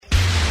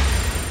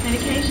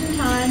Medication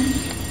time.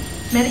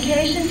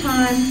 Medication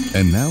time.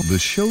 And now the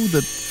show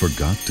that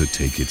forgot to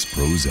take its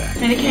Prozac.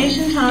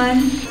 Medication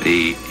time.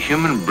 The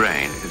human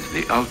brain is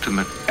the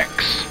ultimate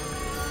X,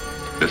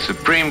 the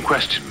supreme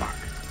question mark.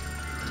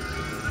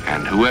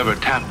 And whoever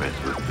tampers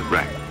with the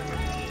brain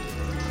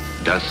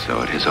does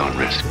so at his own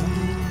risk.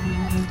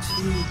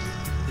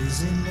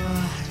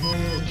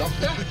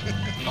 Doctor?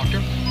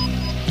 Doctor?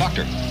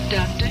 Doctor?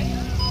 Doctor?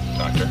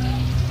 Doctor?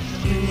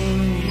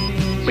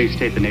 Please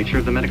state the nature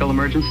of the medical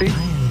emergency. I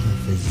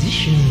am a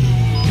physician.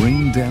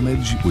 Brain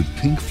Damage with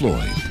Pink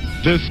Floyd.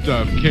 This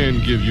stuff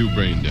can give you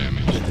brain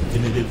damage. The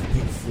definitive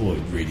Pink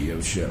Floyd radio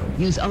show.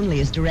 Use only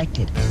as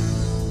directed.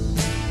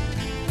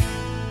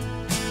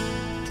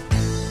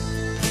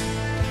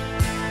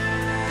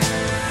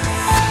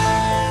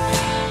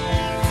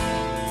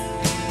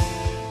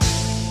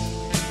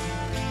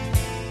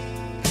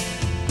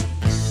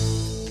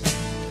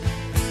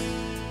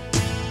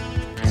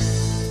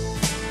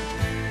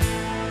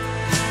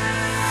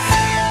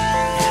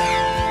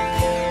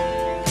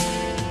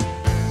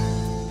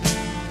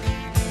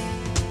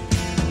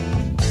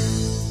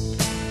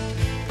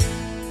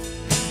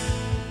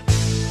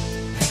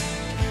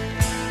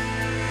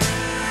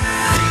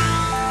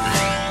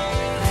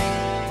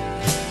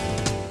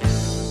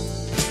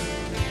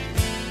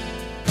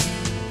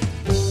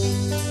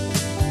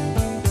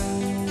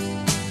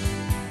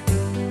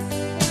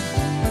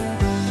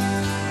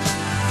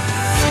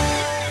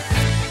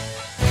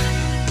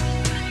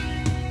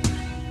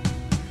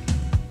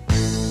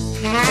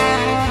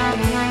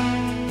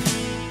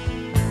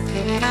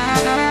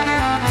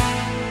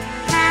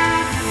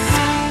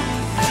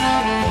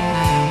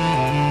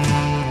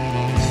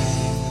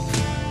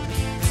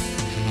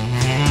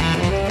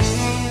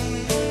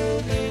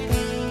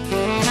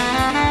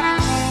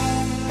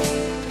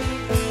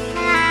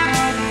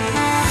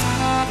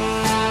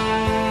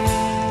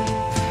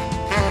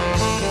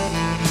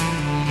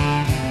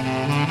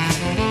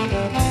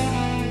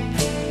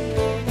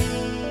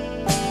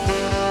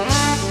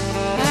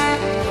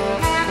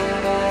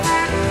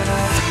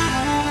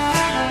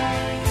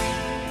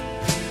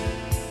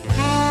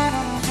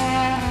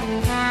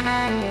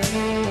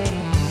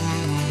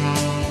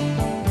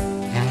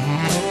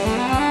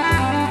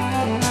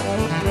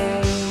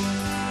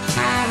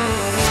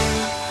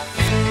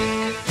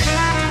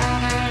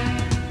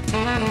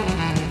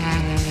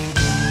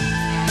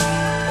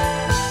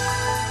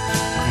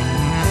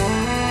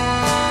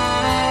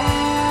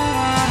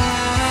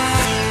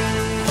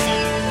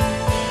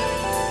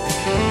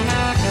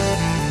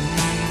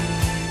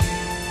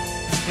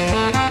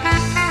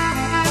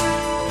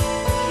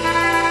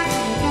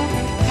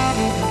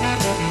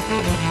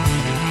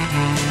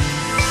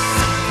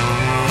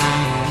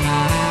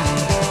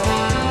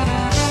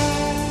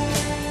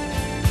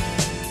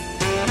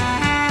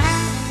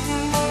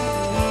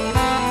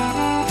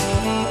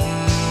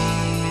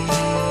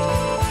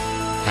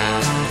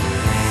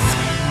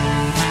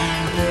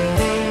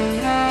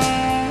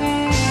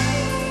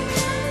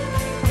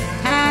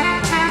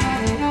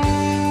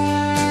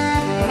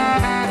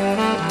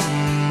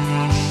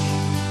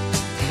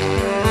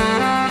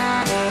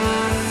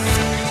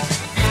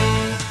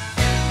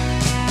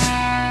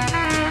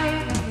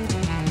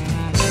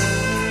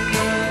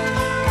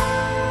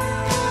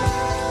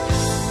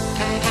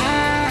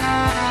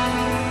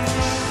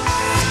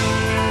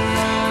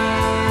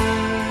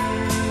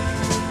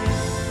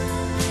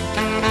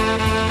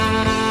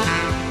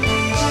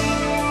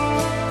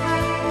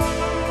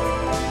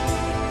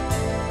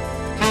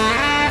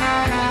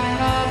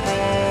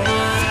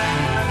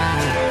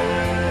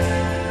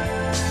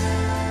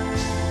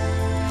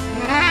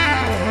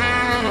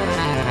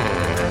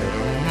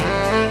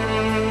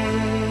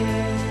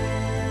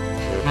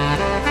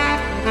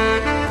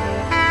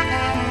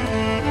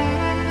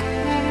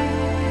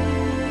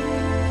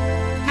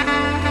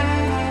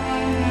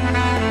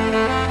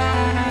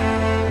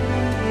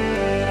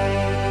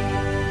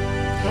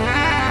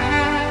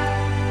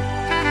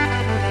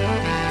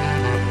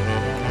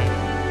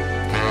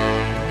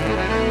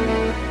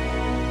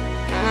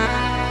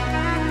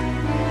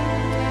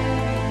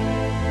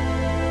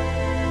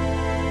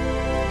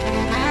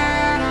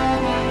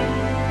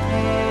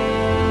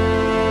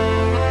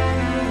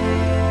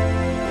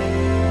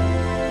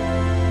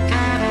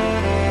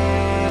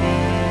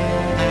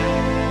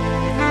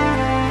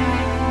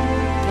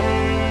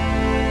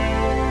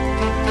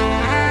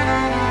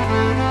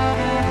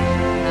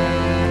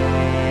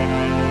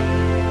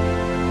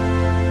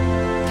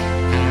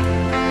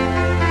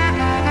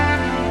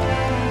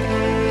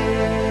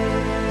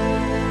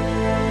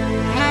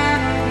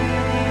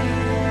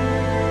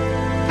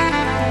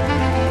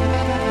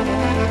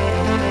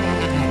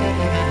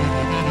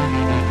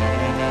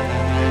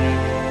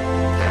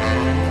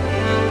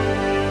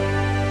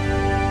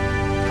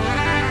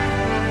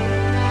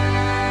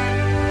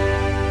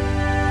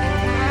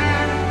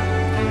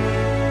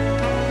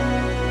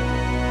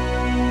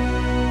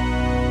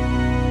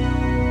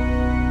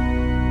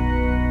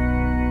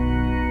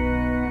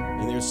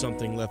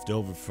 Something left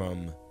over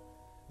from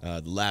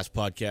the last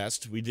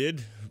podcast we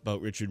did about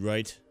Richard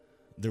Wright,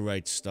 The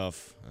Right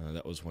Stuff.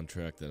 That was one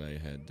track that I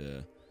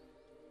had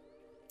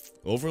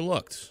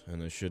overlooked,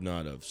 and I should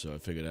not have, so I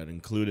figured I'd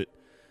include it.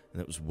 And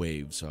that was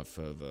Waves off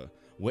of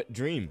Wet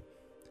Dream.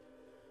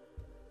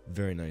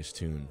 Very nice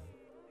tune.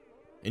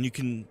 And you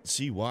can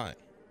see why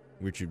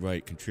Richard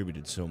Wright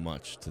contributed so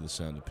much to the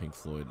sound of Pink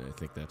Floyd, and I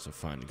think that's a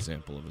fine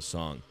example of a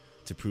song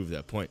to prove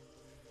that point.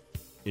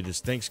 It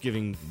is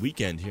Thanksgiving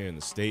weekend here in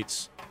the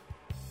States,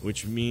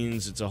 which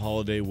means it's a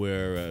holiday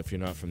where if you're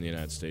not from the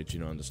United States, you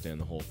don't understand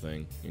the whole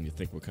thing, and you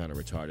think we're kind of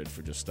retarded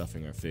for just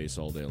stuffing our face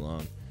all day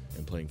long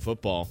and playing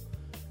football.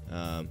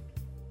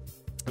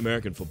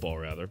 American football,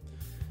 rather.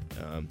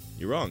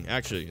 You're wrong.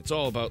 Actually, it's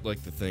all about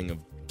like the thing of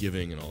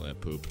giving and all that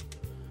poop.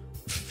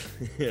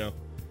 You know?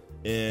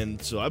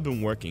 And so I've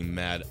been working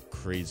mad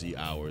crazy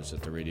hours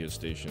at the radio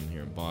station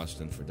here in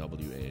Boston for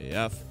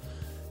WAAF,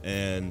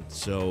 and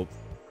so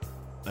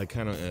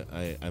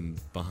I'm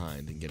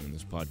behind in getting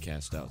this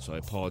podcast out, so I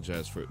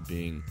apologize for it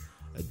being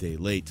a day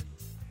late.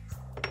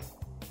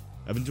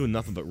 I've been doing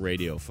nothing but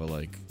radio for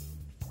like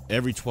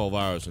every 12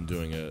 hours. I'm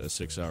doing a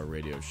 6-hour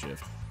radio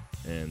shift,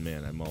 and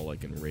man, I'm all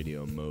like in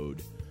radio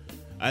mode.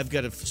 I've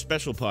got a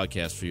special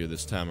podcast for you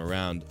this time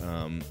around.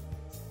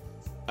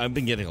 I've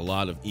been getting a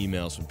lot of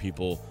emails from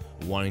people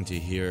wanting to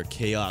hear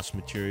K.A.O.S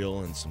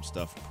material and some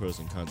stuff, pros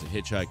and cons of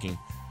hitchhiking,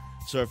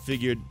 so I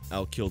figured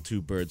I'll kill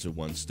two birds with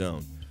one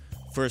stone.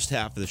 First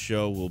half of the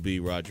show will be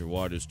Roger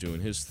Waters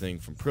doing his thing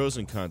from Pros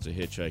and Cons of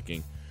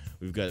Hitchhiking.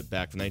 We've got it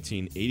back from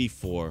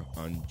 1984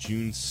 on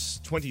June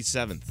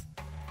 27th.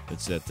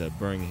 It's at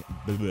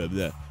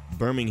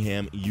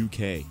Birmingham,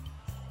 UK,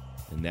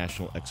 the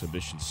National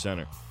Exhibition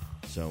Center.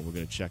 So we're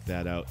going to check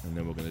that out, and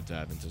then we're going to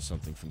dive into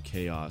something from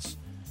K.A.O.S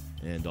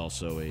and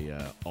also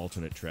a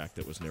alternate track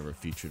that was never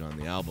featured on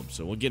the album.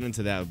 So we'll get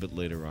into that a bit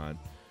later on,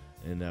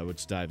 and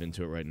let's dive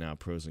into it right now.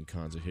 Pros and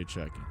Cons of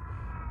Hitchhiking.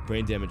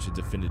 Brain Damage, a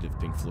definitive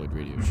Pink Floyd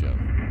radio show.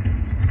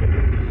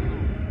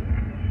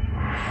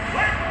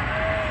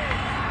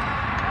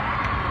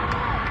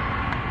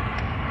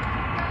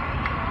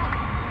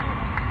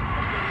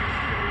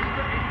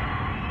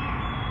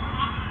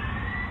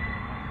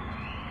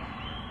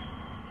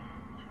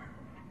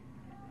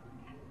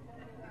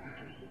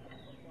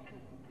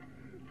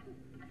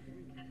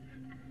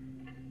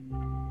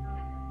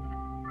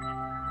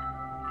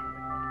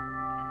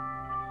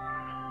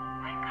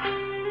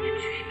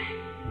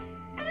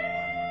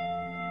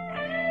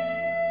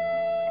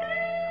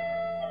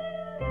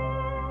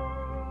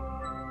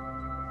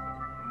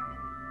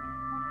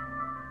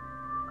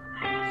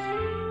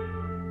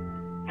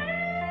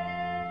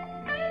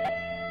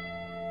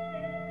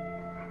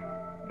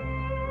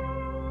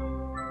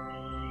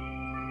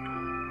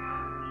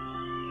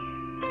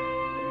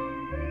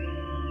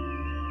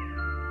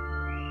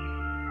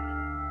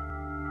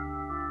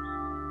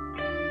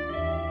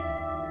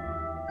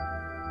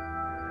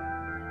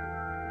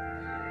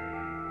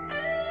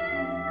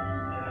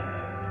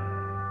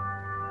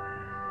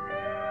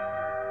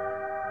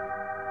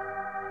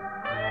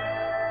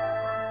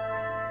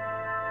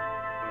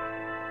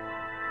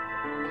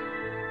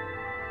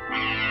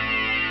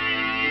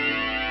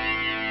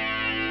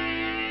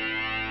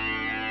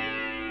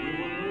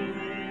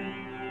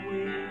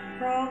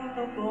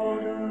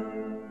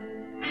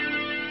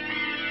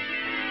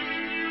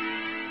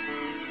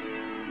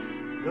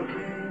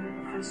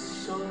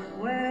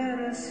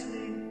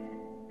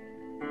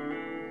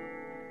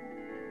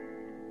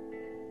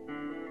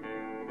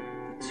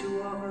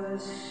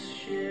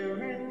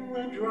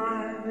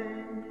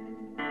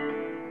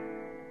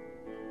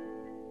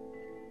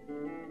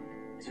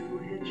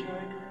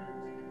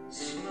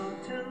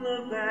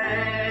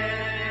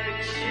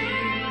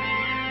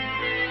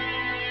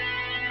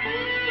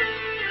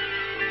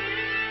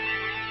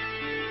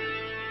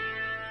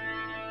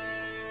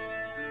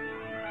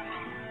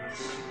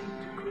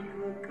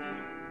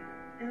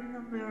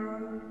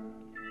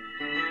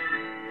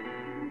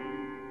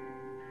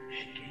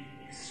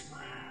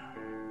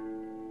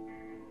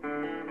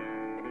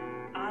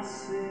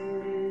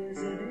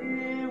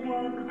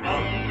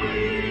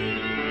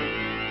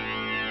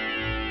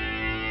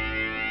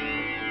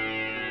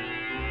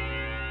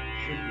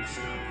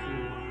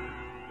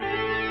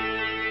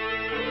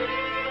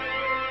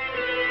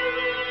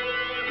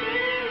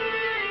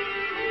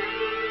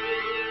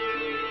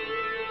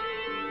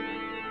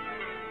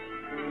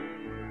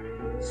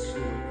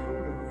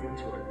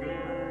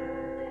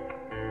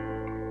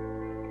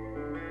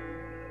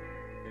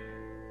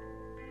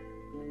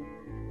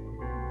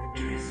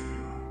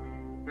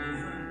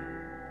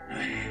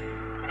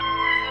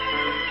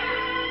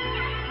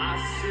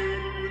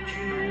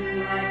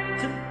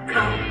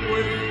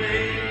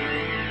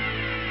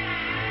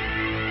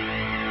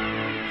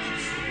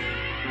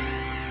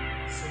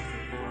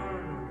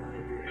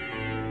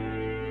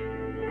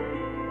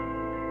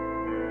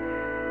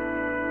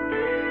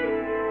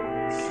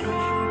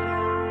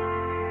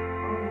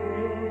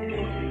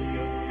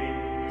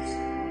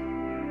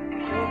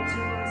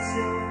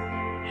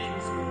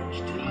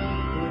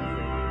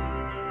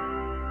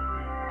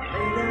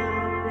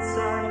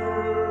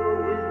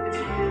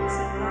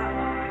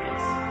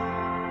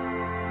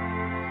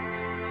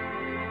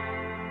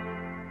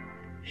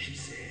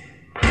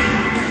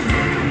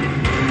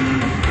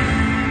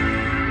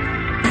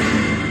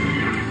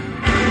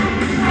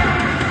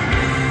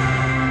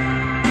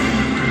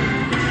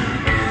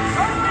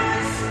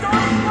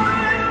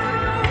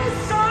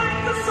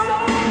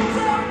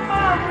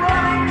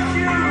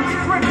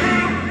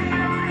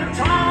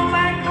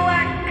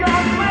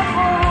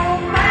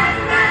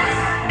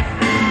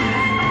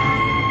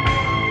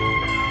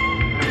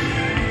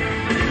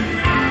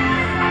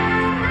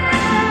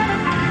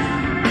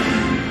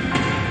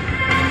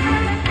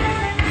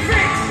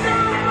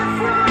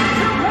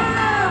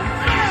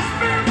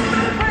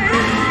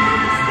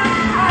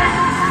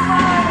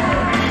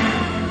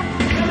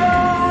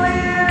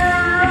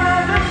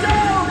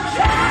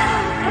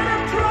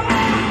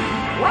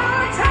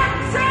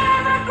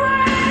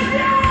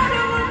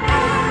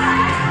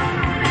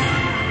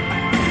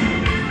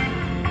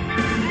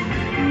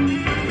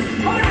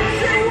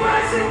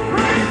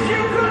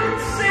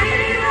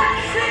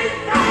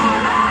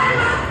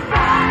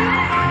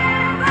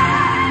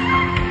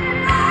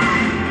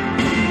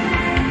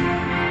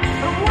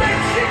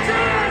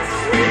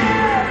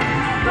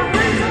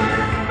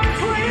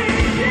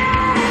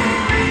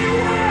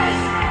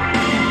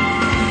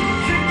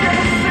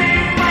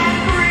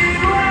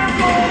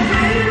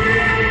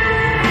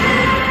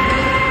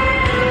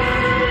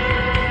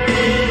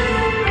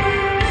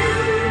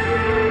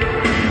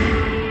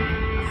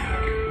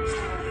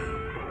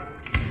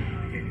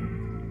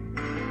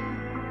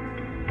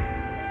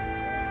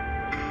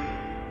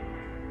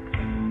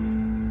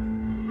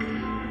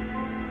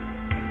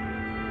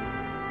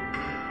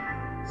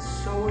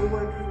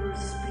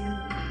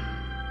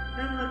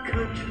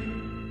 country.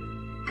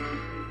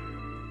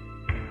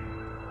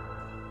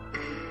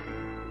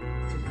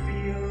 To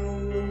feel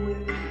the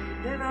wind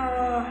in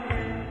our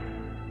hair.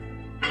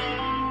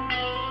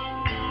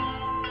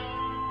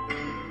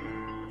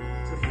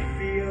 To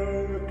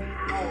feel the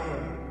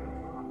power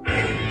of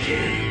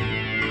energy.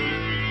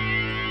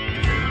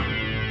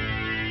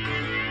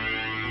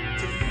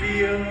 To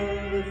feel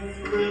the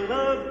thrill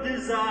of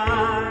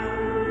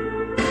desire.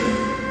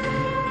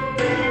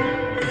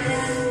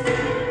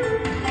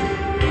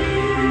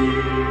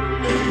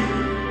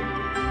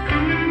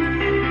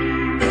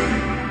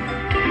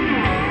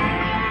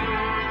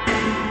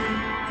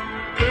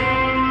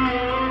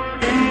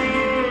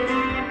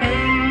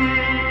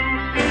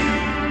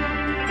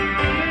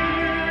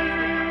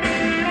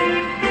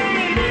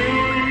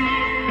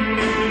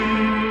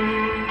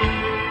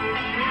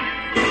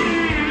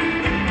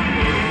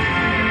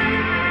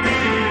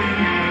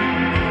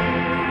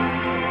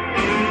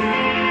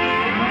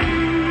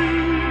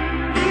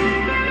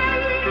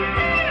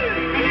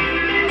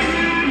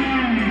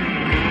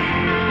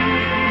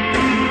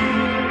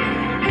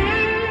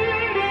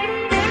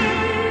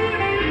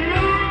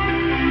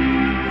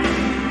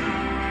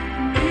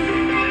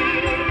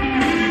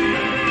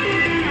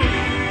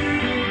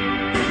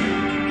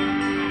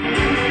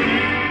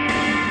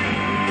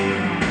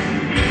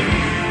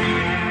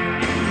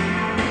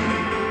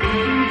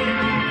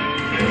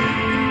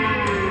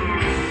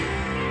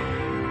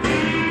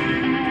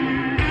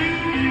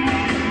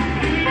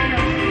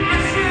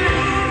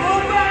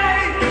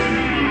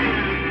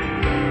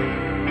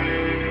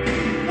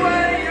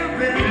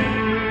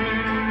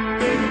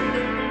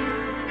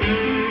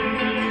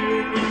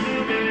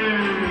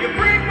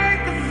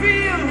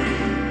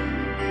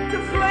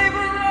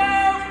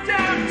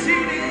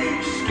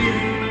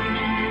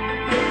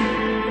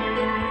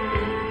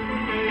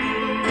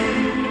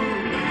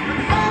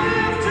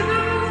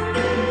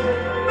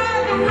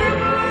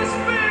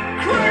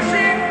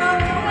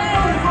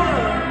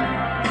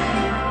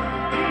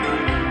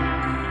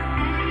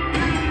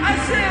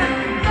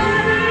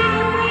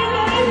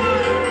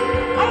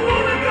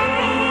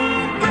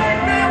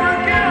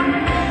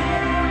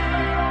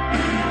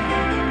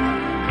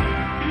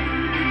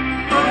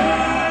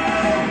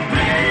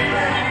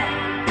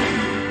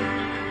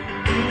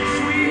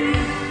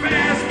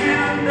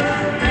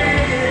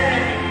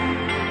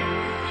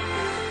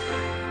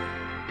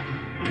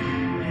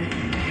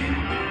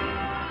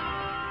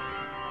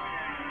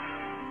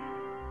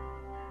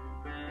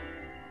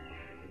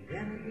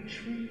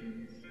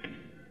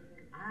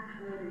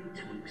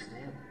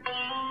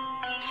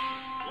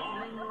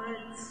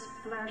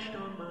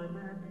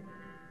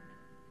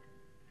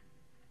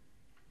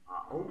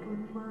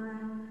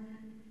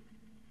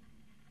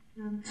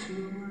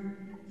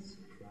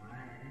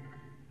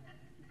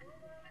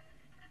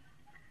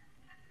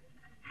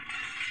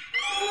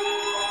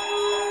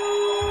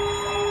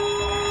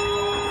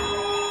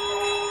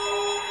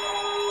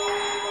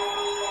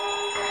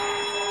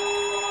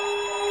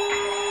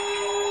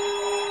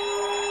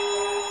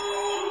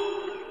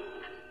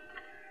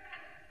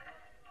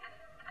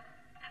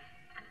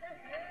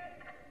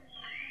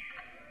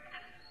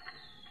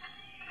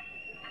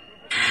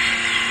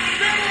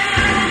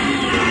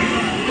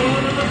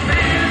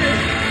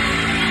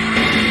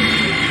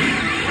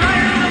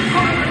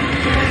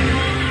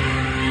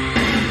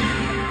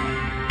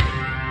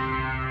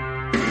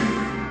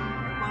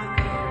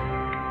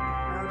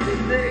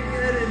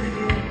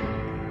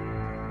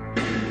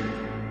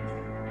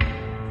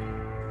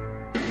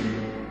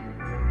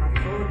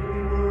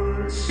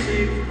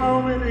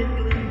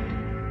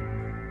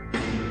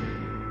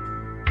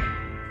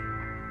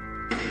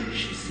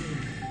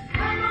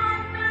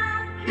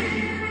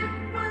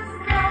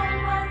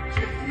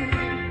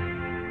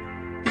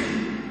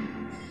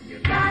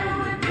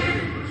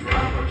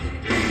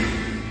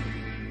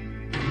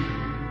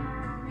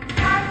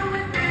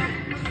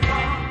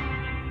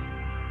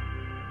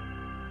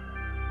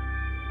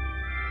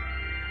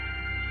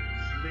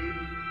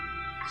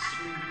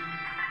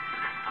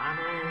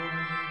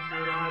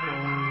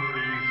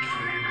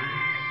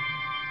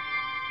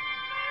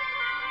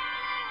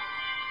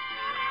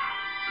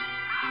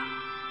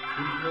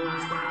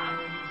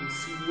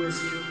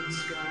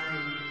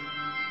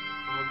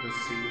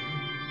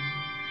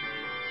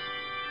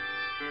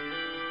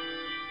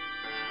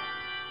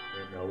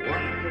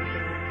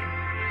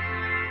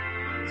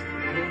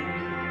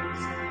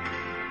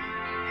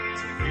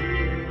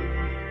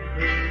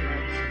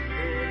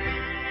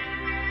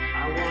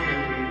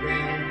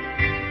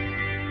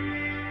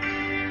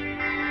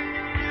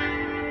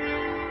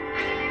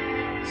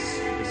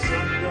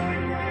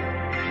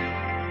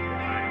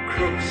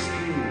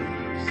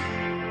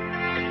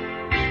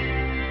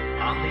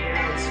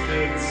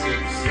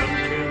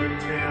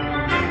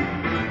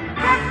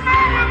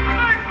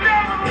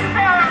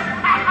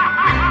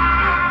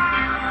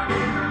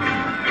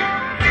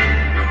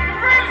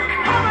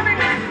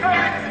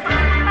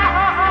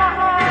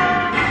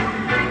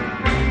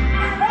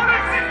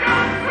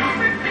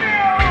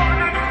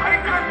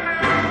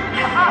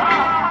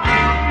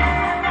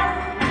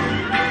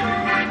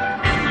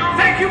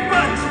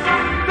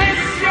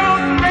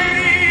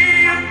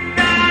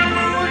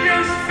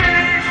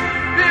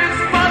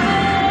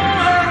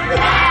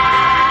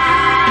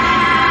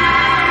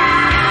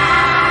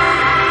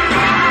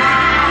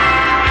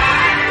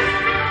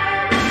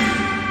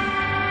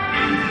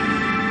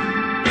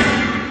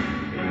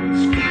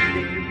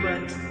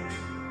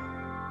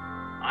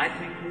 I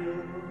think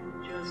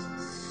we'll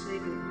just say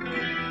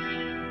goodnight.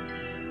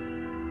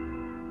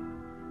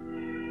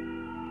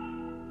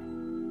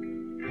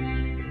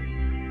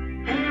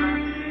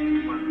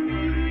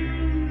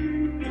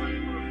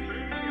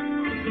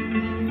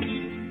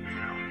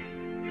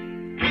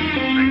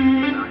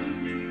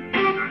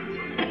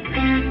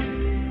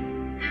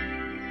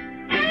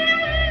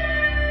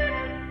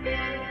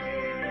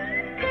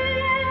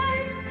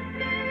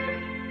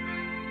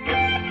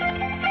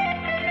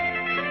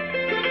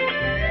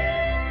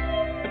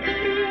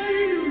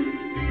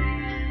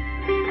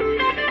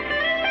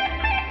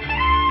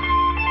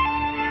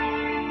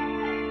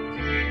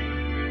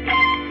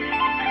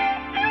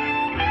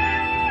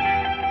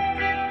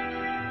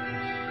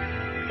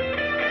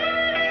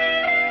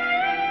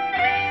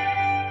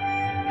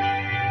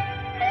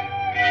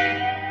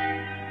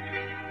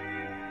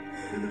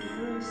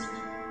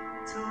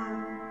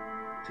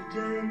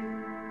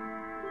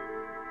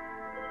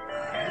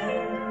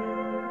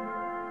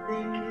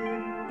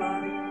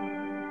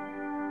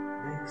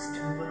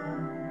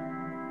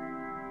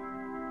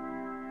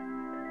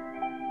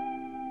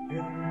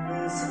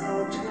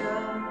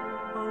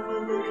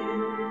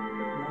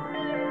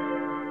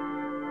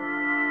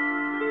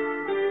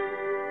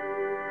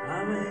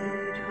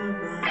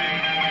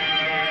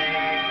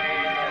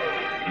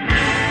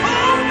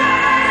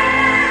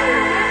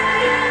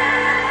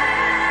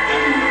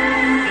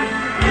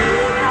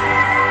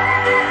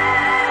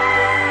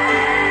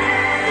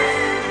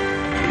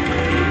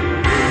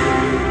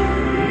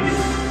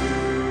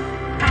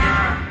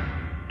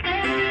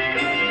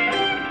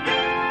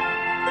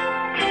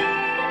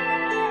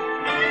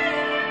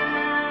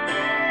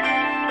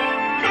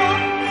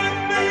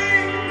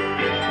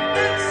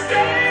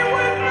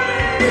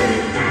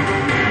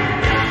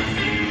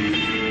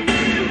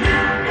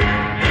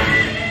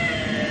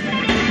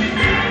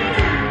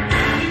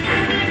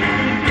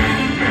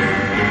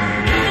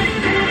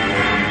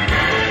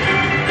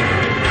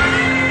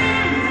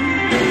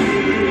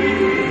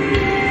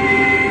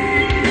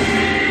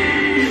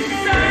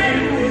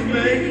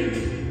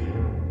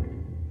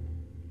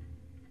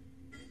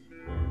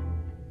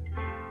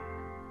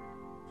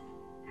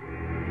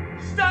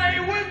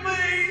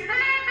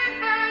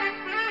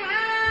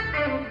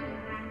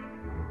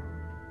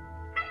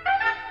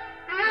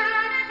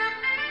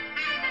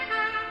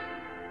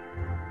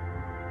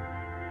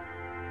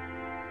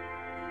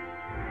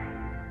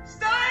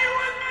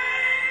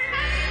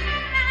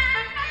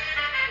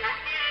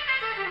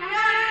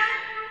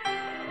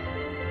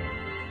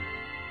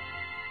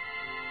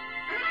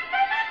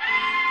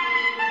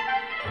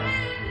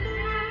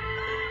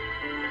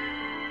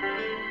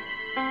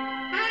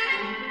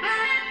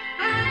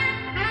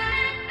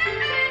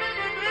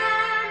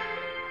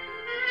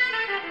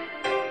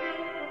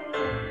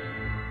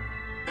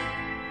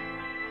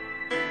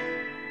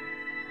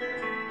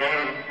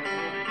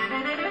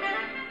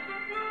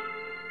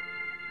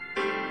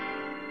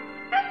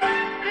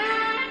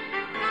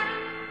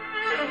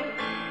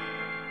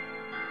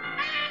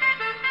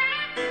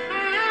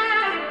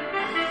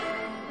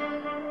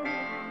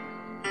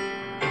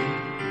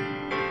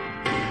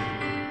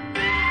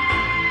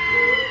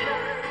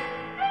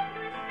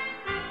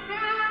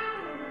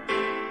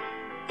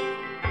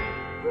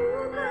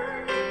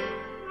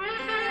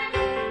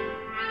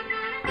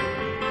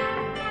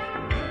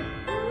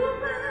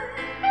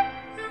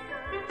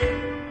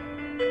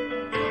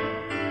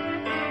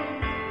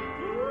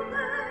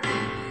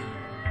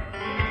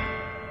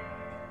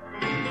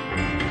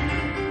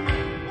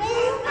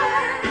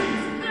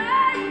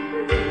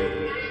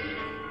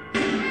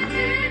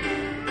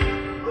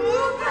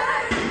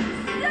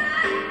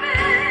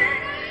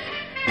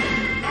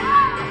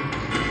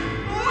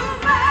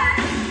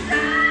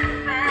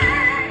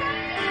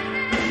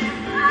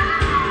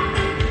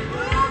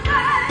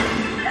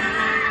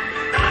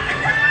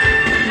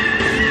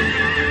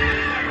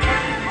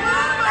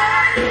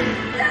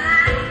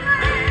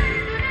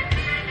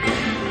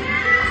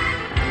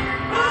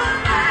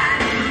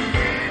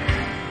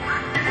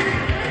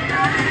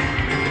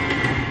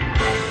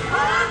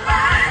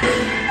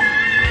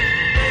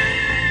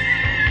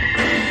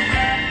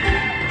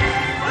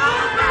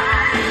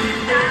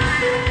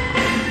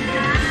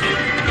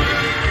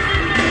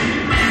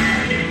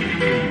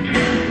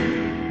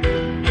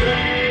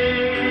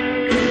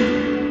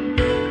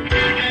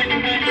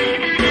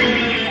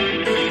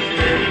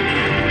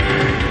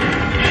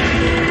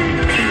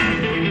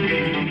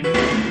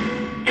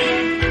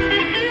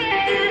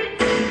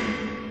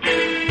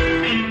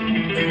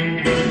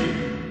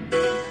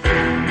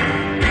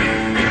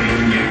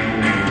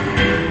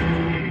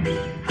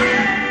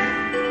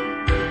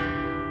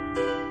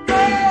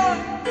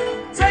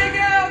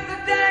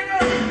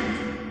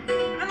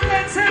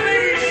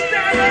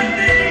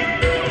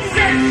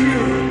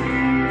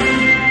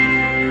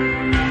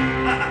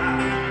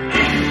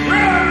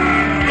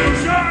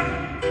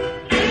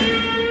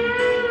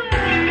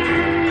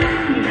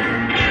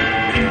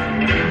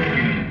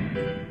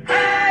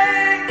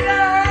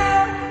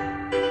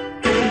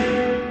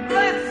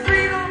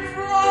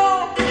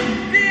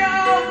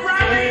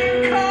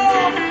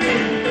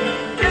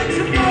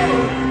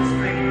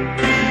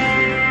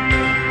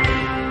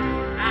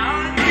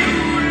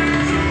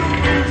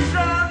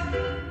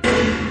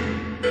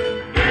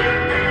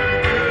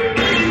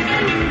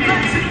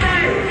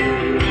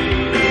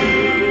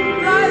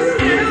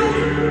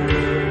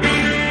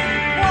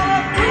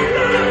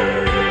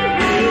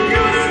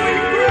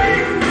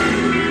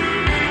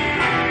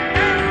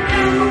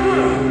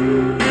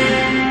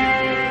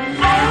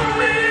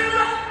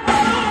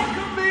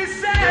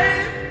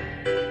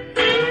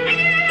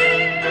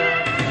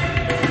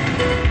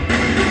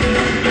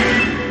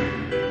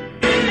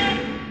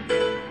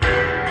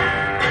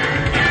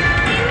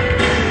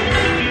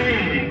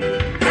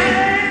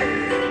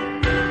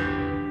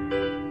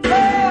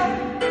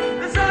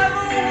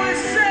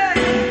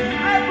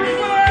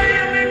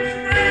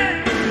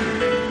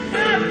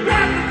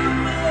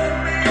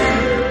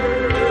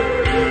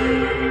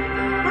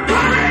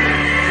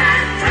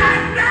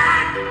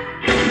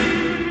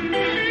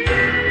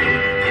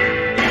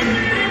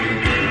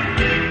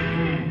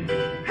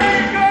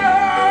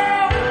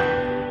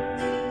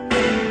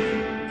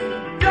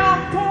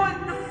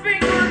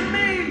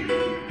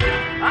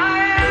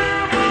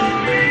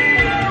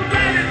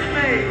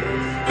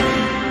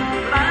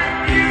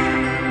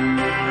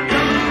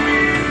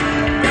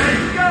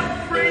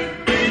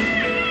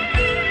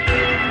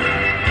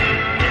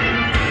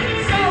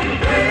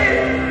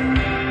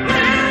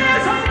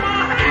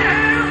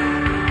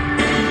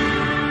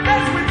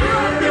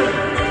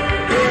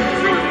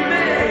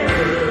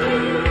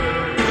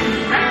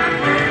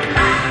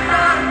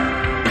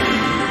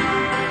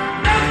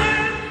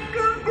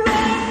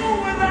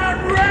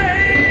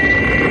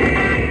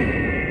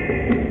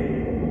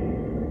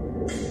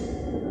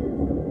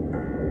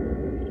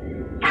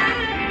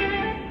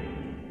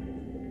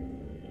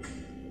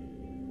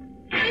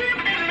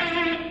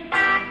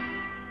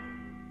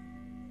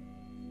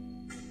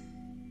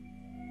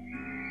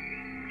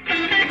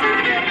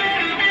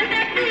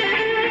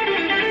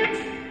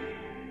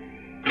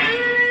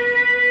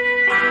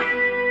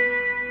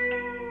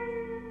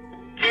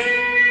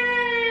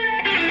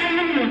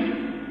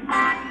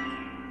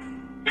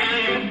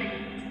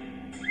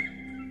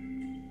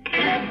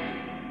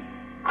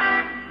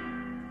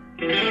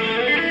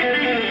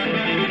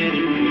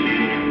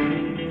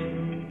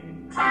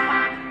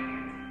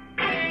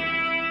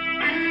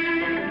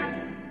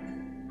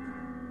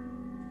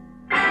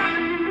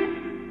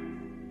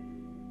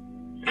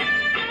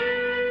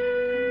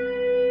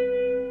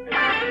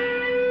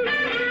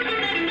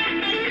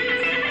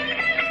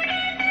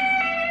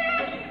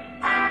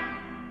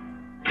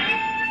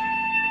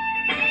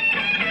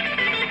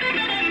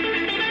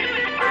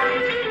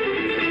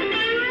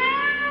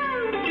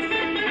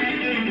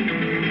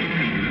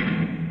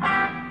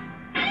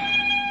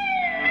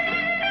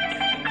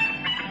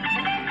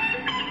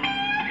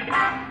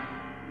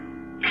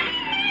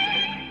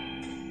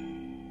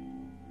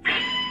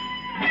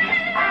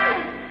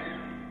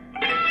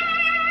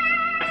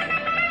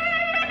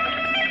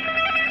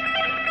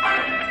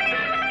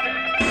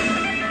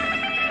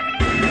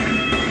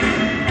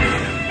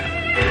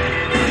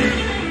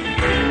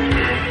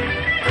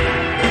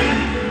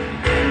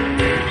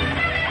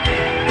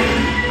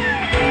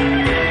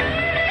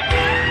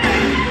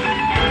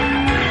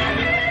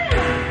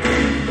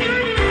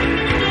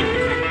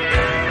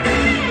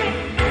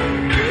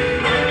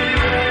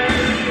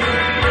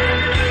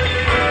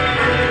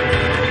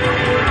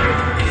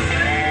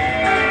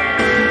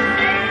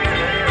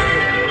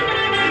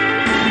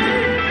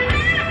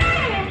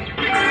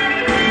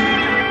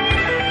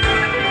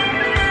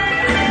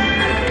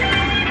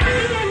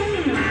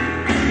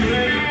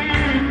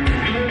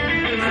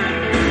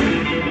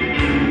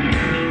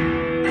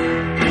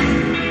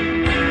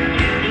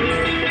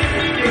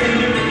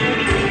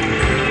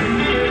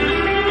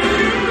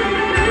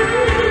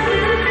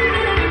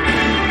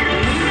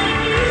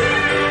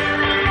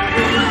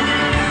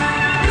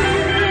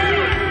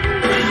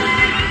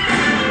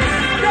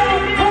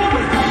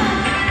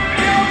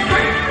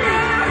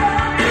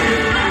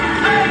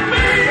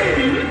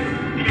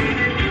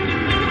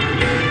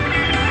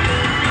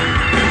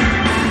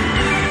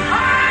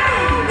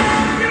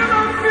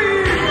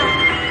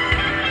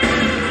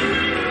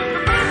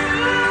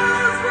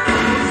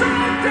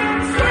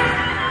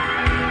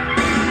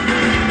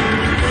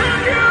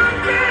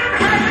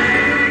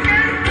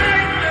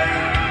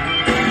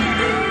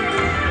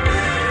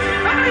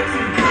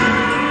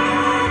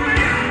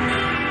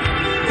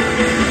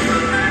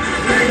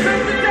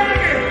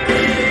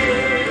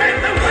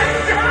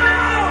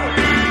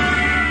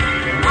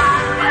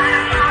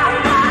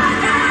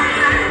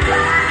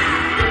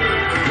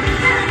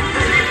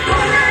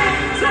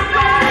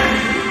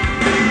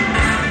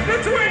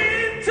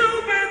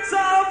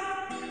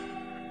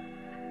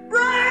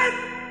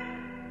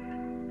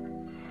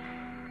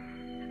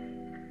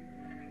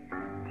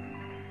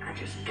 I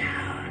just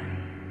cowered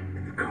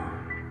in the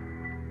corner.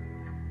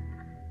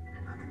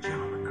 Let the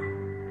Java go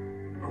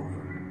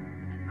over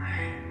my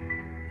head.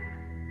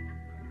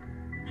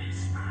 She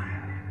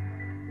smiled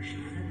as she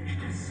finished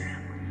her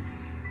sandwich.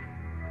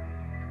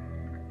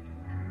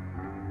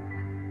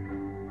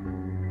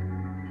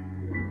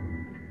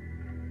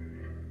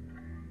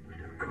 With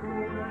her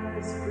cold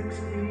eyes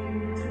fixed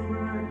into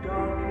my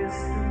dark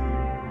history.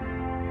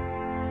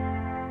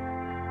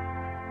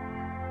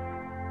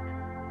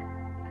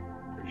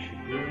 As she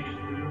brushed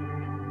the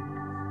remains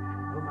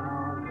of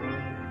our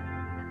love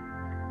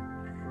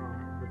from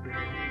the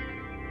bed.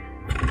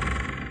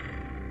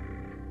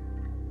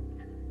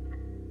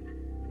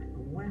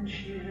 When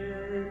she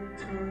had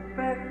turned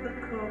back the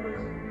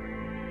covers,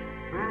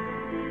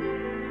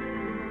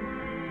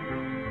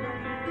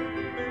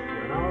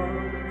 when all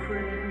the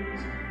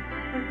friends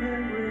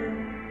again read,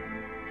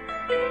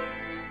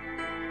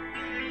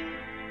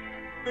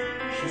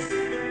 she said,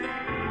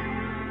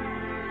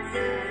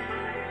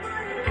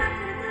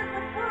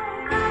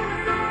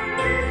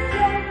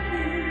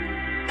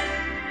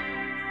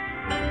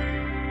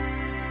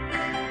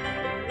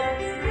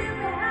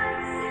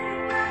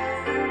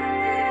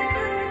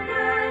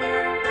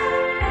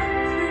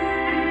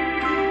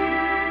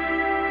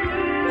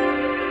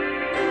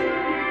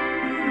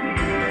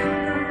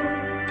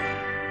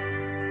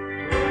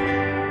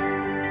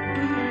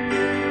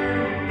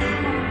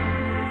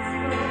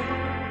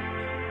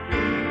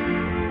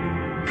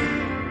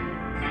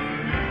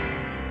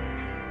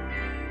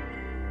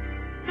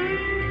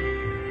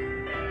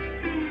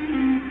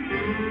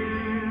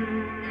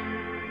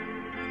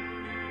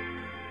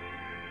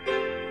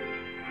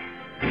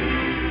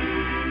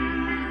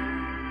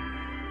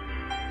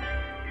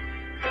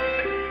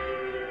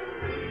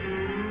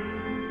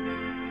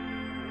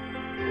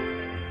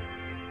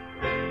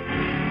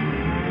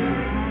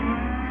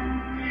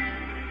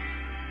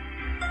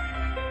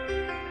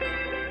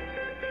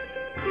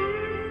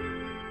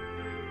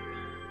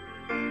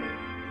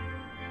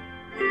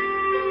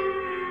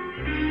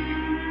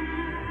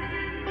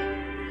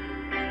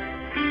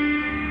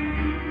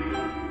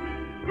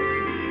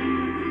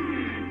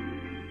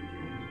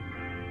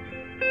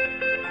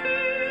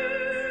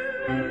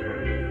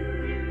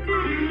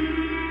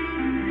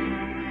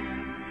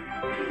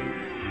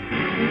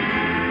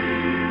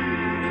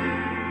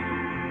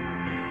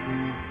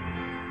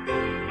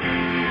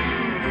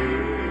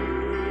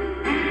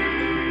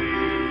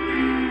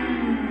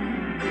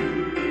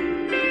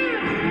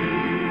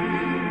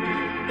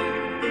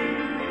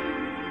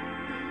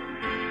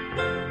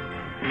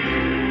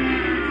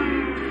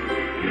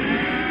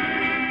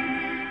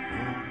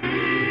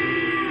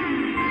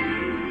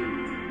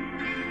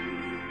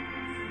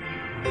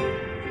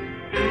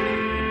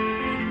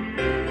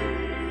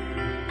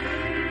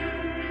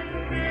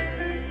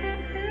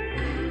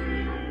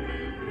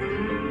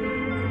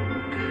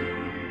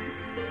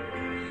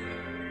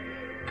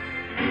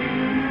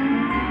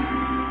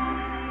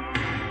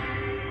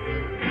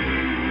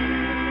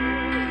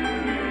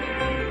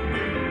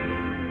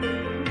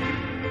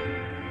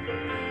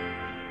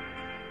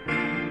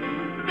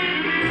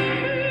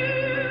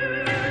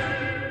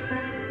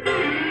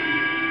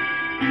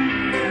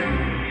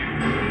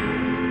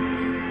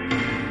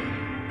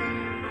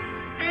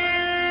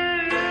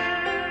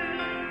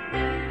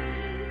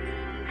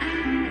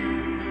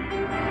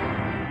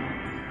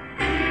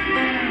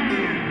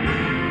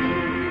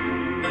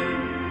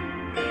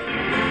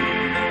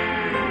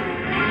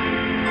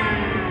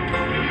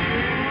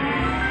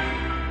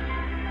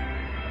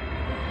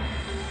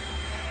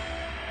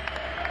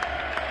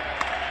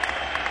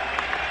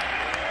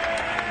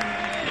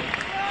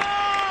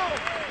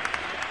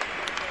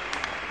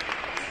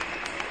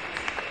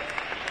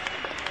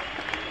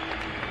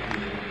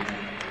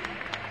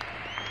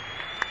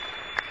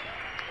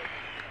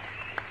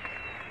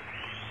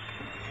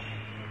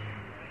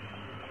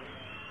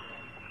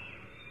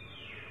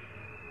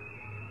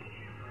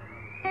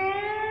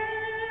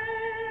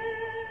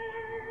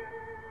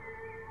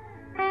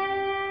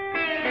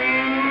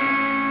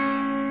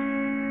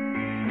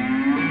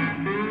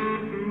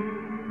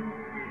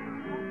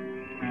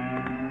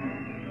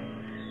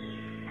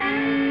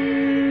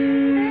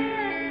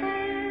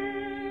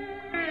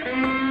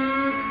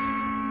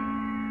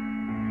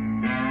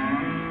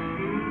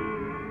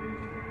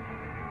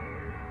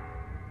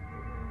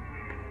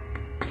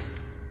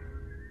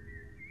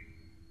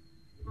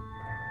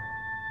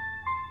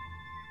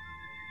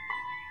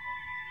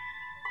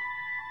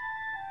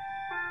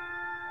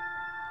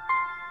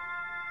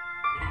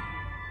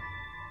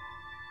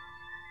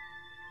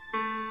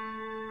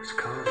 as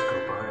cars go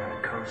by,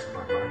 I cast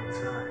my mind's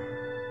eye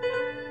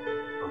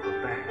over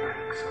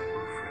backpacks on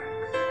roof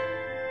racks,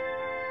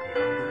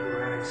 beyond the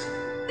horizon,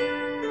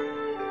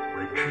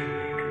 where tree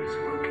makers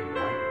working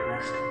white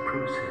plastic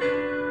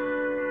processes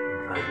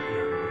invite the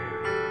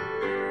unwary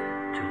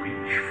to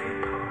reach for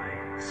pie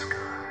in the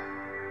sky.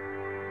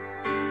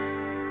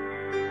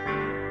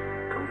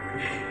 Go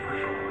fishing, my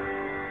boy.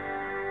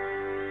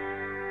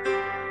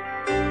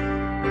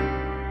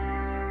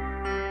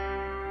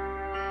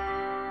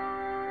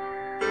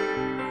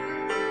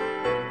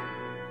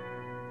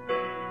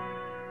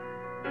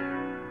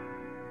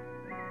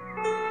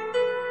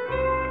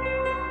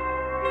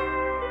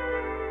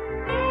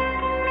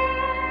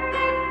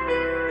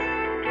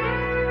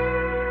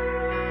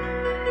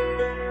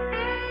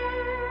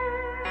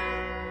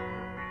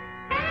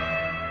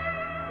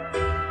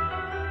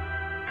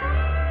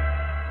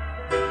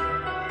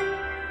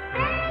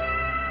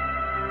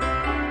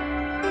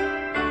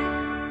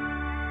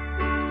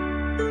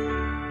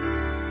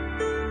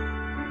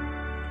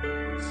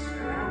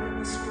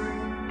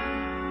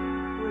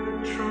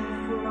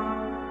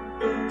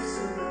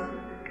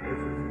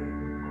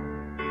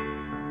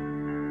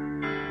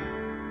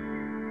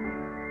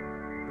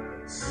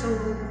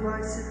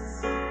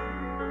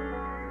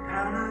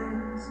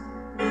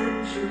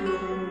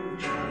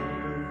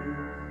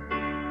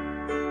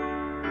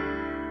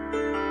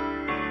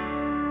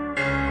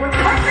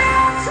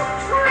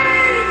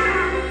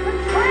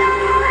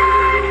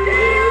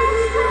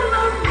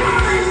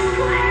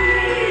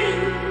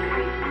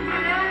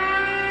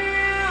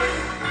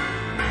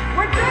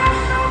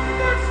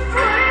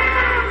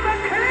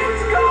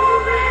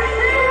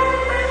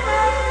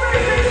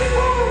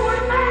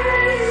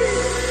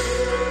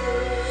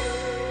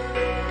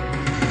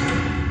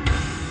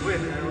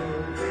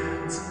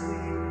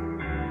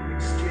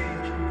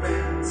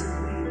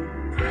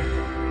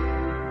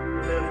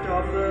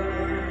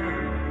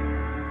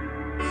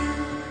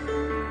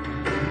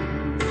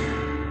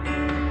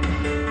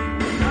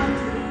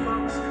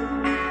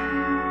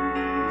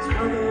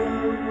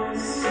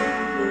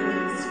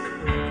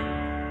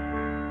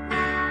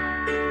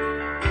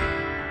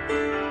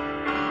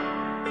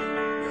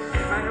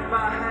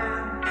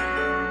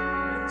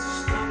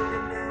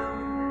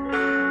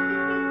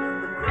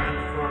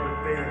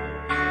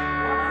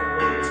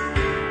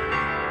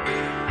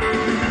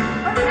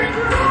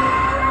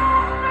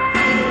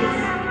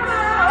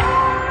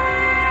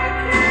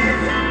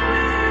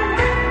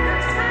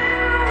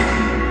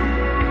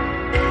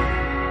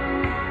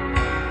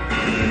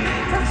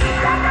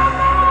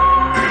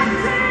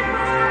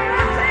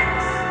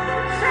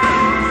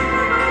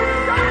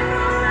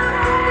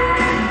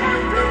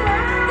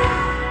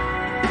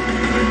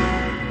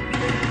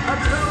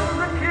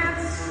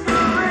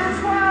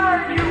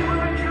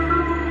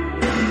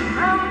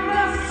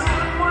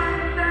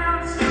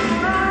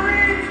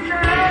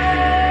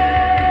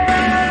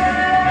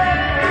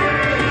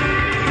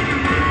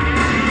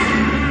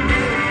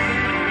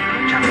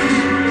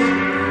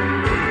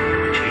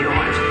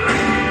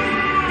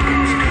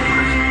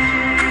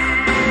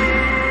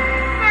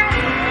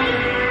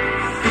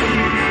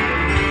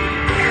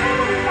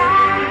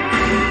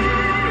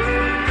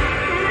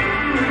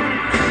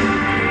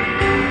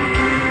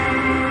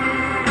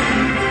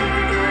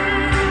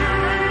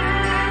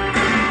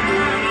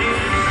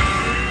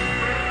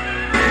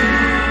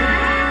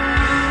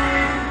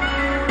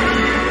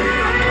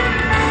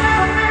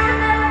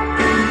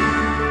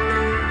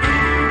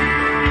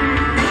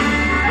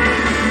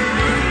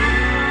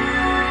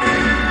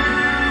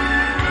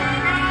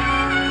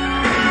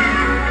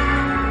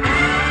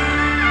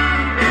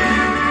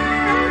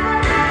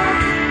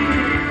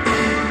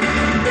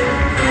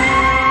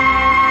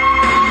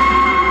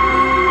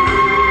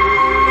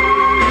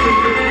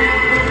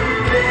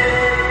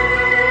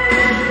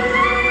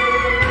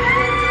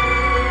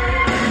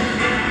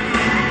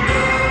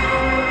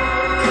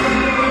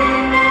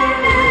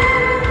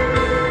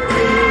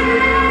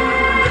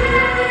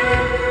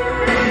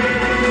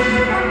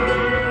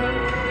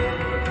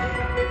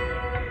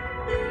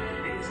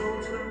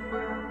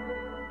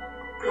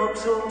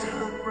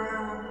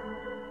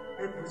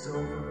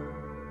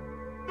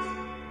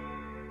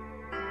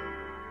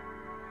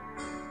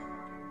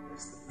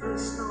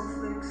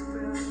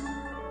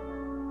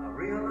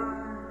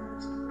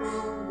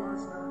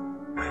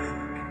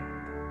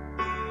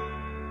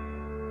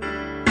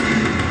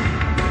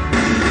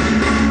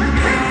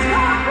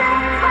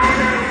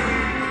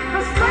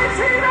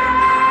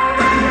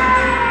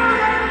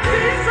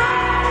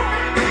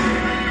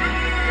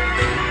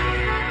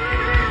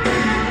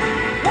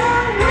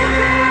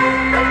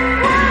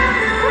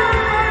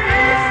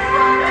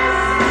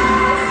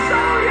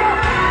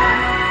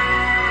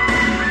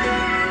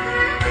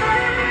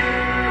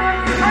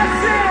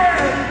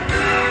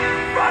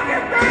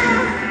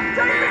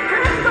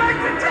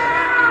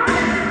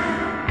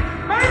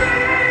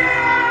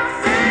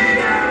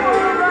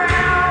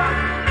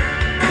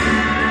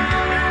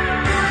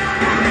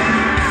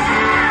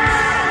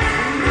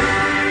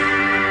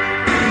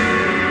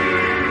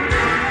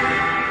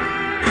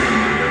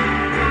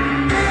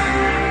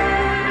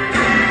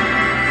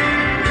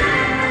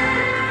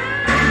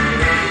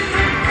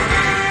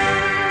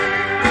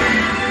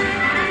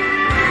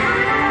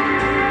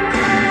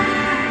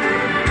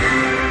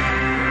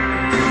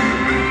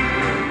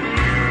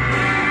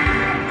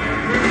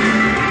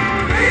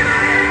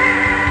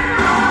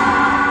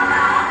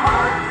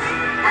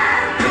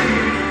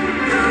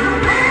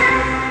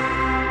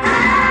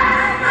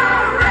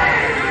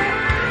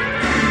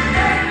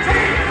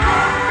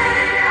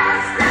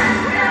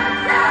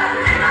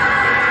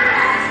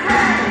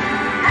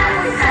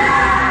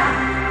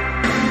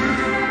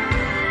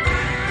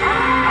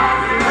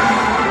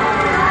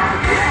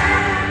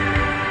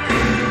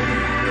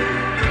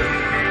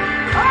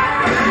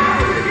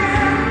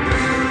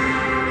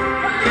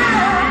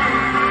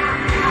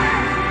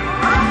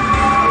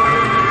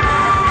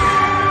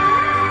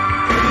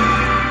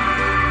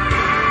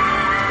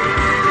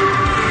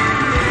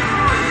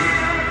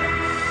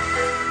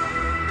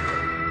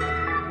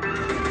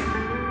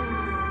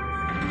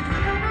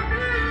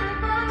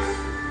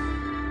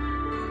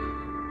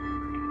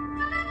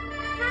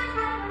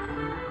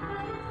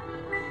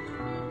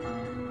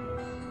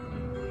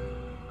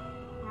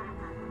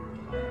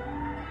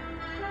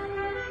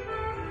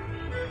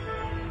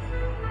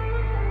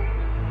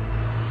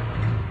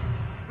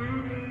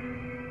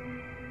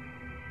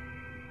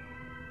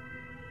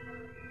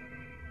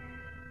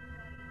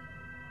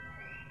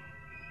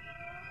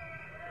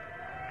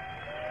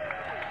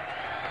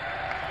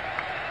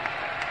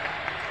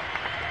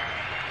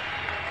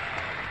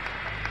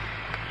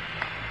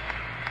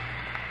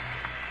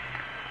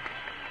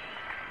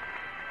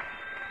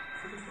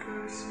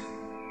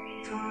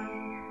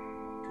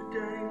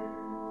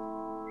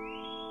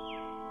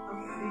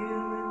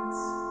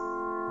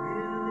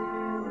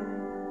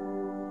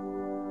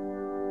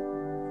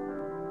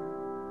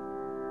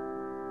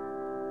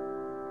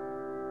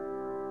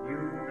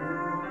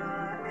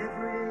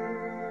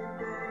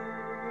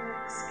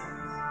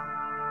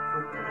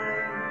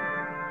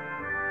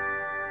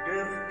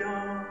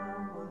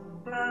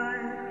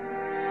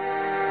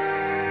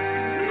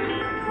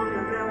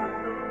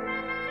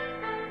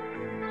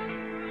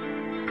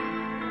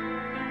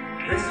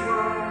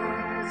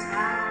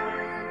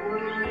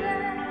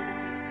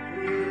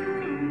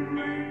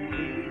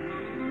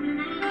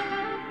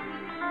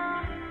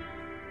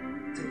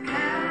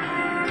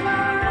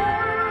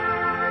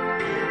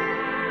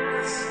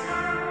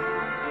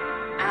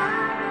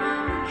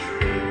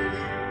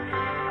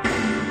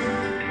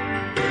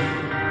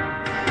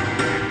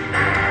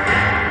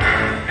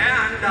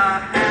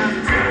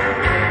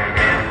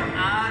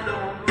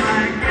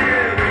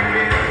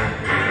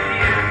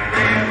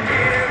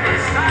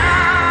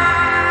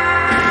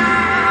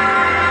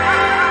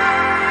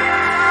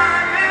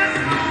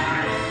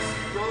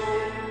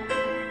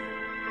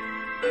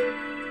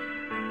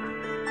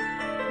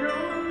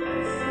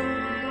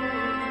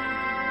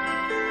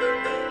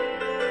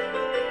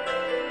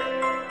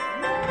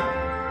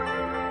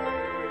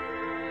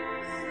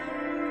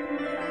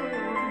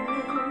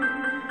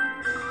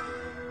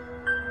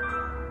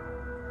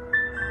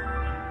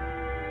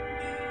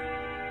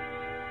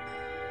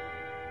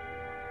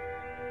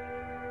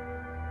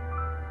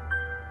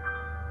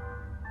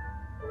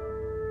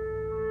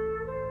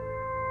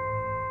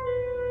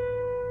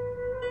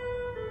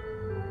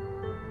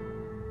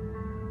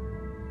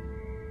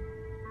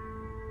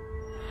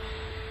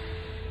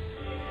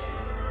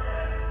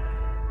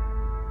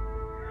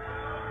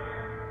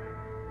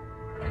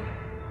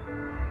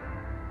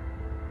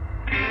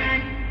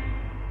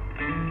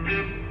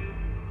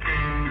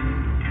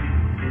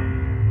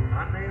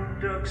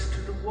 ducks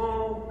to the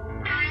wall.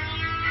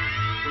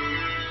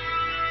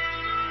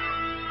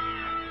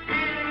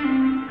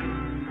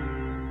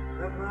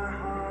 Left my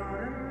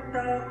heart in the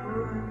dark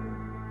room.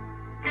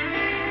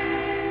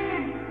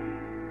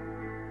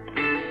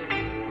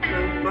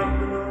 Built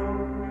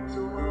bungalows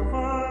all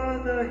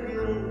over the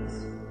hills.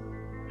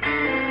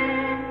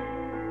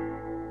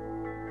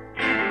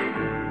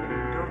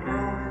 Don't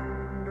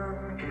mind,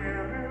 don't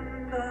care,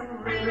 and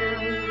don't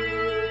live.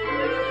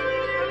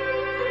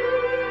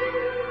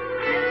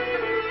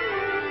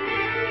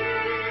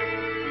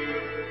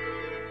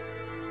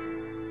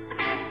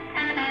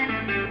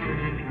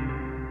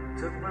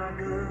 Took my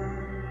girl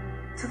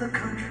to the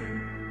country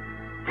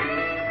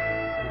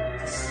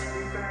to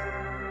sleep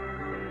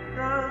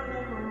out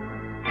the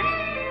moon.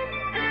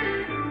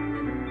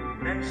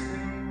 Next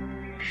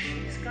thing,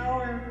 she's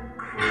going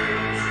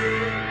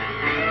crazy.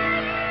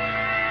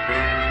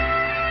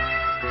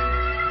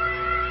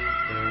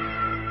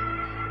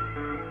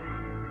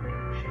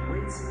 She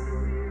waits for the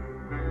real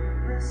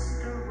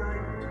Mr.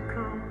 Right to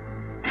come,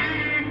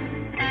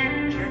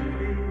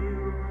 gently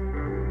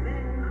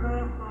removing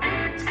her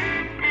heart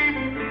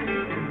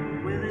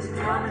with his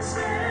promises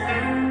of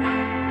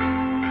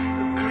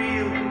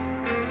real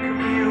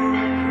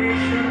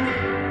communication.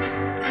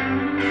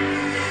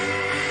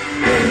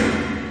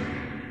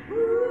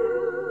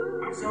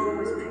 He's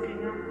always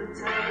picking up the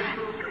tab, a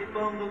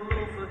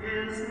bungalow for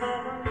his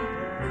mom and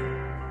dad.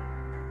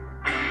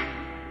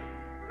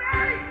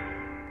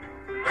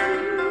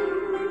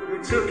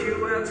 Who took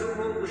you out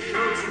to all the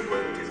shows, he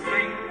worked his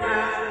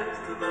fingers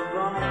to the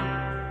bone.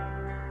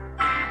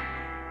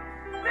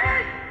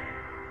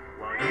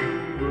 While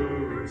you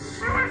were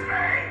asleep,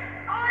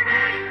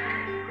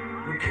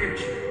 who kept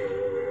you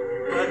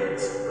in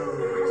buttons and those,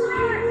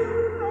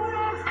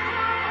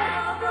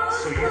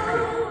 so you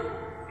could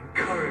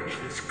encourage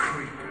this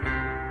creep.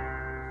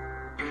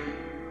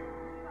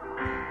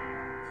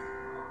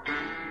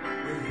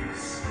 With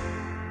his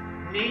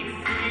neat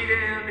feet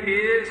and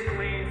his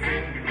clean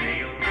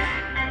fingernails,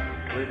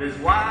 with his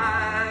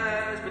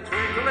wise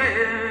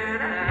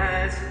betwinkling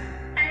eyes,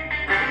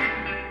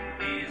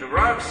 he's a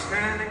rock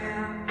standing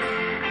out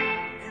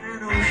in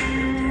an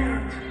ocean of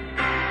doubt.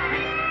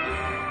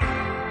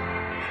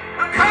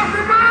 A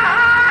compromise!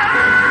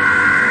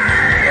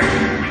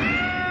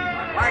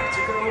 I'd like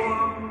to go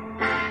on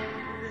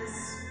this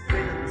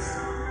rhythm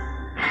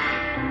song,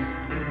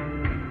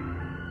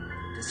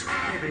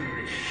 describing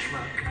this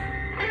schmuck.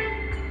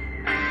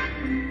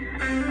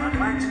 I'd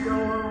like to go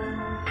on.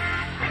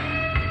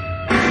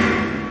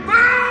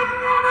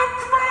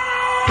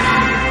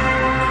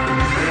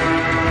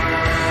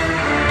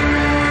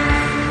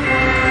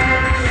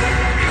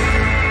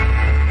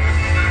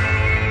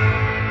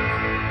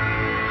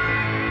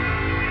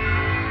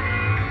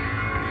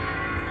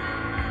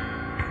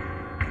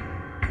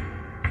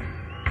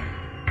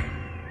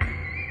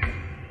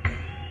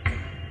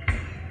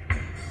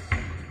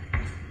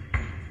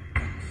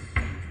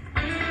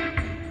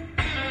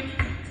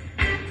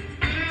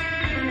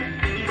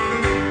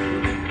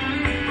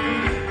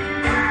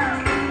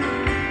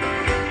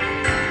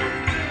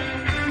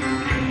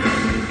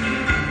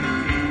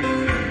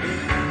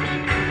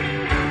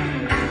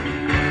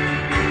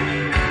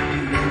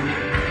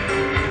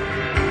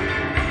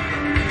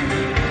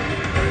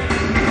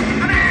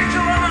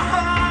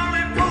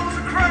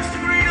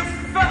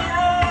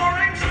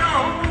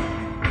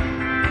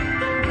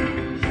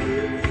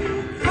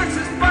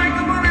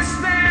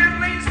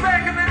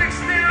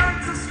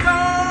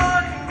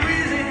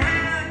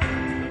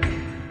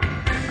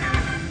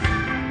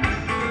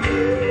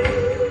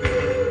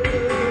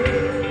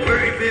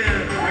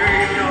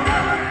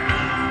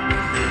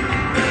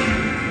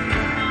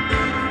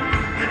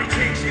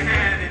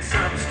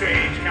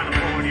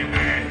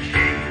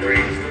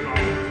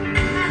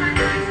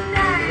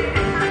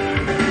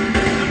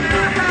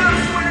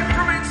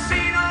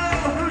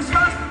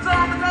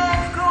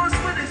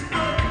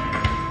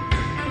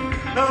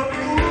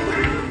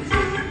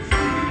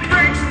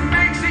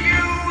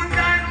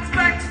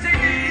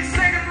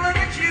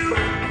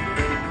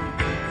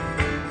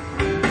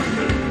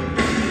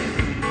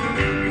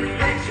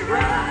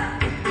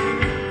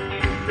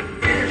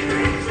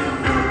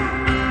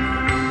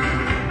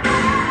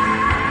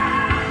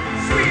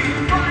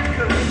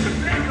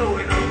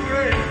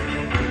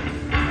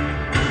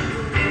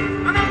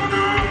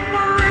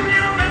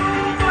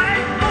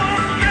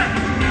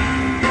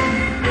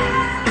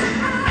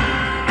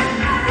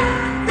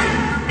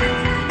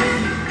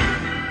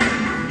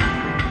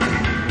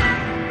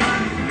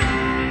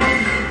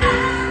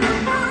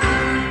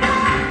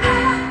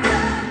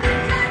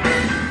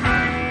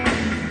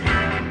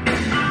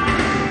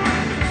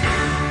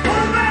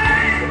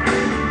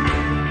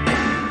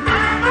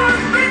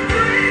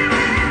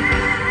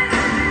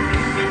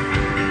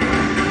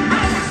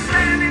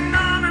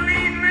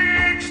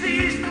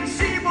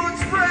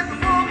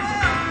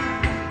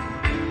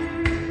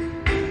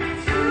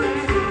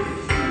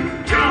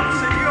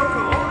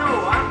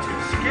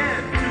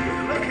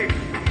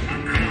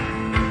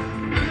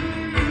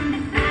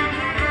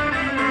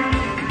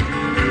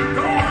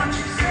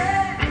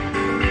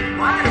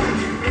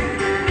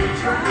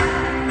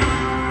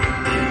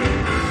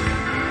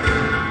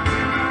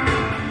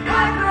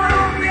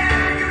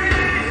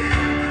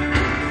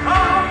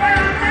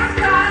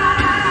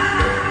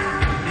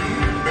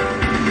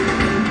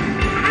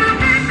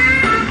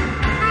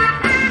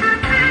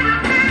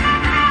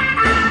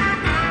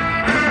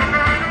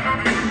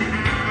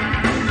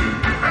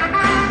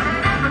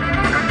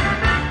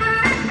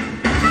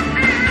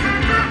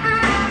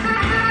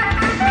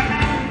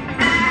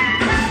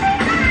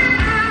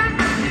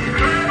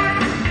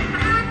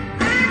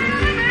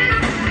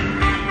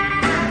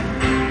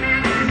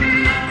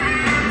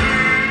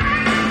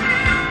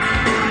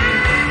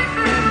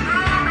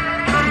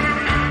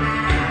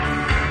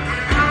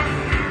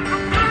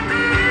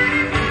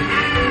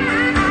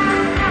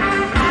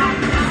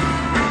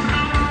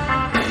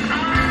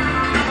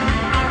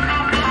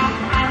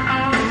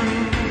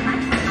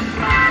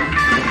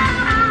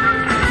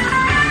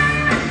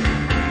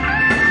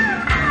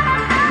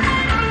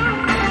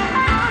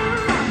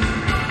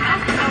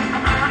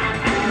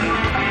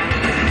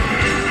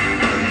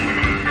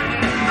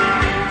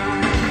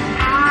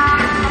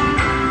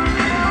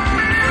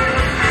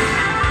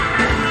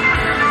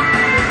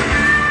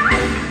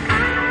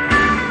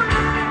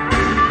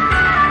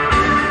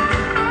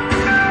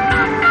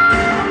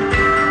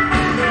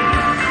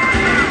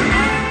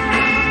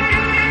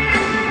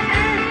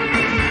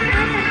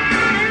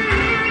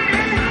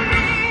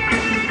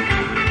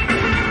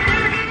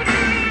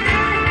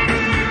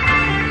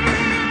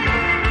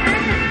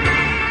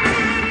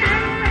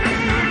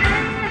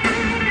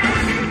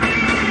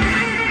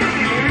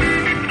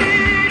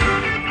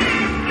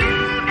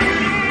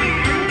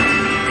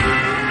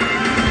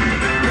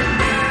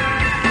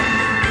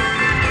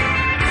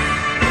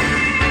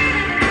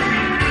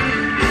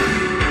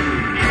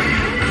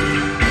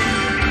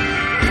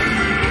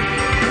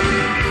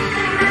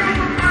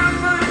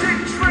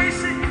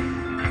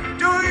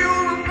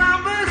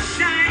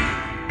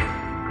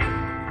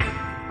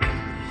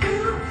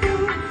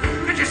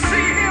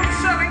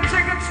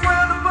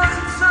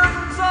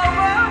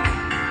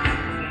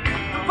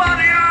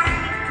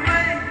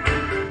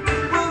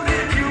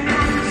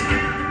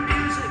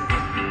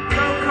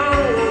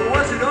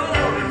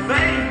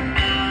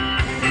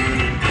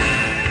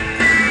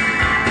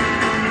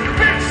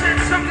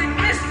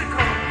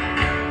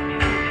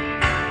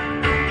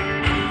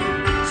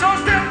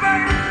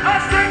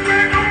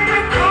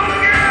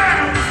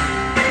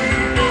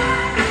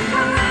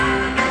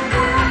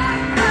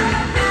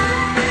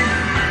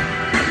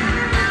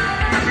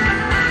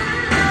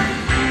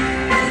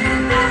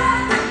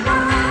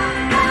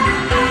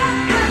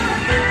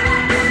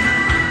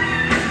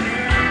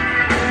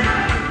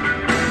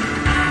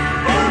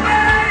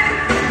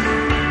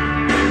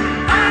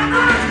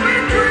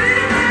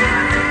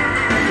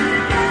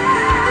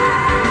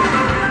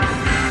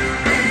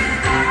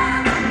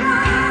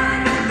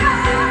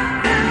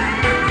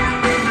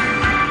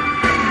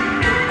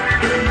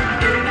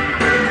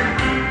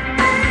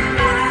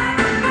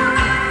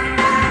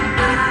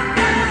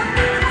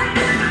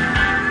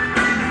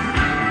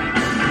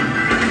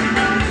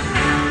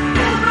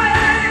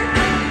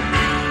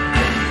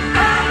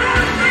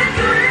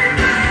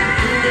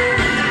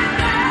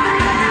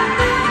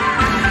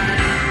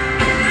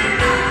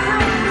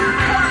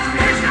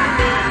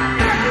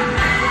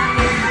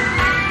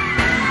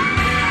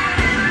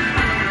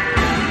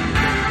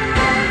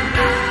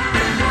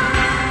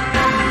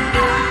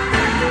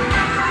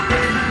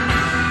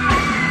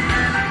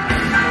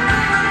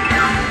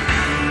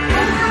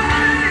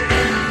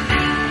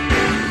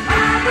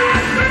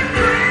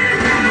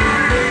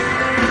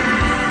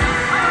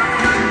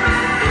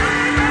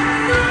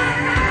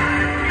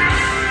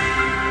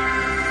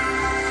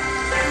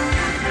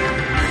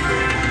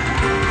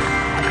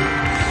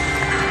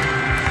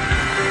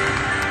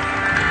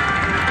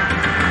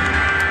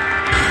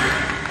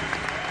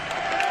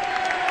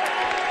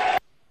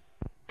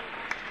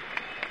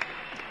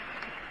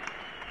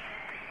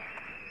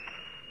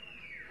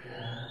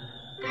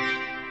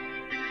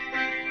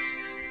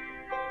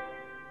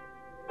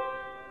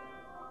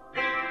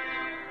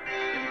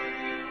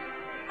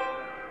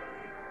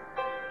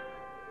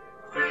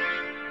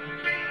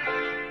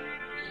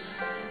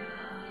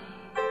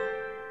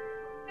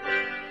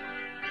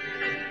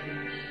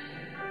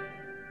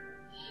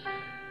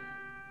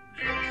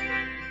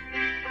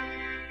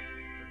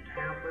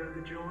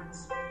 the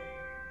joints.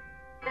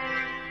 I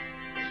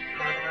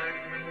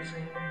like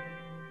losing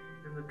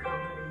in the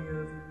company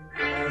of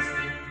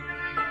Haslam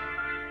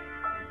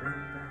and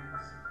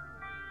bedbags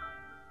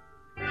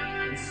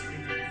and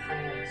sleeping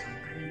forms and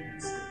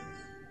pavement stains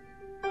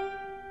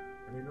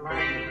and in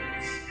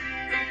libraries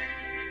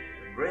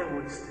and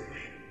railway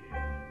station,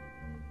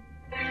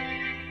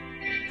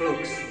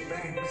 books and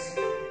banks.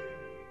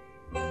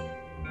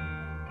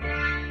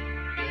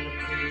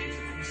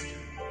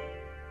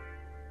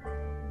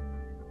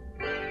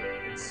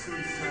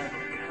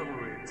 Suicidal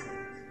cavalry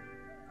attacks,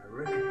 I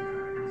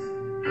recognize.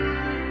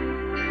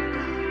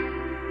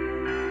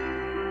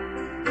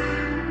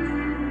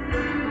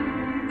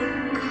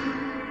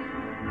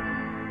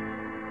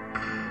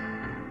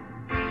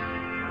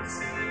 I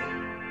see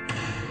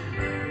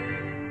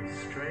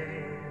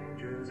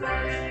strangers'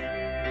 eyes,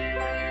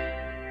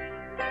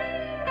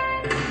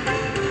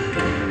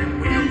 and in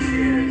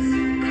wheelchairs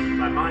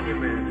by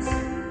monuments,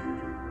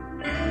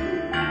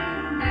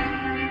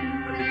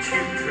 and the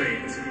tube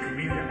trains and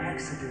commuter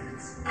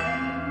accidents,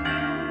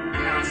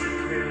 council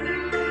prayer,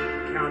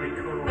 county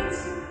courts,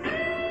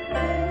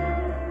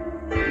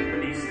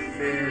 Venetian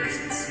fairs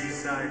and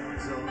seaside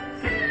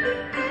resorts,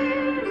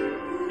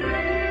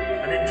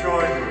 and in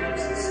drawing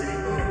rooms and city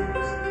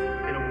homes,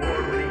 in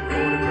award-winning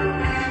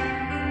photographs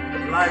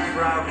of life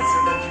routes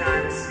in the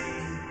China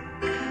Sea,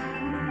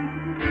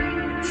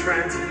 in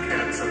transit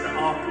cabs under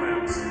arc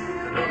lamps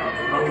and on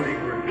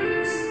unloading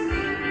reviews,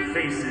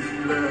 faces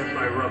blurred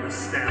by rubber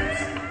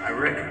stamps, I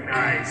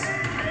recognize.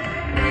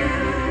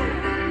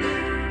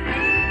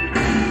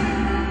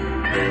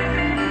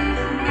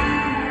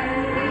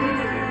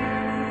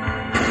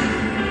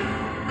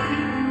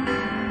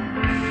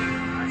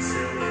 I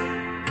said,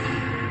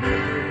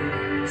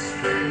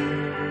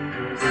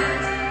 strangers'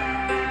 eyes.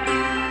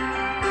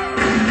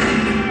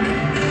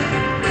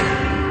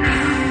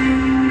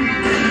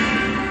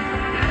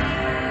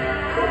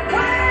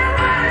 Where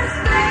I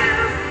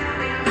stand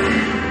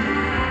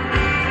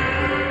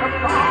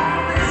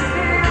upon this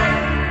hill,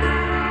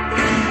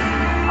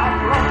 I've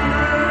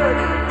wandered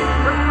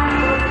from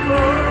the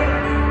floor.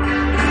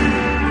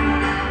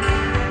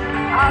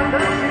 I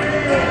look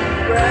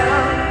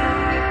well.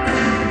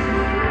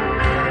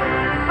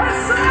 I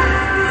saw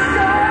the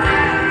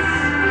stars.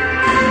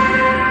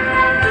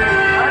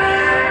 I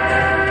had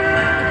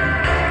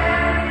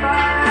my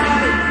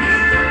eyes,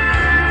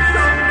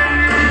 something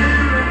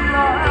to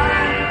fly.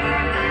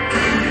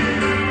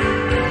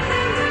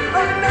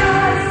 But now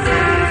I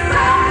see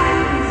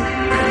signs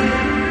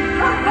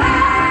of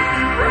life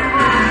from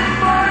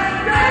my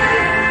day.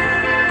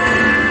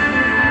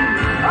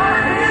 I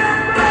hear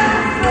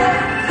birds that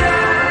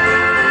shout,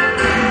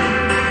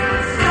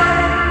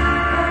 straight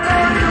from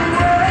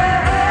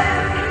everywhere.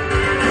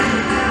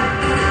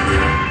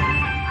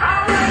 I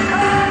wake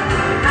up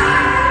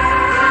tonight.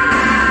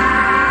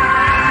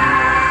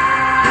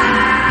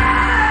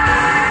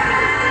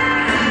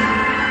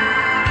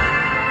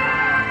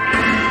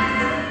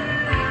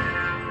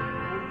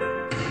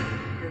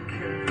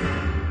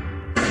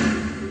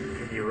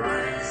 In your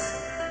eyes.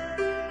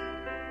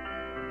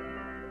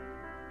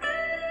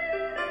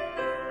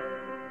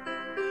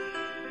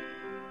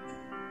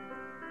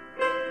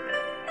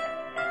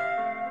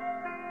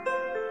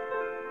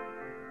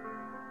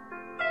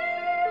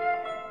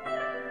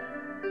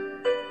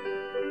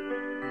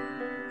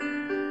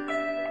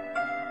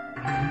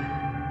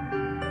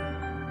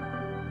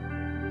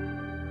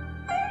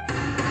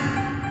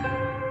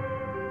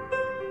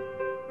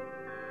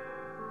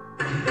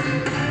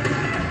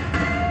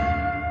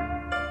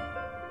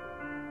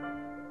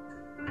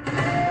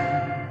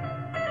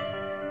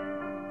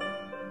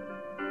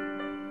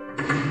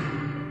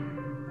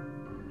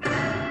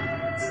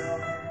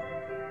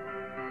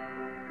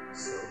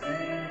 So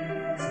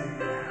easy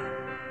now.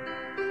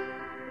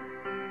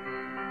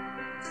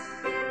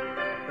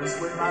 As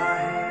with my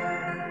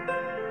hand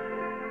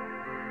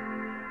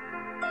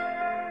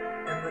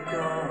in the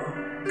dark,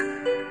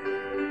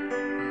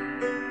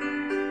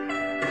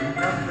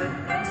 nothing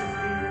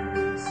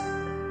interferes.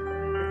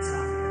 It's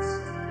obvious.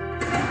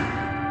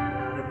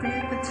 The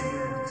beat the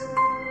tears.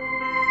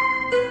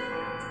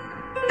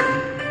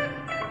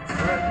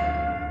 Threaten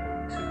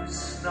to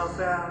snuff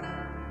out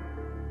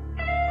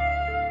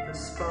the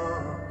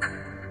spark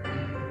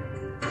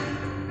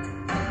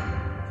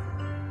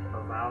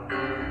of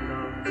outward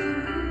love.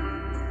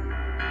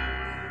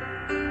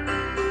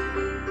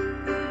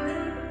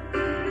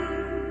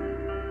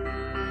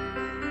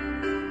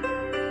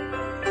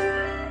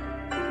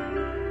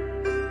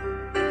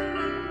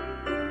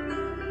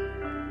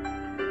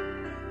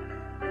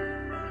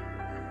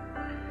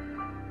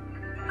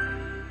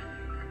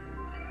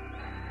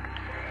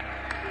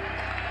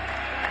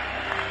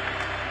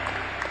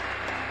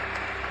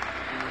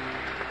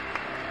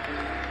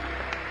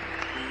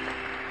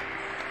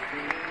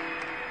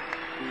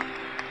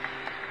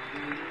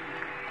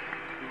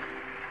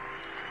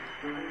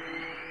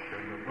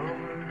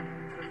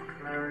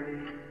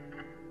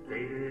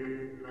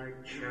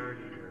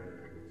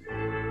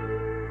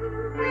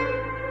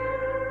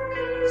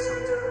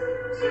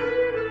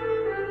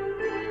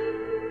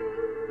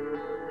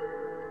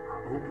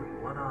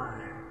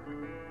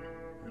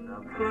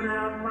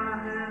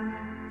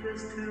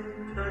 to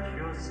touch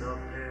your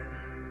soft hair,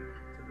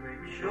 to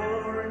make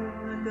sure in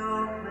the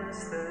darkness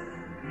that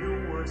you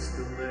were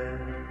still there.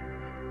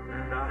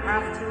 And I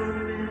have to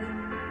admit,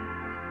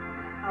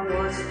 I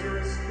was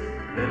just a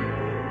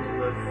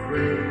little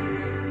afraid.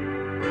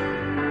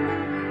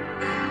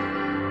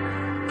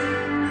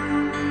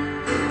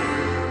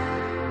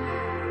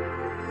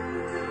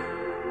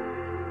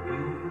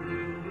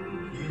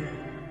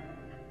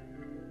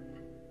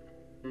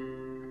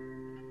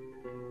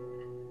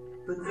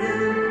 But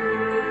then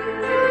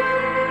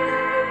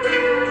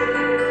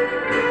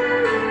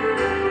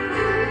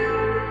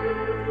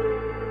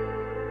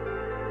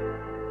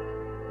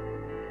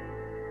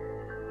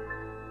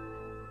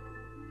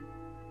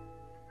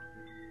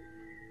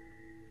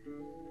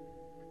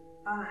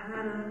I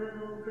had a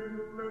little bit of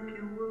luck,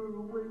 you were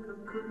awake, I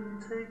couldn't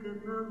take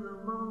another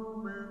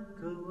moment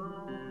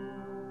alone.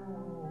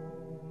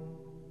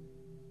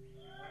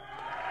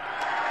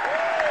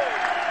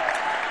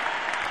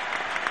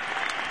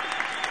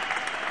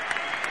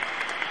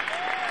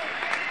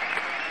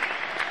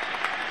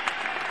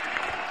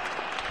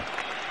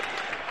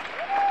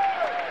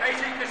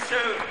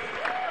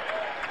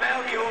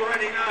 Well, you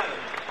already know.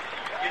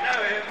 You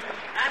know him.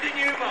 Andy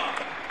Newmark,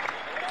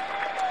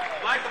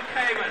 Michael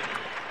Kamen,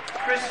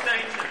 Chris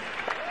Stainton.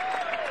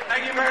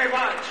 Thank you very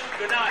much.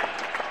 Good night.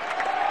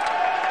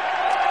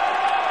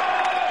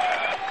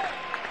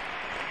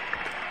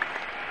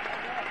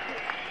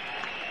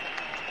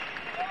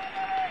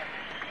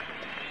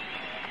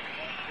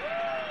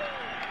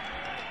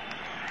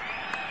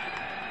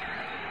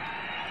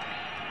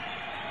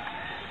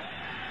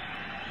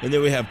 And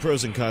then we have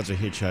Pros and Cons of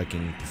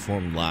Hitchhiking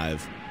performed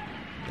live.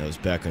 That was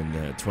back on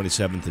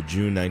 27th of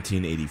June,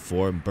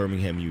 1984 in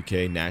Birmingham,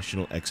 UK,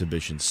 National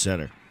Exhibition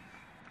Centre.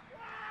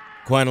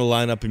 Quite a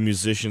lineup of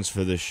musicians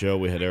for this show.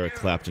 We had Eric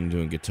Clapton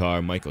doing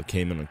guitar, Michael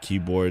Kamen on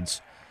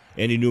keyboards,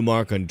 Andy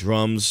Newmark on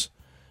drums.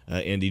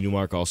 Andy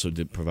Newmark also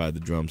did provide the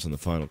drums on the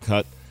final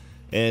cut.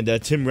 And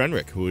Tim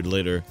Renwick, who would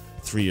later,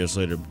 3 years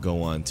later,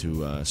 go on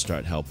to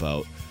help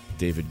out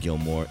David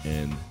Gilmour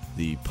and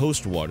the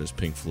post-Waters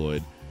Pink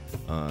Floyd,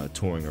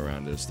 touring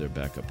around as their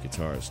backup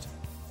guitarist.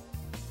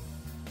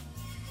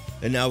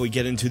 And now we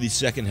get into the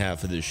second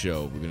half of this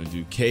show. We're going to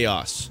do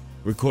K.A.O.S,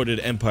 recorded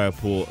at Empire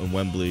Pool in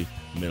Wembley,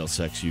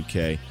 Middlesex,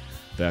 UK,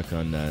 back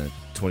on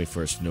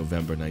 21st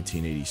November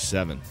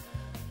 1987.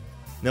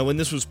 Now, when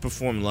this was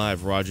performed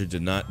live, Roger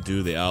did not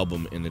do the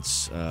album in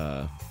its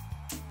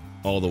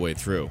all the way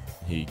through.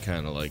 He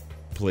kind of like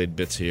played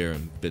bits here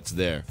and bits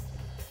there.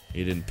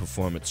 He didn't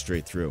perform it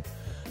straight through.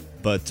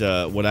 But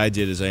what I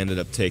did is I ended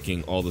up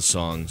taking all the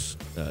songs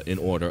in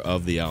order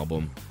of the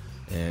album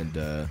and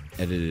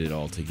edited it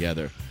all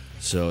together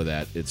so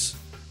that it's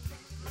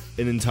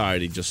in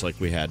entirety just like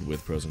we had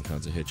with Pros and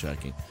Cons of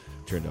Hitchhiking.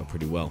 Turned out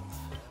pretty well.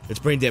 It's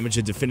Brain Damage,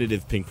 a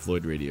definitive Pink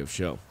Floyd radio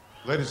show.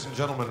 Ladies and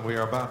gentlemen, we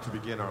are about to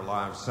begin our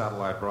live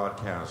satellite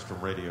broadcast from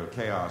Radio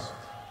K.A.O.S.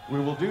 We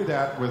will do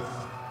that with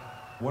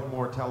one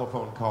more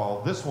telephone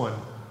call. This one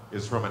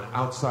is from an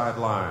outside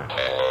line.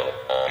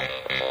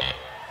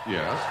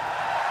 Yes?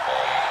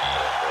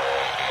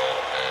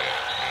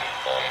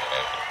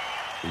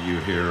 You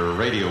hear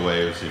radio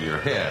waves in your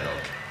head.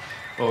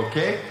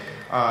 Okay.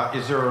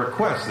 Is there a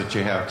request that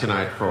you have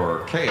tonight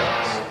for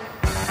K.A.O.S?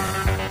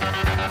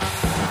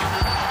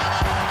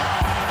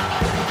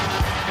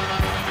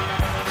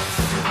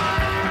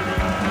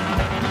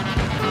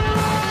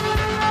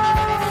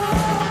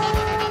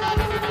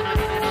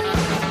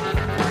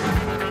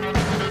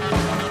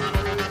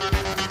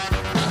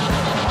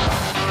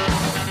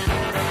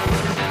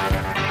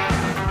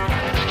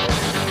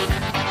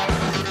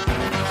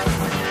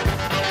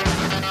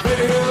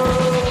 Radio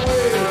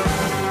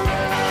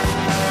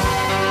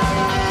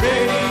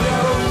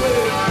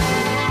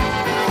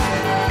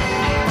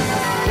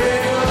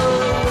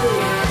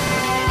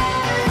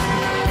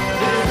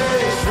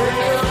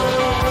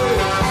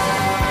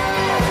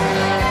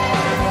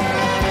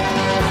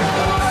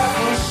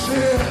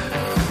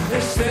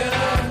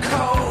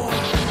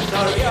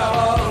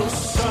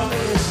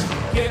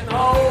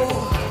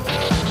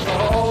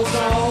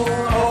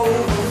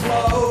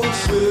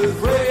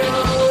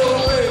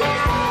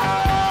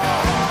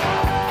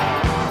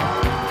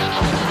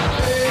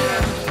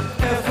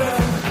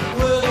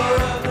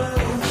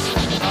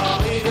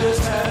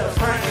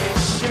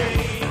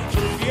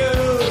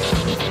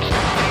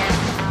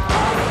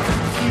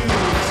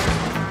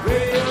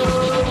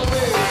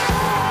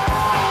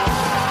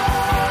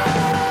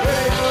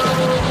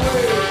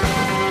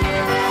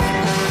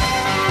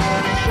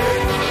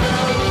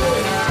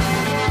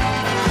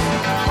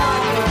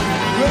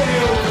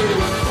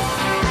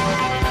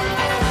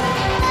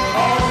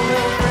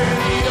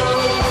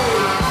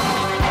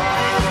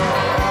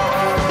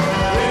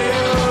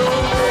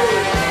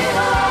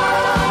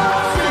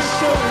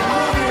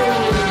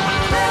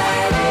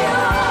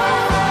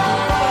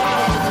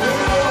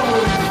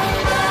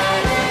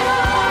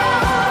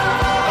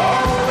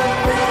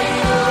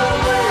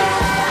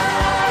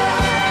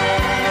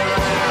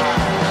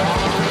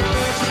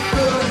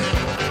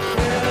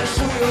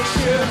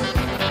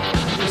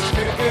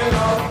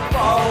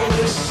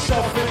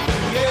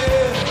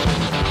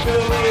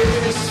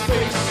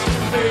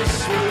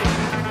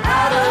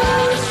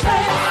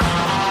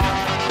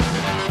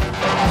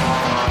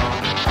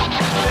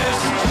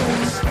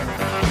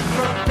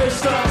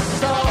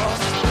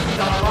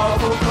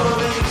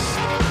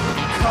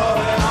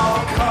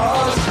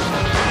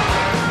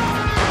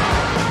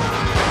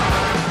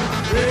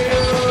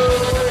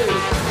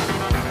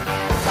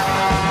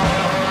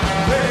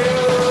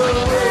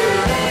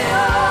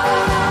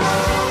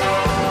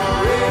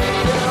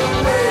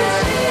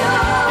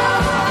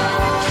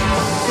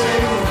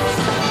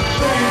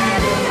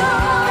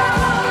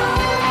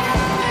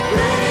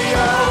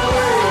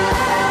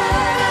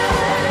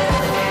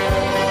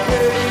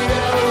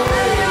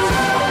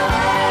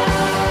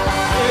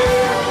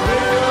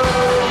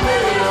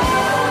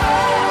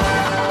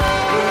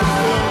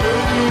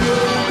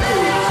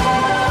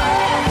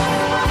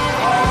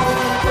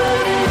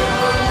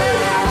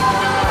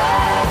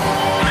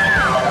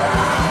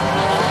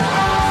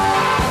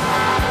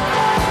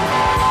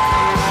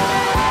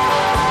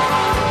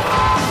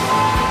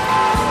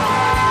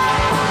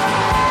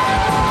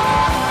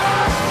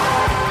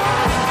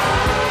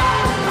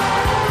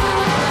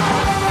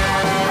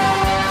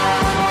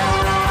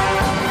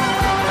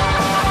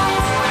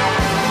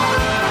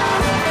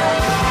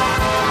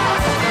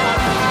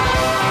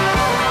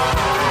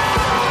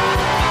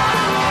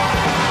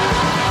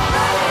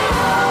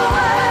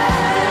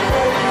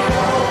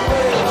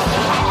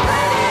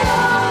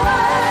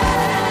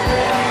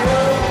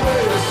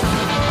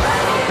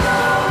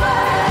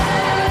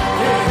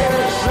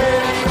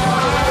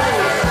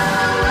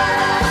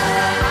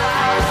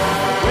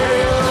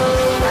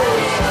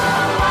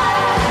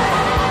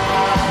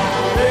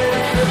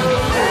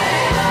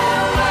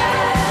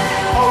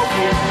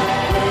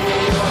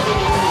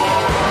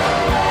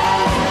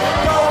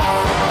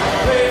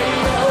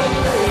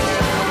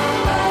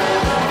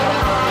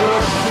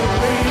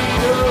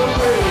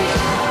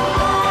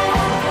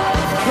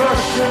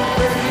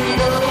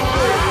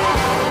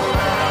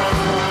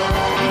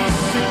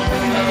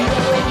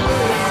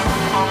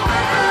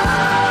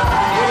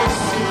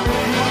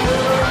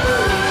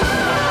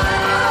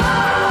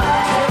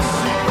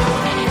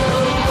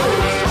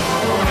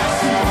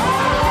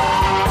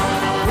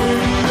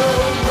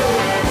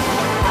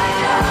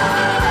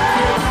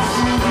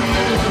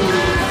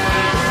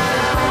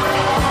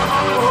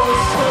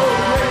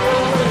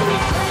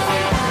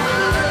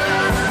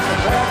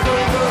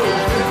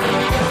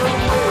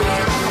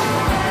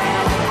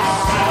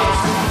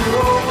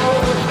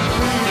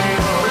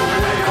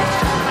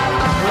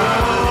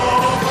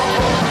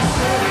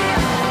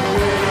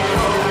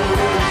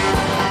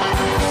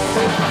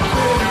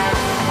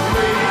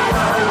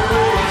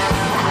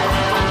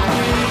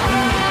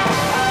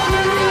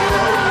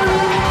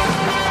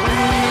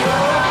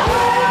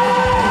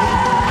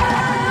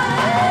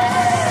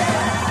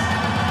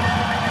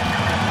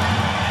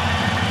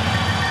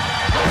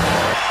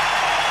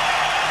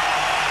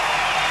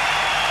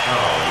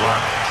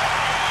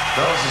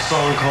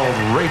Song called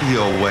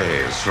Radio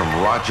Waves from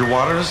Roger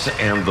Waters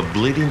and the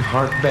Bleeding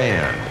Heart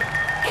Band.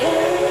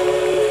 K.A.O.S.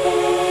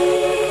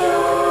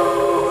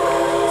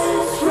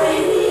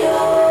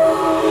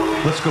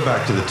 Radio. Let's go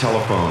back to the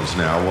telephones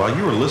now. While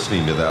you were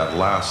listening to that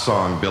last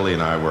song, Billy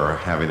and I were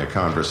having a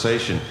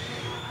conversation,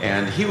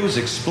 and he was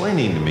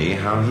explaining to me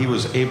how he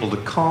was able to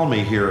call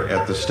me here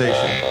at the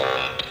station.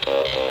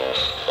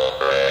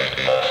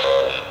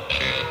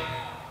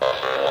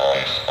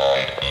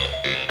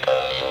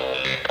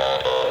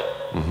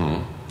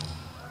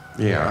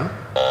 Yeah.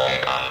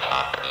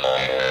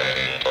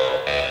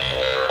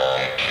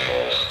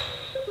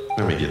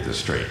 Let me get this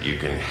straight. You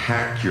can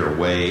hack your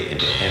way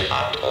into any...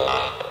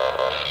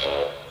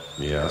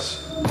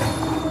 Yes.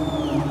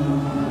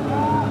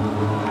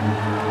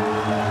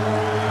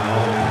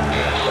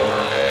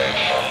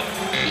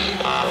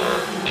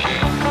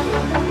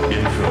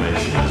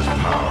 Information is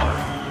power.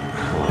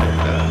 Like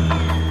that.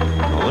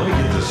 Now let me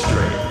get this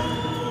straight.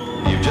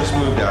 You've just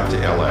moved out to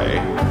L.A.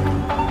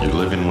 You're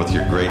living with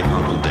your great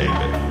Uncle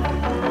David.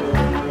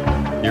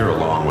 You're a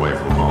long way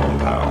from home,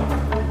 pal.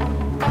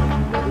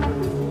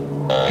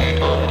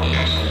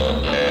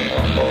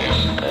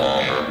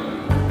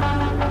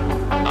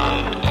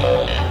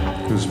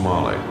 Who's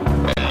Molly?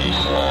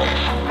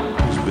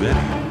 Who's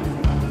Benny?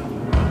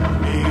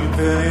 Me and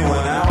Benny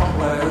went out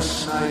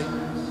last night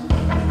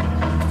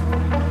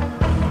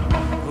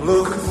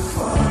looking for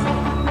fun.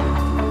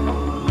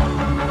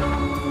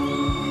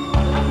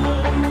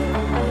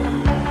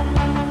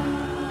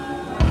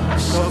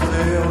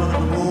 Someday on the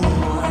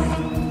moonlight,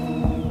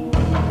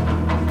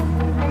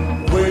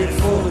 waiting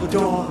for the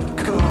dawn to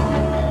come.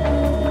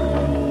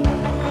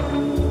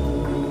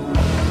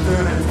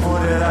 Then he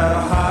pointed out a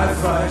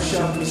hi-fi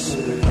shop. He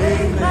said, "Hey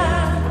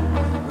man,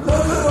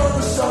 look at all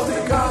the stuff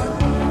they got.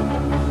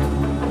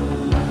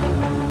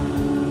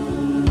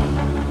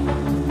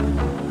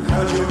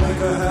 How'd you make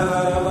a have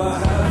out of a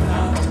have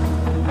not?"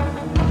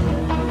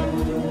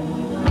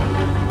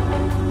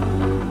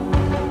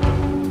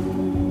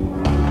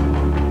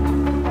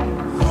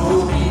 Who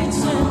needs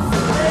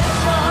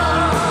information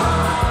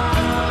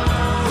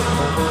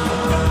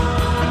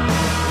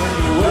when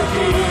you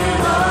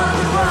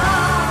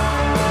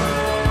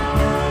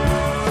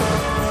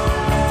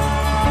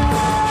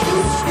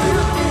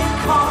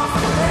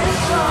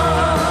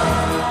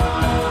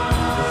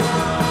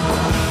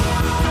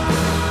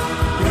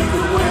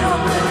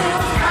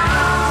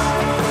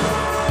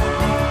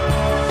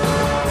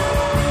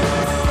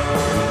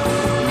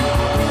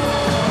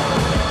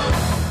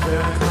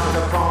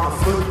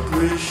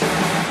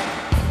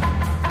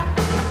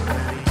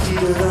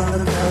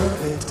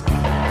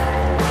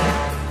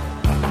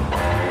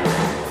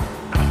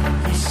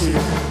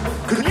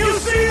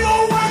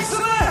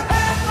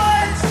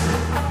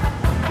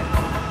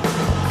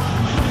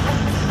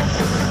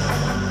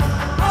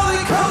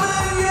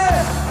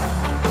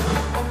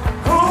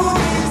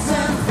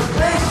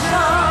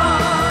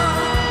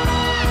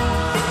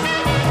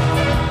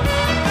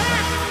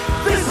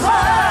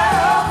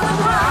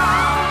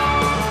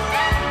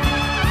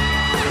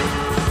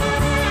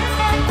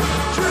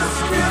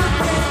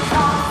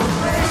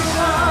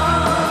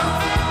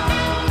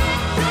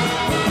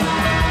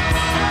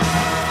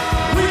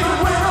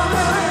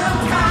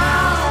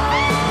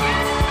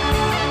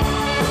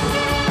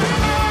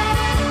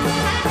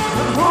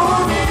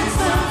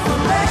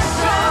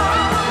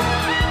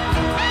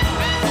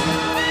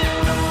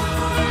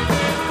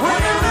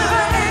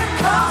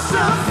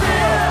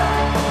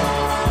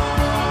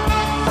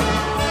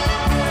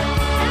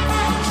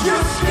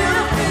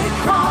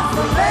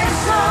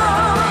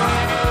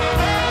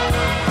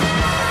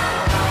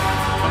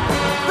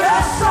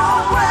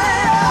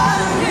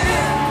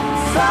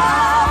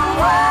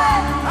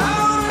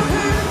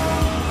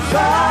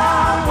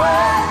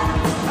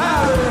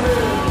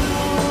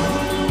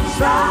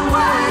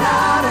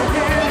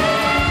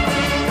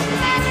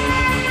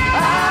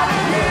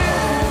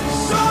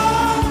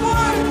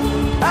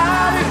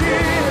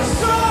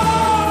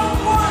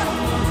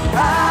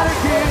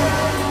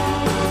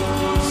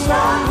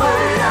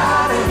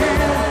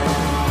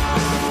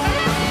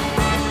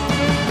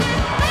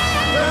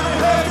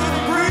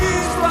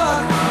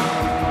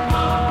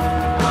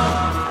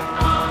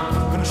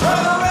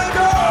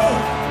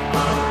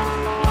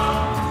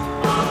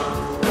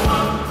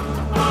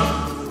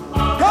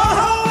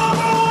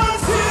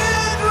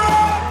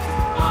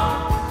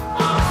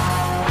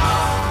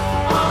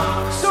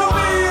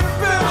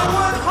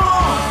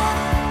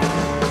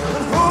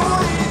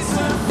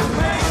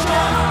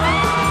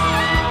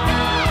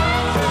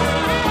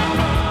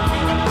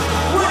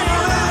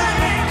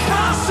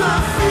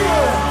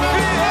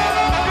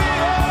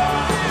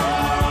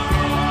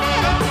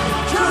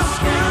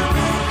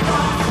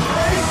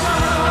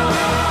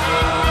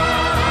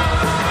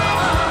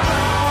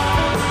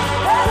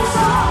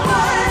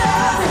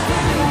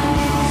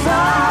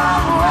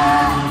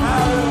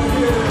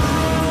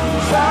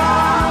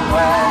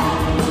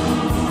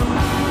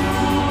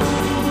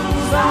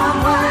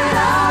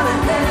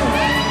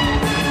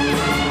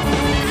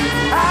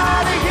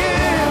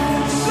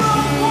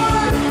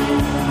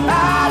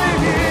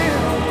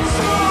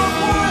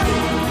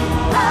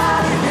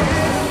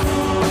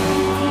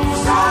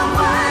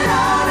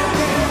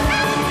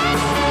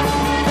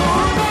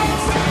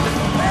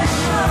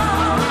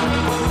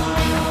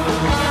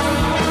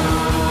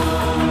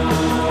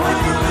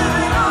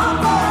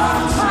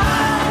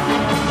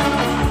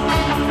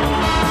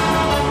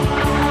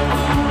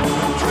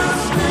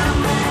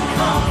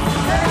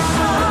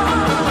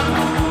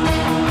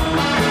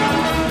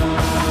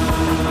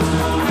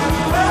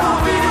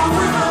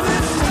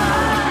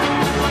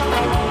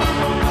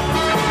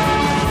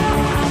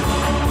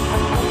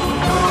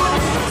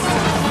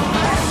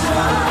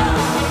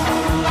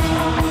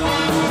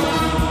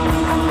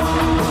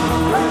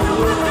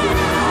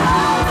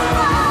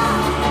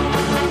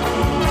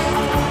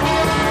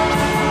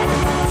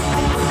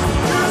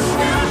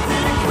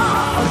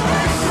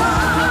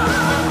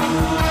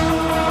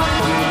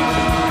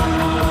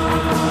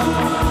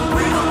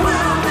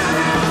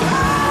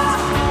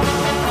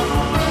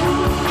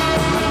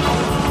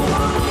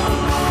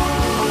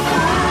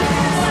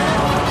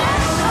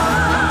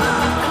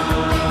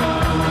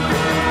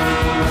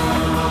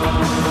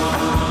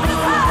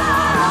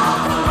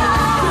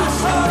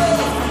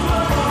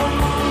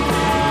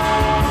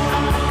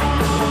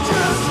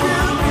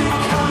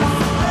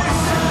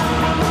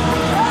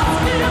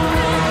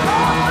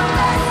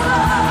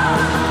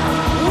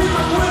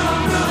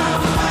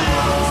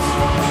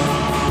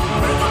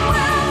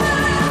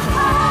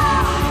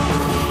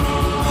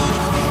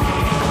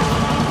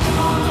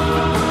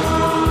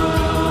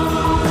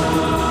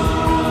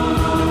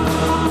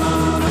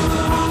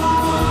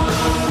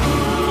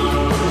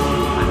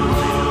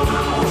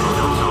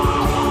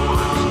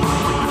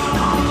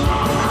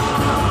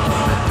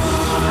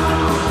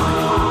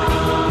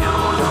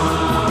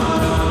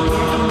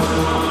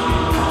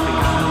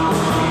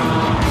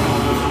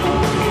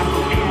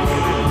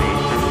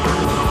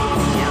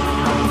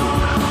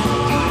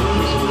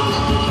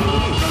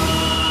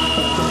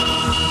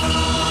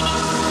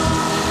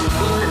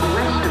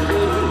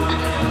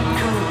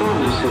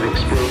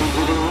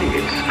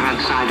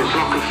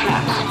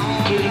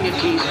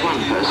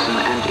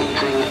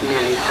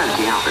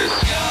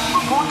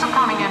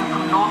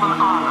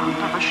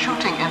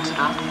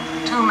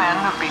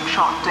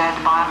shot dead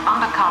by an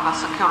undercover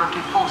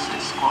security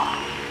forces squad.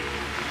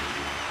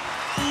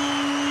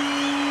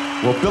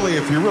 Well, Billy,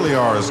 if you really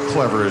are as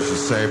clever as you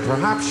say,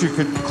 perhaps you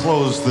could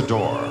close the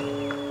door.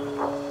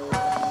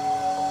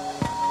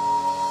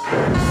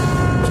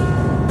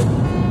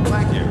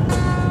 Thank you.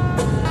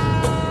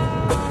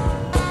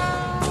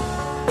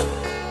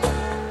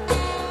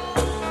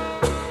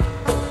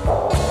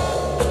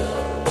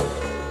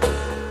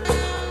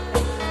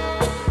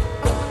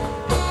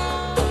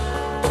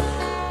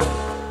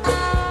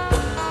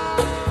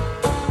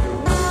 You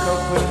wake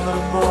up in the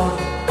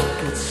morning,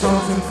 get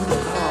something for the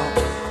car.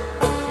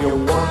 You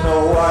wonder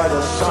why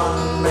the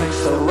sun makes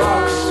the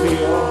rocks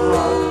feel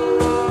hot.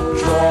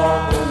 Draw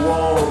on the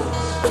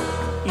walls,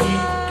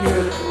 eat,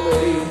 get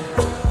laid.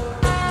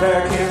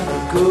 Back in the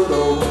good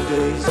old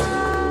days.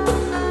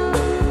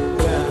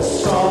 Then a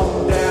song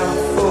down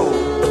full,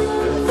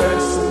 and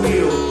that's the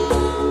wheel.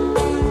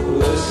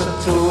 Listen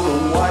to the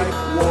white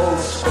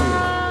walls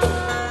squeal.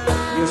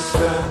 You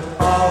spend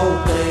all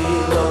day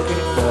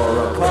looking for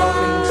a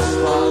parking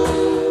spot.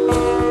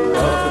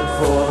 Nothing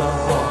for the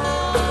heart,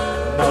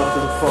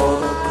 nothing for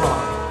the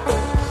car.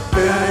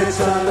 Then it's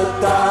on the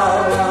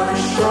dial on a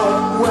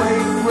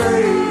shortwave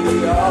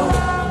radio.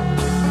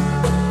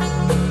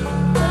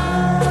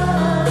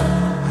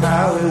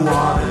 How he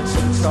wanted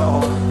to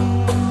talk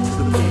to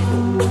the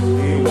people.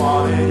 He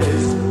wanted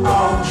his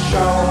own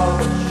show.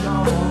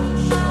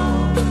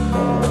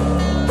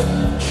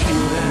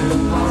 Tune in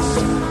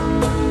Boston,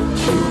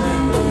 tune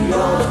in New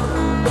York.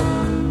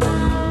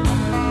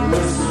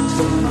 Listen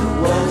to the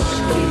Welsh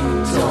keep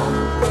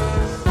talking.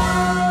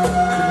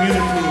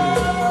 Communicate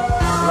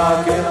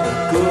like in the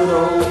good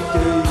old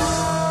days.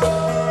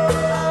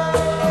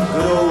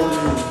 Good old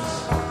days.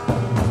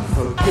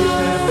 Forgive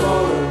me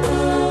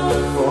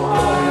for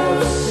I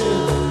have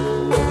sinned.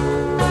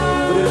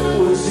 But it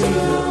was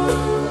either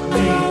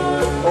me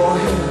or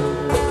him.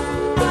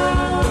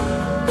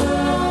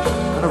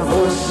 And a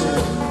voice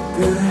said,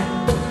 Billy,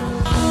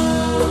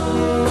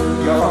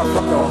 you gotta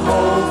fuck the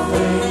whole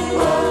thing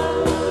up.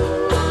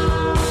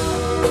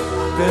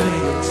 Billy,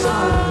 your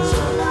time is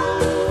up.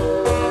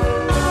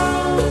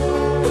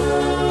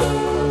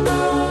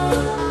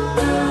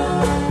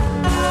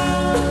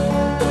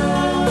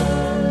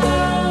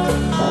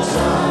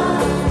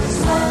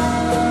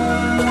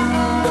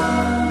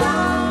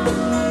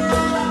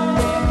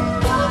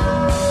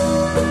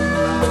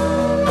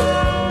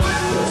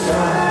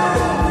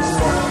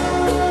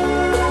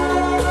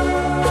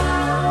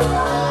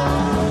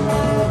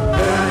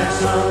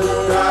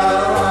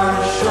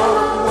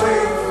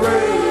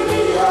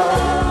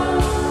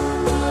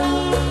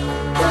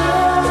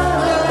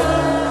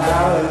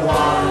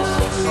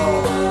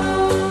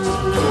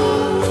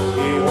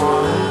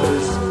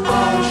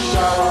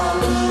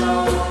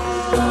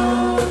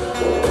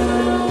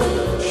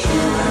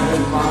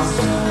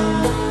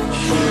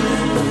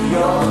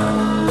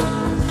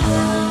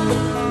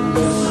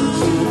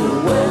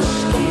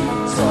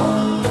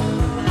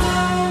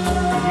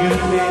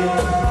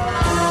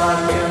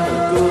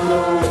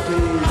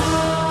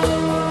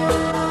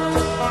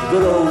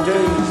 Good old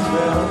days,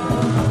 man.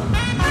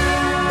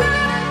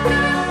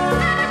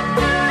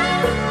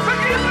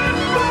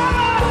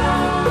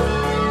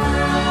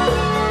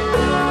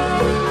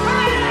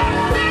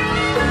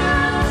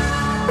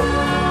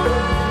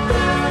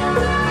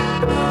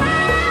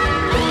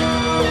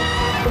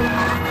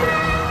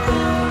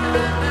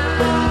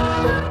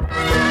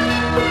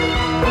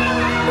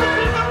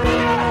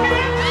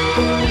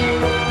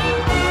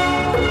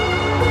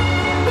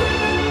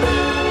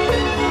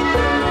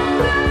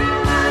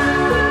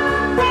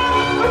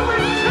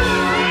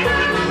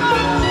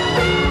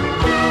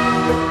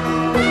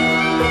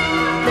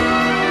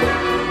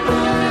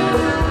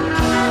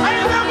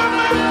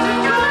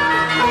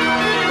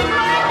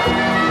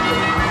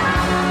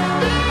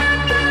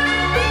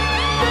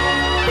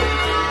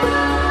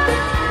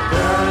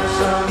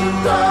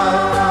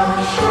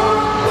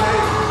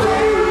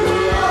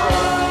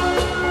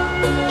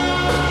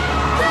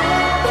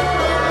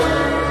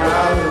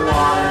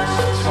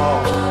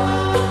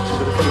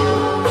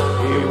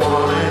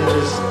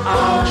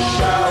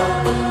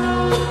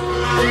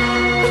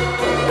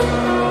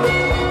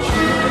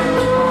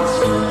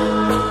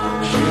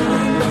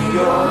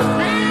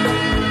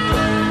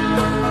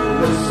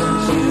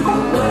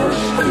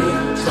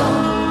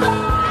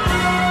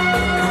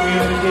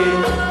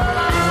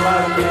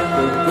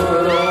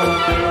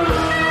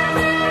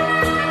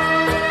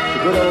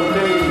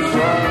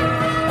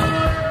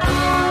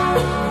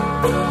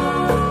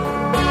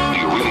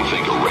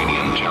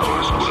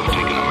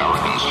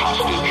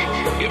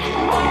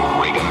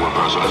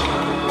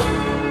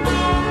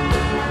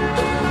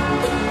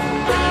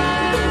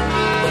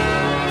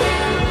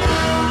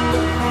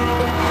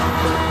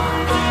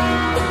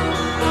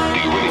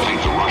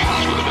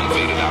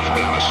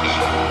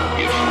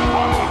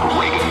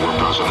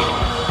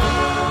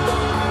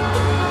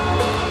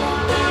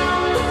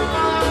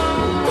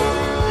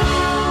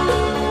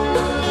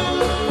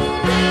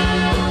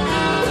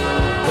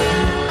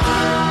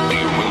 Do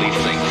you really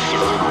think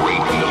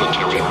third-rate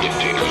military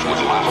dictators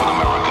would laugh at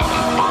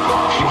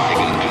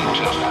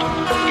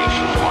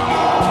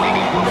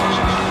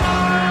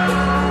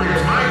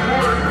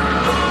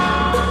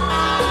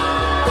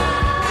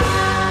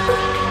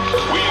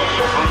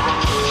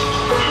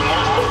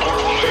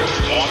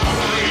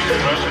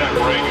President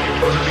Reagan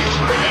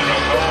and a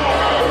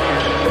goal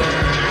to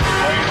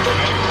place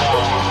any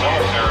form of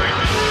military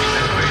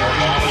or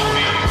violent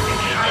means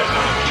as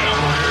an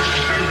attempt,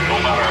 no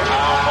matter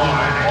how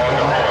noble or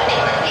heroic,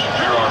 to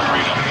secure our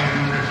freedom.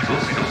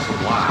 This is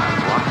sublime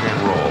rock and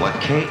roll at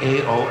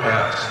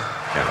K.A.O.S.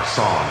 and a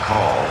song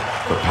called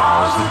The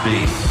Powers That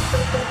Be.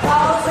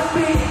 Powers that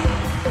be,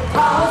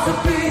 powers that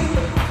be,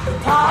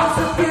 powers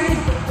that be,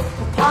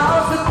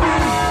 powers that be,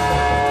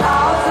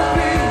 powers that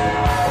be,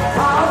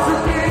 powers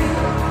that be,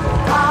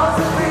 powers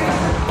that be,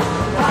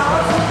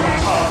 powers that be.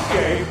 Tough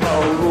game, no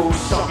rules.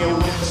 Some you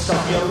win,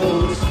 some you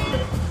lose.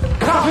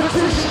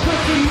 Competition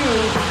good for you.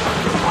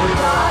 We're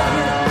dying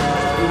to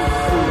be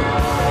free.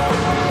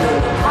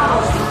 They're the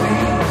powers that be.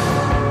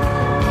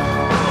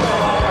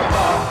 Like a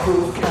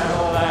bomb-proof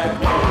Cadillac,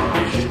 no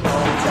vision, no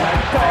tag,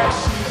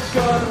 backseat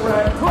gun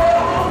rack,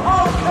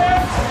 all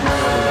cats.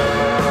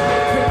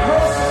 Making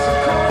horses and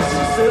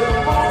courses, they're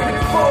market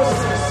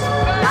forces.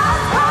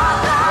 Like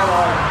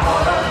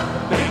honor,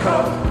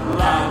 makeup,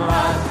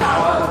 limelight,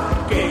 power,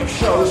 game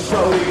shows,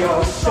 rodeo,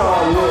 Star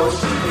Wars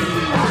TV.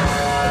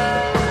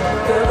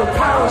 They're the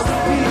powers that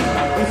be.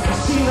 If you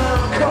see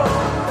them come,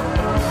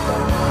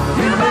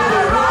 you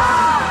better run.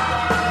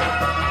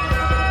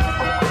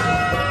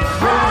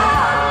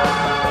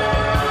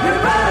 You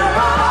better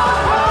run.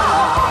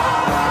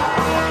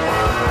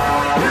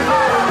 You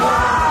better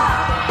run.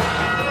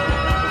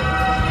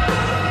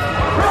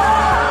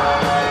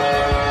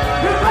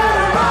 You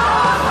better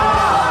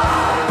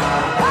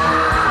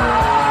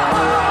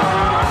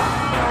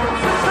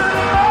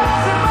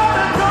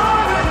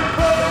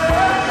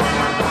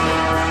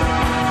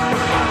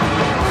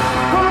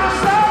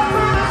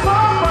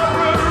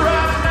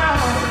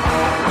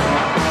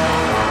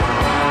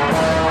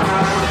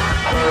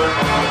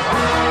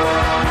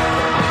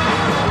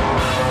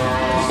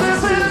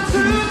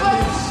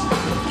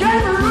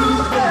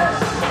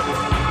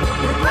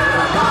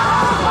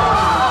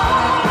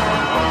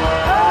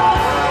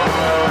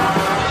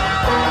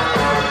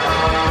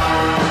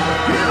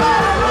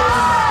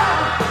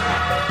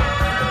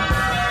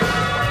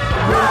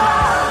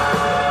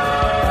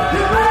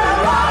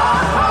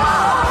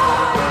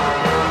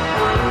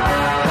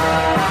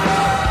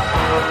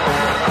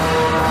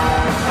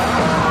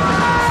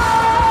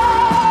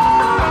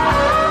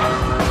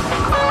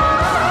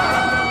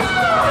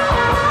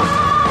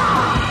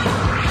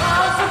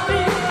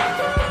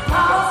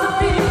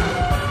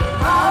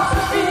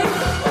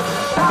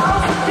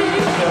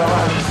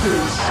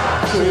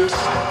tricks,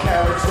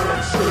 carrots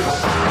and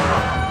sticks.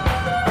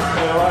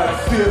 They're like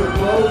fear and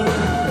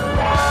loathing.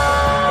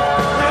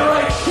 They're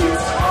like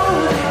sheep's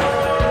clothing.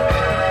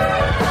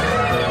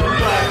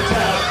 Blacked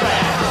out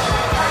bats.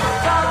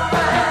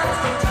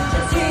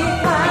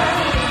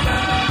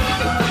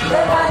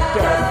 They're like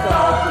death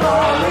or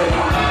glory.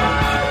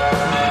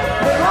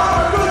 They're all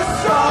a good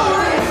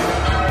story.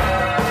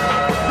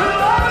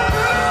 They're all a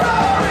good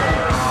story.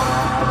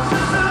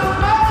 This is a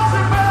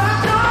massive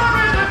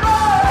military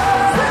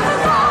device. This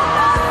is all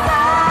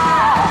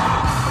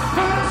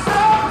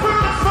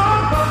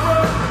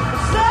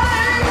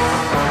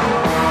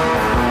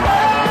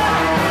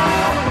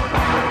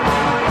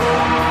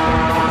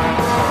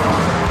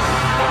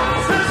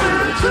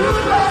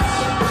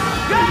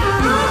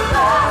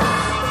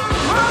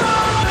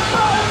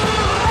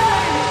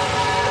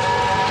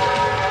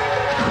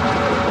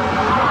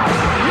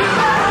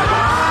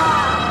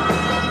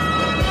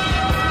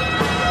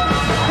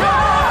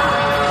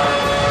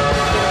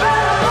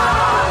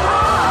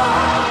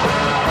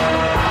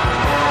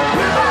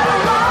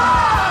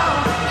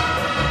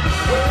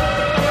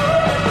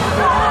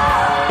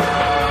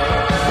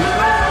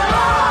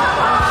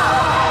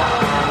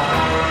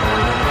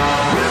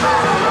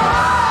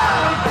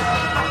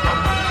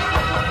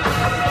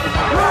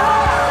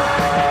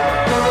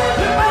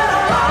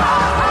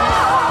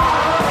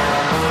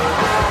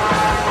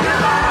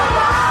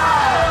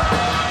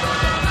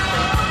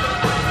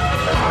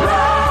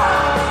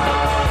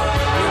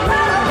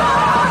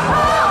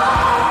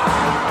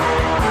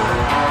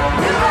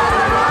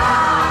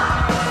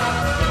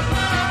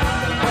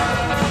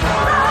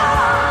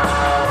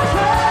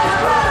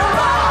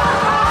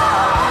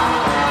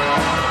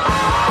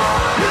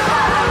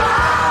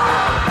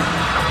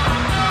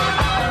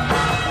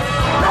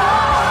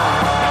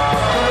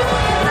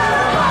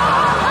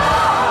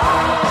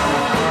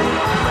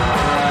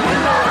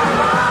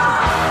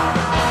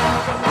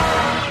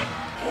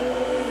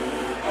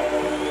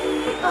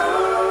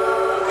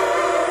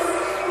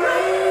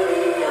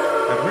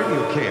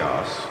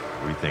K.A.O.S,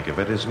 we think of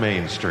it as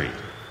Main Street.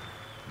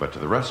 But to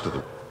the rest of the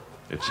world,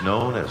 it's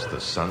known as the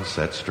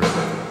Sunset Strip.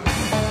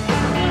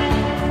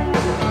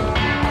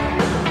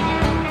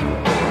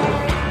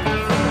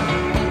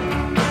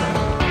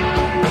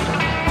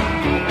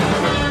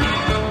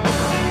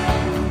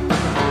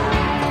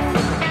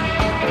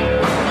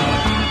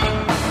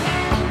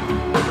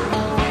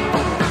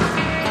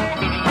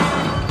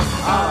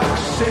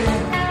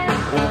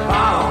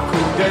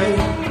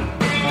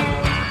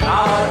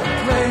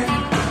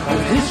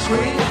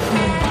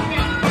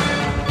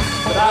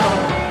 But I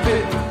don't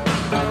fit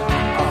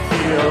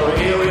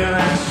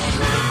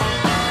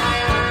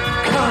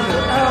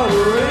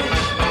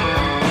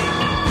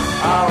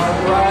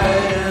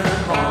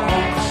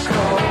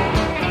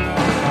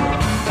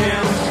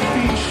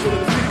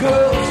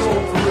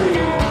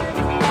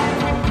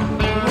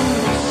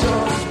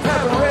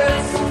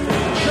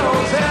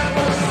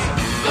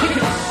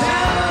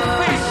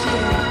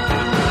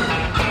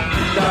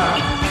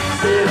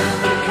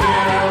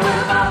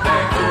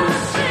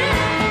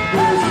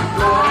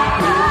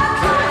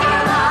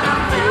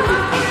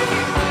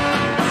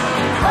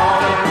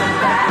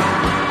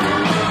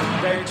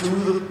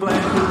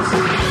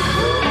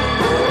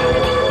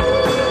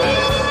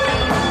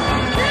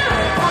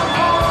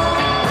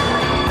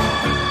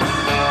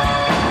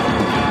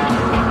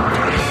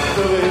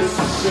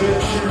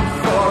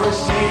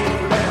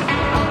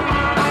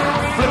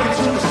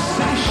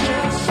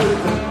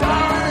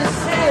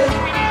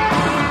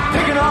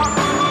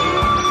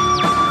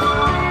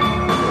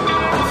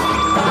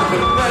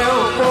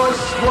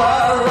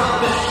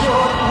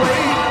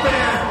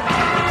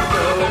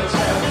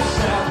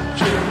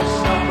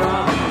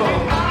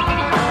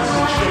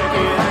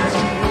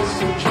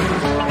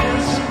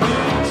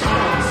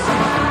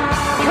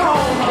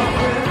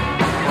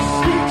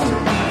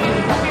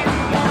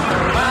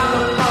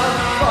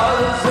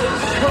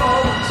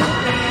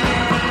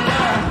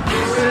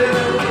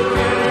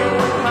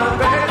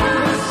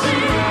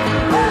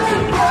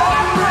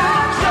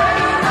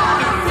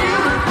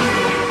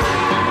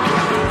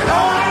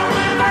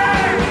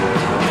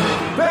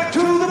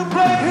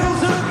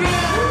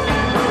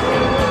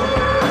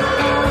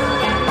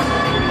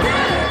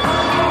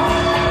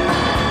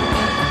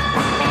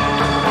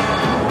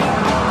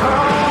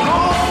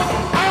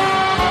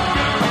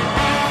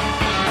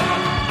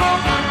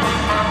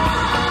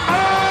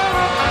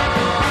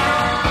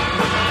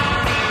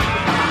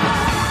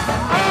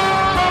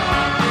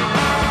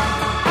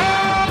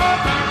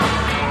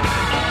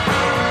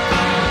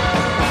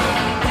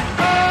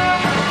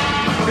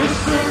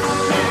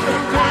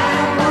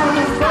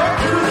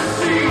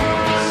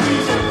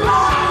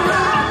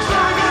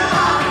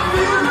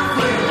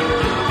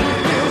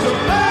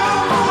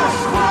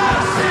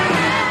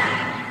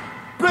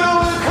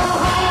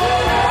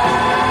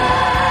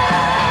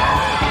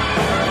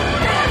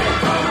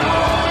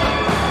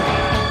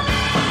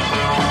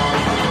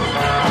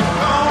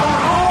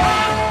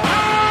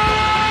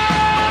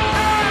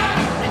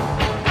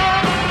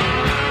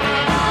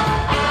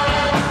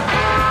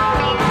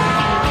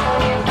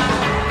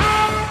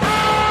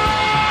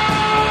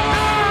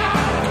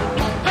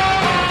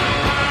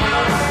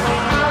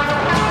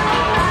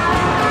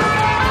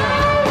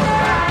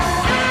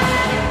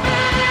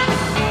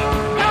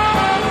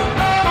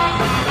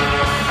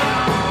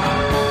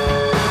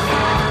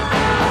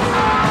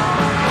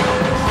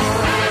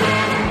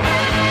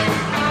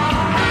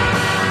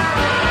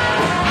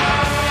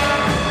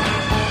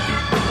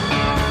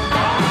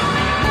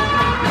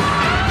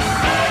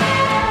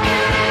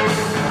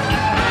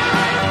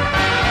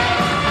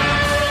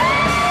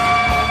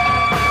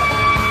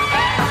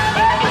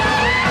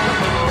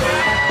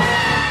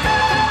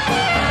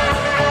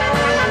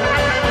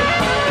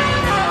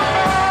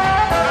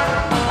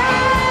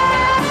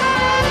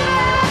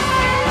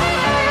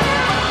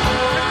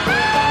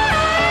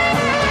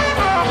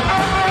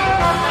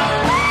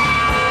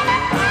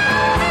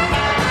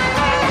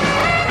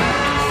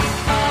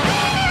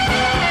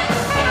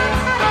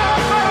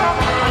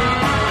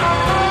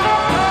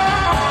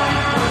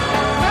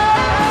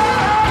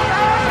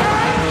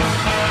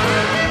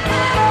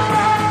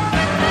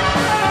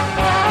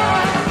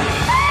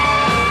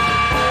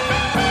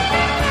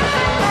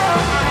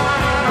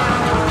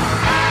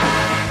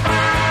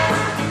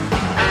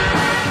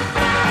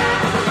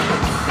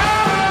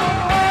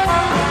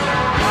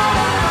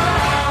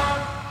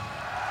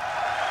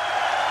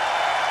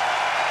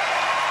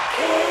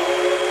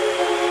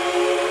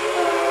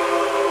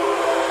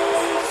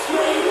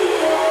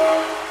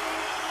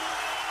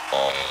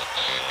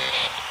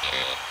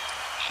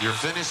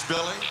finished,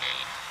 Billy?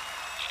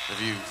 Have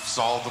you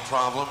solved the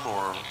problem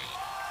or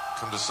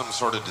come to some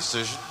sort of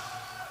decision?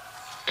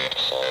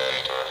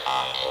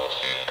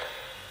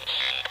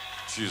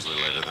 It's usually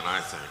later than I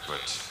think,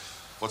 but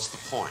what's the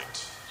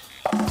point?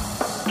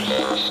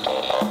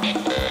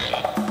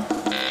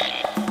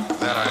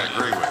 That I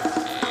agree with.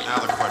 Now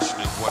the question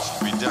is, what's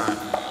to be done?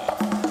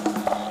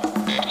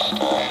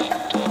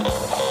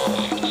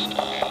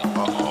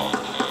 Uh-oh.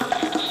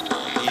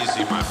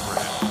 Easy, my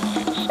friend.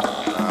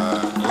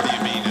 What do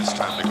you mean it's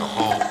time to go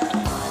home?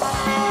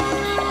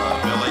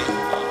 Billy?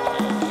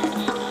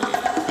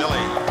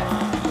 Billy?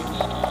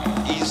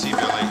 Easy,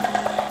 Billy.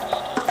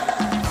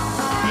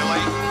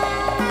 Billy?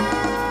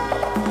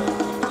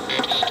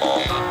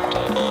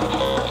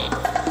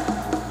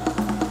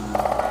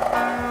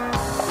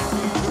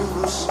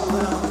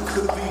 Jerusalem,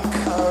 could be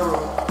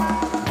Cairo,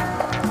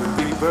 could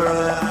be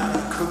Berlin,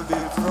 could be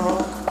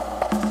Prague,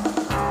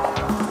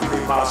 could be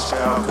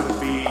Moscow, could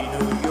be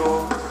New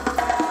York,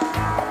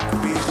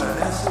 could be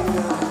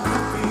Venezia,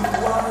 could be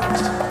what?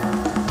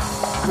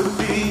 Could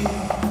be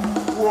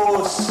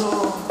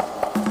Warsaw,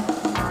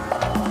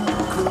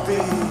 could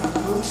be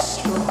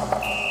Moscow,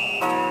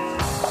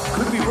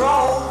 could be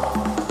Rome.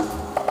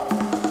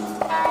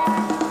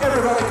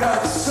 Everybody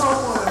got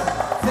somewhere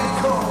they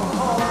call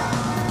home.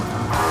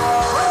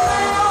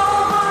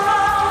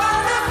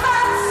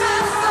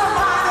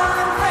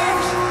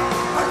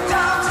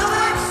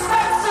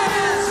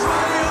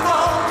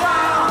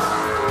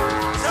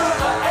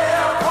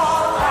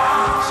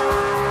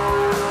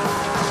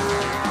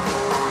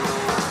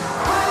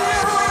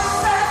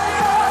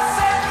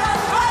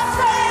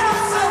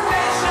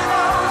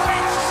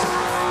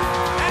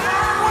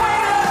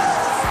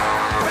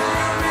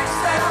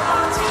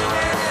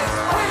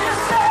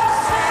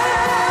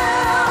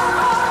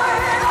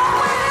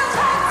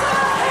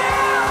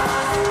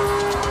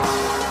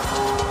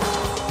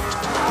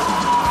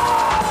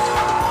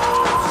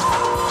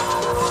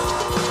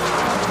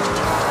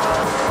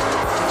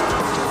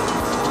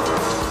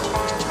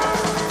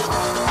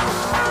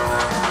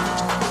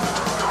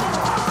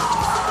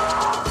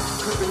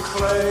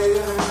 Clay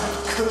and it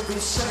could be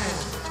sand,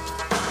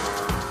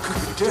 could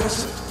be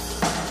desert,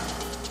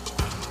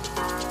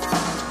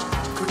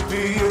 could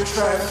be a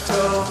tract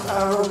of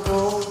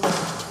arable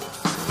land,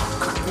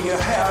 could be a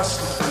house,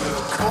 could be a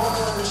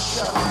corner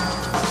shop,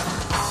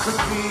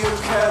 could be a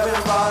cabin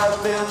by a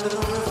bend in the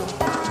river,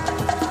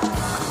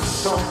 could be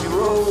some you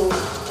rolled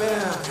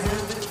and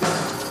handed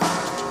down,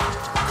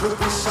 could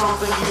be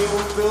something you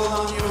built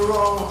on your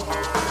own.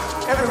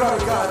 Everybody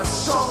got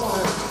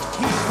somewhere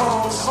he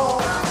calls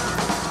home.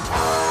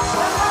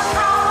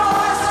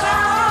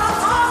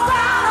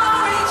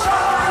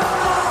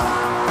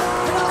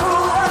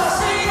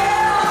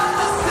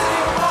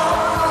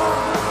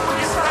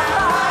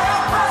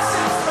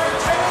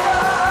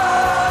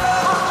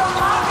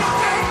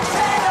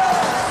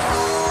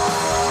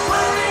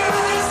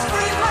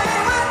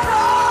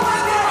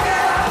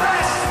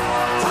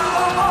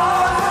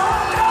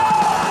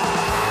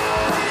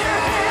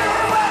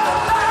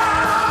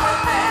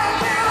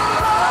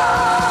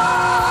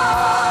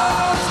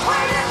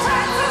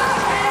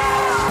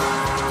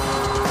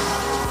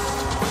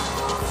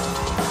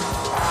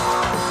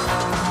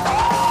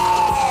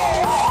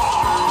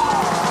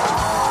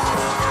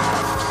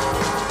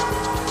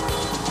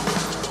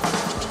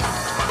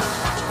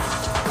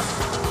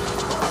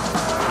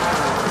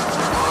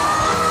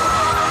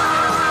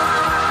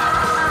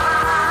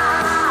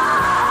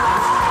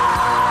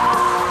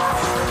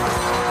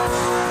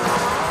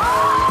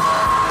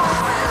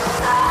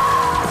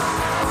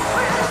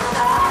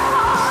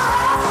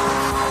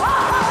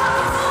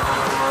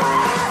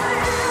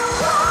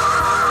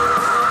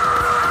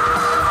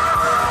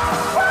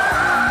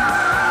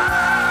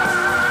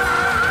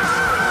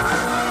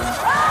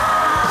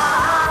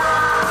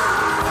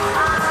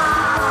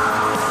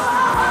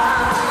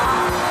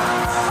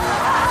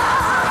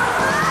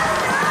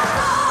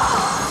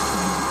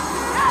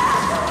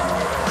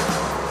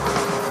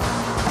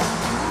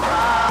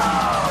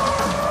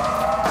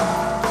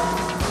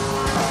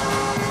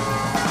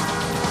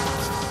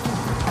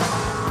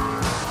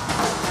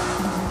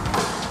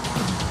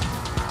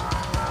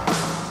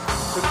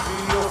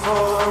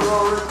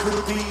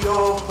 Could be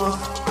your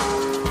mother,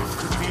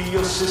 could be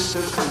your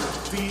sister,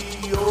 could be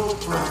your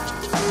brother,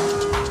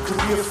 could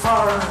be a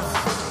foreigner,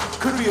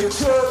 could be a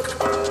Turk,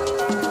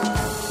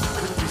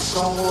 could be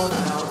someone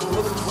out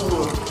looking for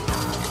work,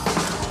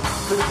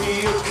 could be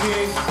a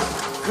king,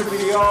 could be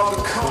the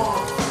Aga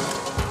Khan,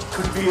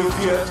 could be a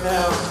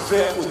Vietnam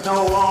vet with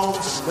no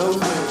arms, no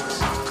legs,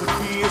 could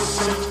be a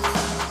saint,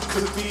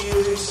 could be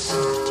a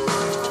saint,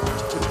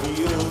 could be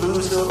a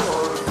loser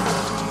or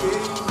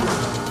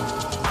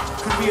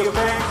could be a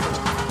banker,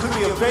 could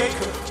be a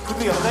baker, could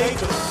be a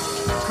Laker,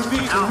 could be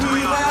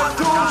Kareem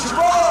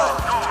Abdul-Jabbar,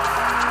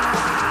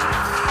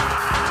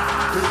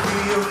 could be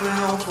a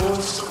male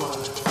voice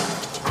squad,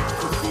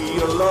 could be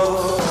a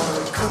lover,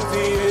 could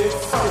be a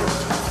fighter,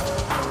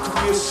 could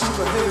be a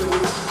super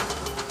heavyweight,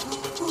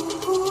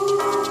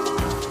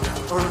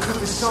 or it could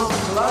be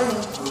something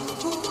lighter.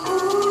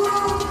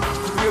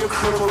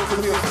 cripple,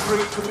 could be a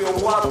freak, could be a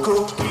wild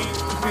goat geek,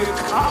 could be a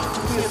cop,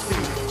 could be a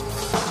thief.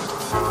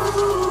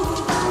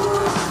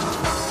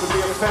 Could be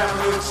a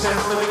family of 10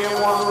 living in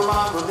one room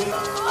on belief.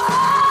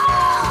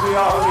 Could be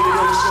all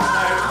leaders in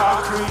their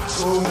concrete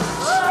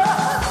tombs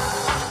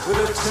with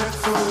a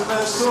 10-foot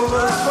mess over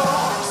their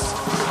bones.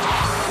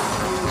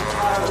 Could be the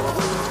pilot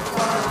with the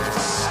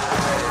guns.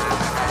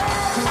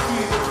 Could be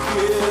the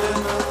kid in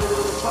the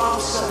little bomb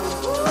set.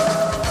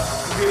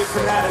 Could be a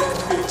fanatic,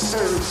 could be a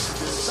terrorist,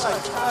 could be a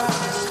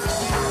psychiatrist, could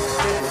be a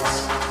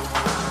dentist.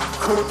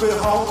 Could be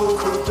humble,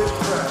 could be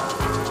proud.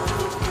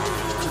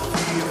 Could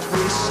be a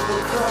face in the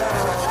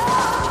crowd.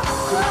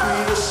 Could be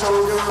the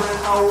soldier in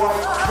a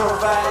white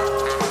cravat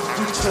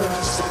who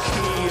turns the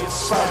key in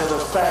spite of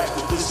the fact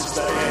that this is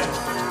the end.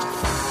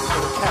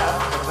 The cat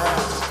and the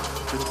mouse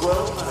that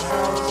dwell in the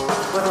house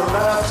where the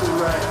laughter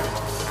rang,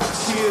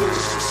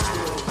 tears were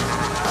spilled.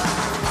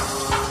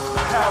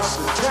 The house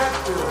that Jack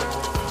built,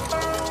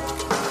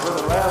 where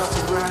the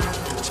laughter rang,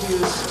 the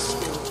tears were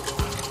spilled.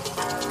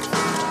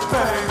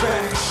 Bang,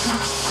 bang,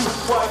 shoot, shoot,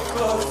 white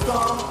glove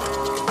gun.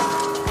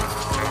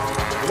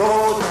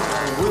 Lord, I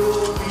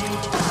will be.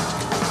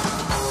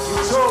 He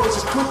was always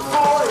a good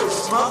boy,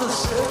 his mother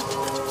said.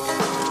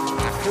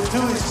 He'll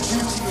do his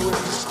duty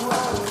when he's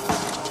grown.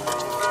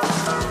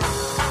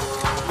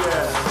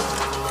 Yeah.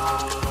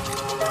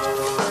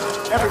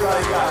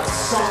 Everybody got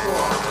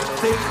someone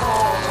they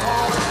call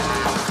home.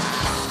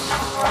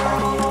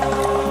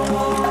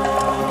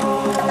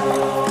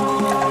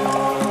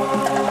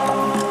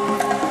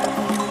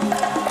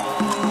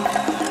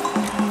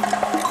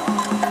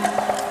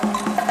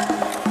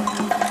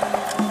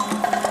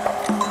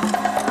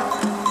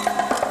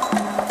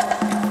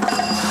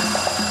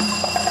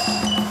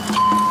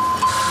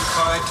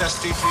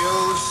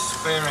 STPOs,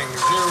 bearing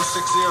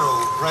 060,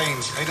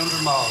 range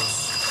 800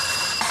 miles.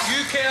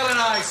 UK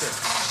United.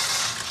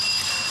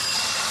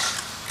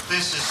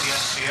 This is the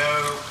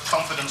STO.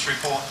 Confidence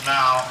report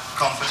now.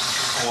 Confidence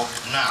report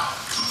now.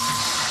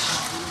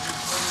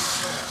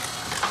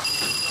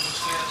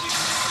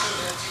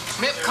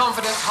 MIP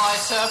confidence high,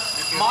 sir.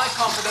 My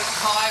confidence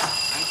high.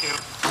 Thank you.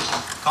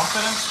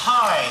 Confidence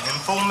high.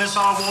 Inform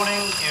missile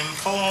warning.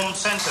 Inform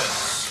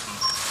centers.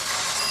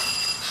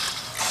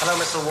 Hello,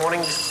 Mr.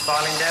 Warning, this is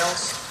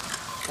Farlingdales.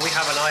 We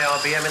have an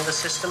IRBM in the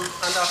system,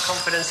 and our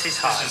confidence is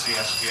high. This is the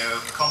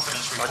SPO.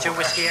 Confidence report. Roger,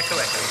 Whiskey Echo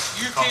Echo.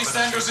 UK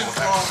senders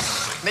informed.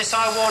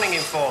 Missile warning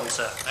informed,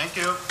 sir. Thank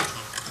you.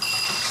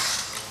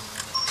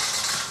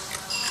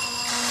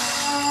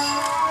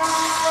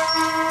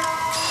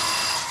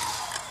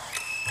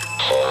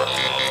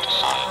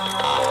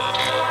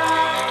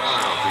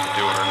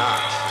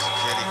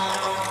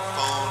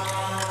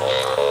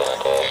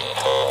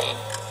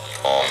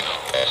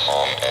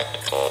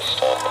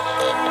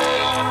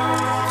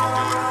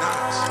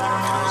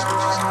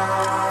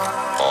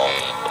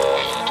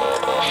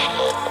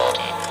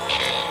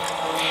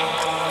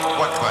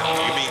 What button?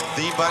 You mean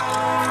the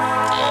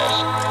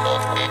button?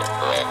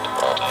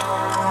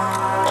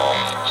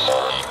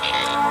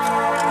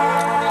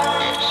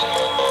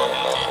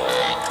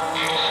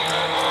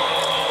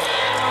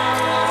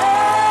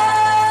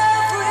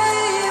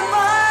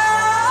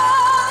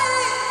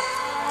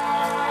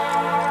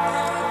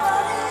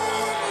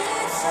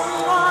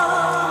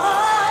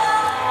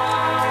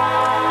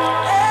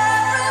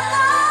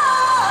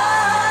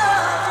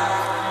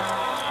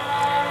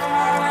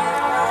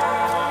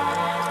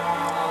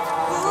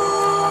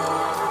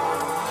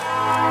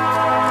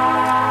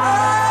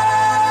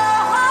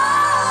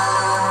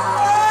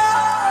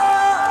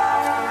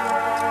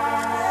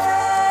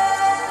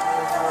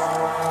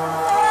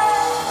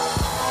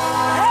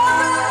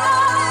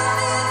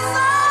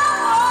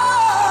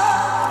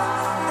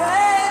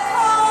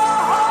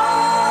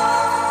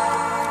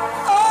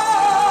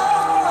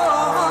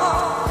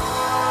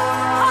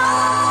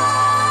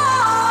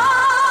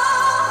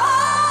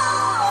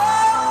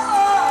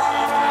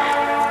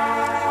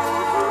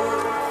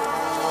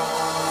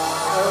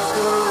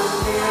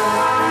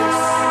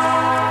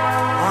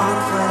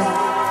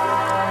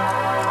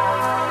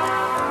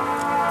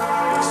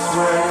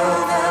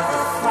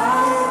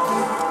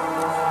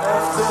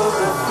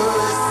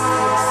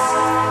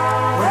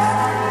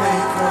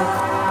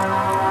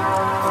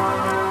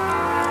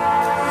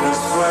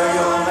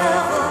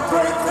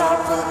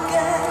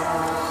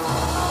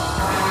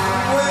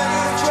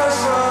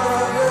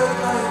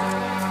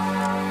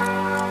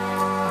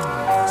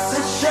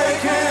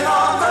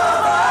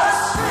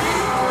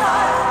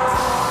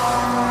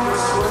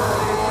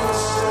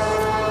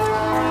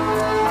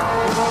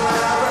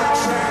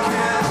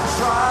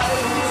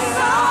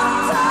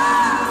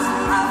 Sometimes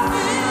I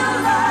feel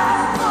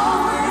like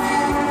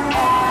going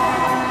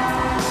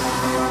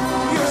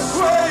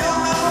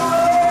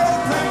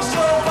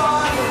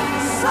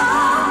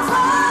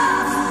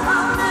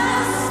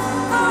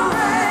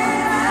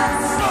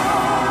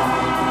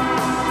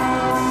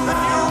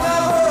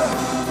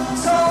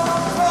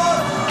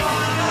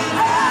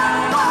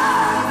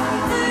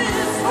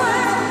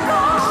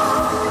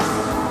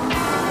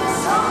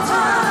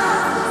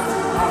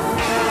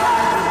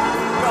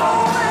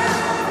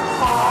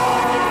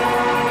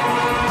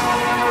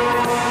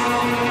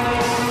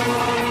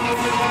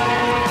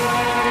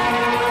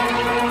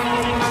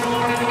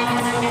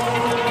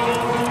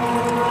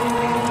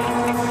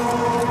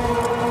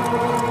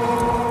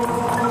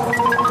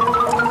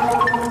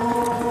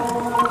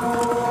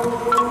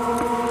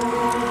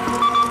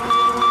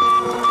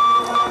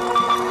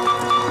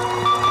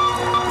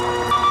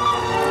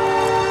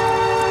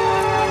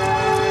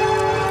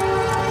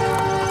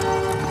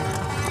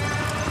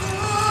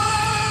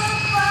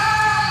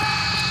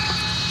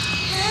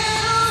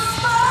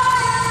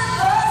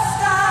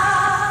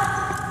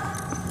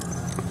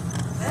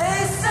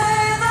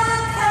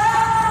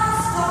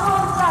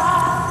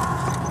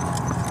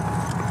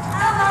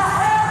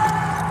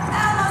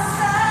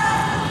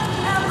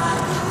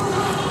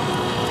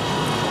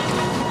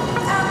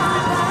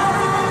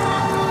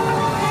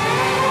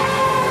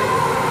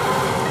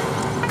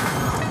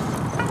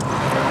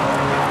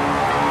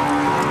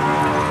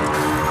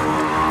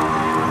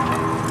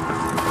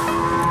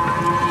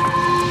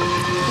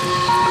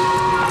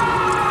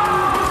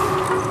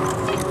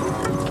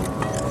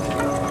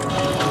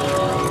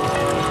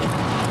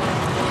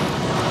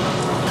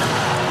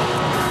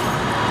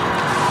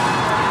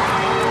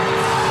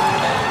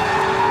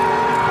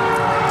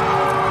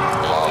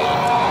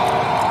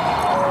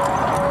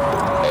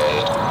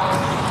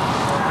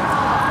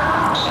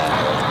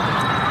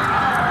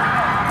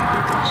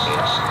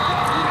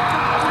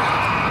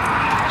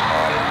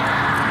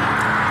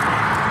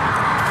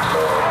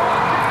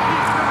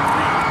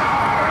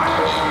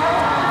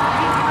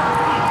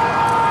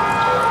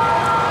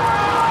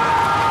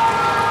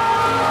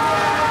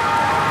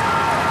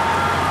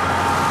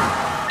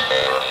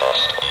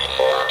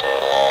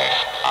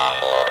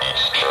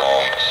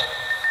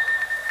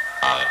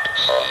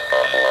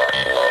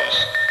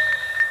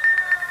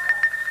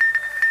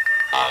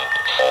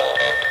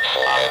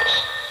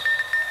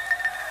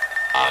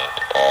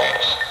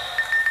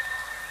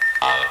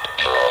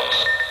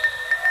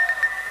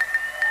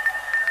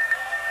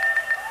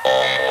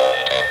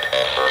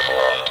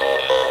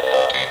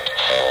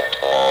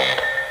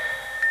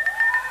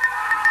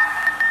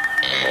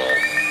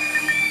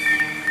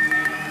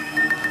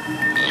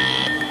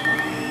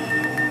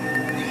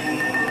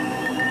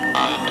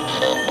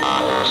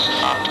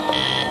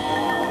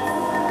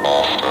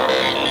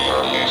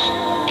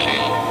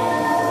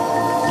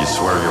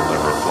swear you'll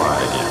never fly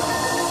again.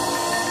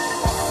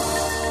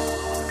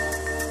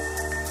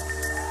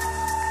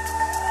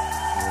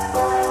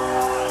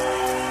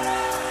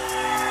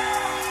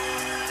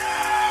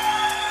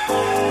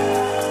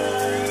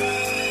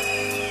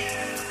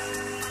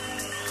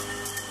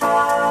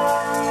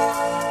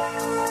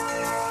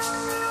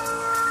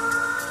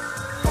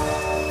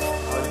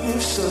 I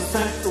used to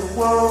think the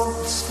world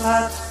was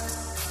flat.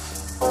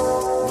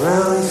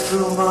 Rarely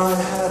threw my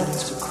head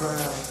into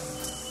crowd.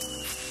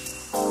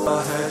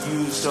 I had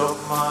used up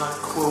my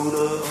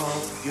quota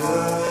of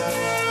years.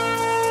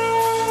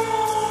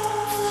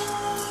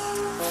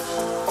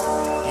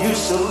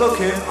 Used to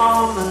looking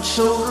on the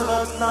children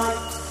at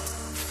night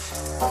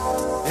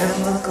in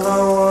the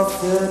glow of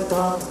their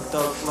dark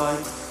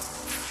light,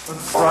 and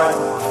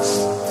frightened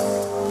myself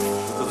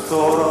with the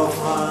thought of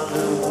my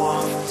little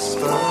ones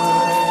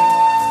burning.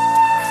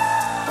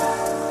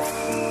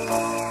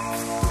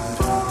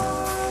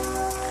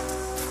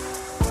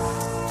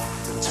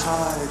 The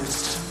tide is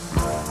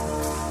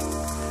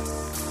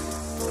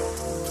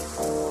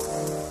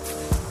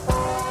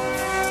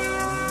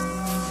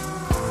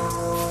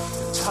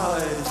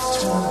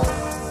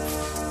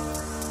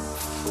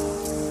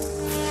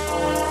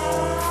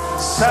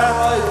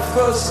satellite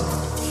person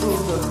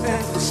through the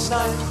endless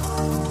night,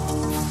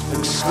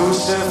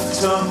 exclusive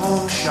to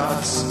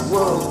moonshots and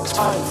world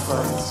title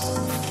fights.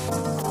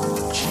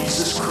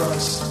 Jesus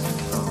Christ,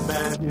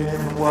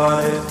 imagine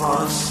what it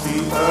must be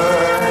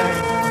earning.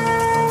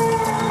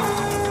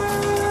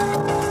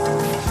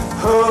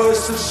 Who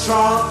is the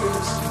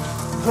strongest?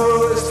 Who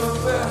is the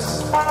best?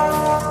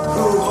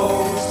 Who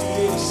holds the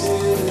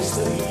aces,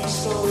 the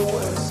east or the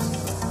west?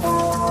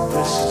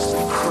 This is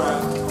the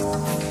crap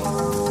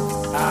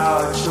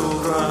our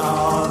children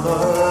are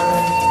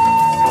learning.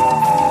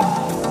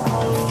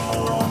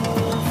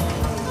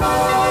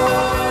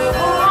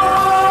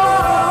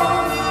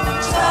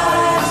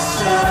 Time's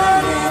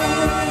turning.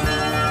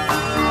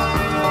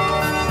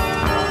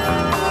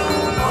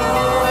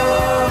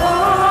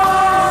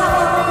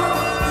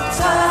 The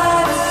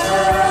time's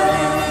turning. Time's turning.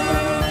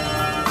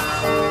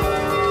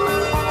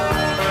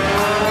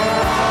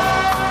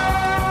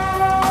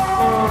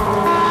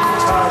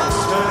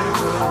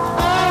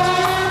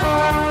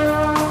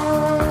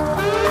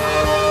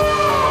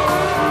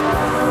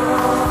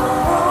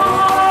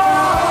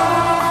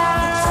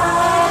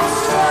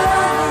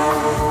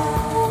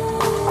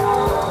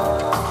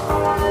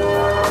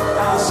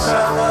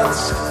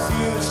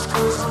 Confused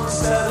Christmas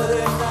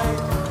Saturday night.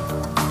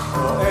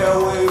 Our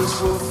airwaves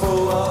were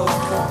full of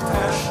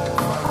compassion.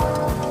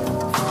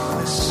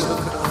 This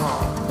silicon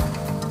heart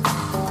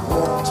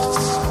warmed to the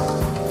sight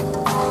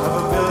of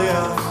a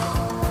million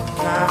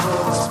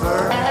candles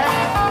burning.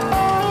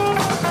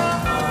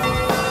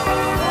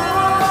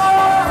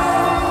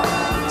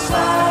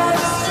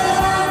 Time's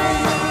turning.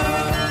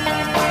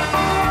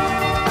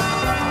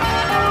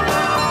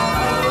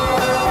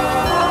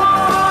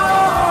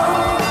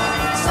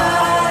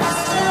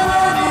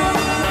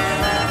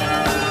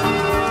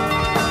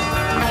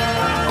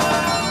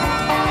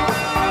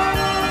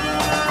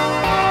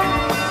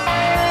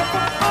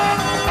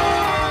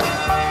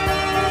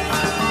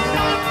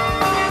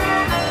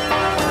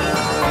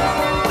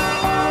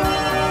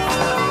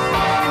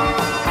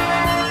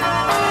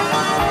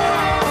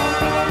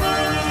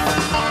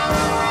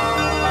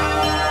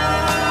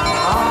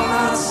 I'm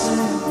not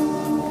saying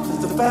that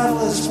the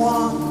battle is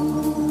won,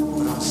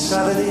 but on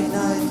Saturday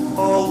night,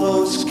 all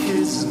those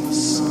kids in the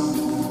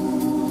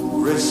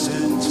sun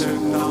wrested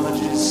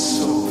technology's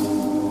soul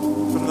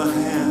from the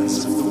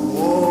hands of the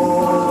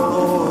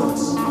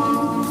warlords.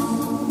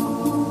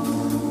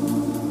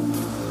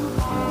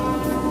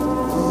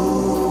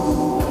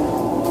 Ooh,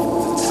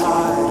 the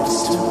tide is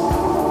turning.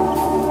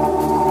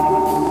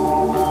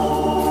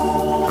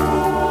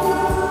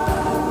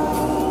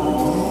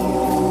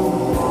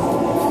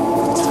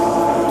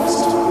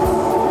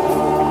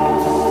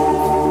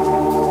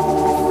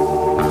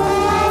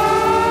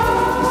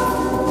 The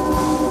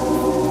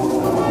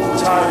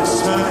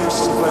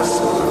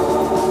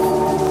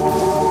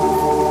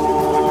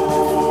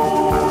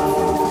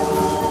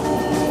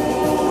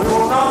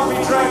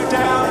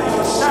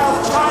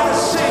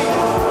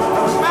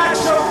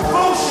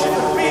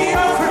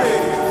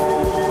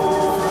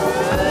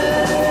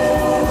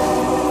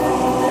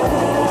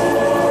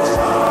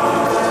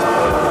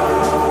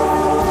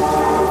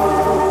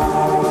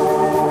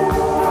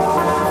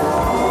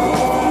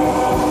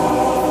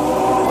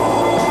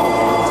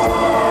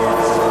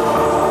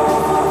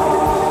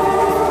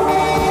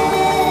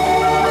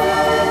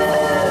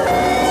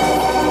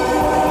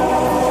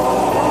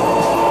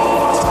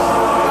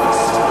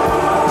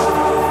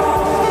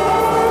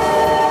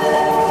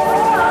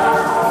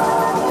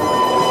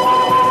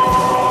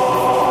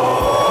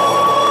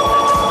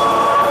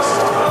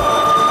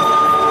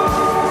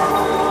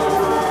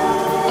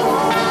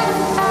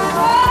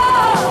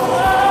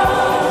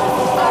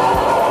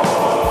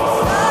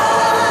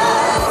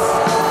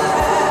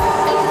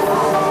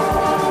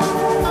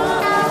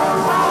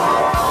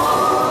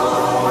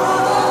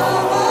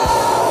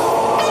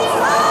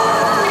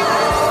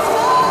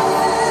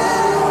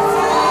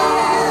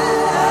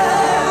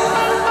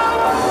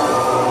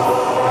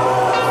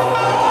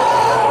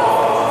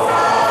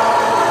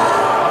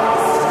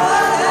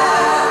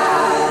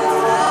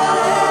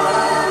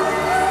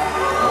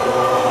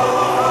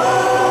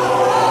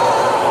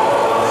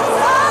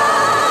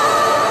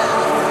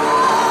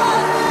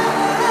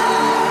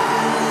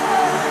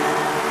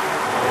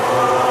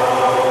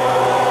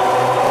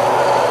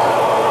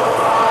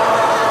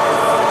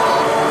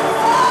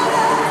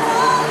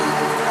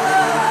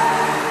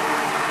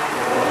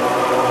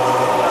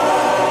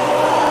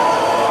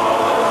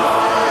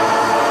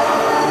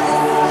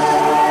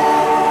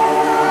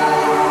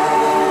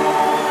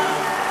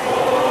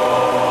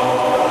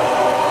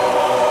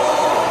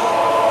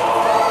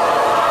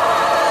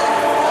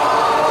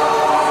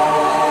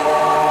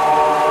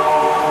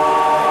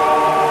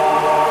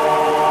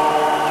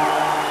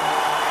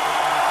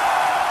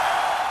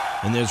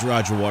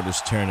Roger Waters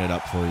tearing it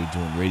up for you,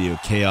 doing Radio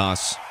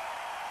K.A.O.S.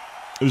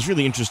 It was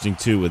really interesting,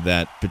 too, with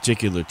that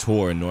particular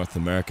tour in North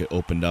America.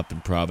 Opened up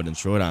in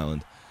Providence, Rhode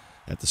Island,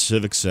 at the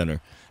Civic Center.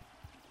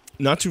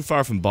 Not too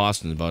far from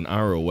Boston, about an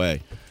hour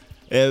away.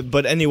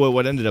 But anyway,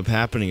 what ended up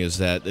happening is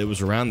that it was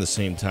around the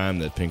same time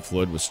that Pink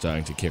Floyd was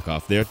starting to kick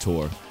off their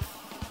tour.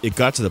 It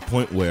got to the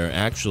point where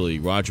actually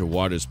Roger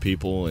Waters'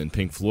 people and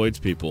Pink Floyd's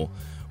people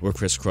were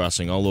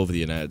crisscrossing all over the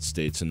United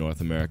States and North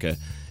America,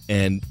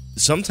 and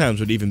sometimes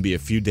would even be a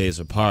few days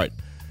apart.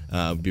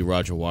 Would be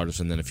Roger Waters,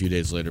 and then a few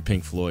days later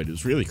Pink Floyd. It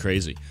was really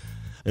crazy.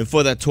 And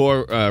for that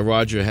tour,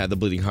 Roger had the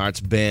Bleeding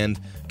Hearts Band,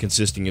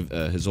 consisting of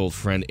his old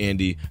friend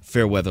Andy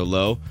Fairweather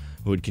Lowe,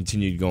 who would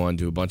continue to go on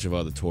to a bunch of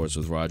other tours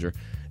with Roger.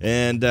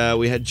 And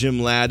we had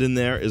Jim Ladd in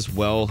there as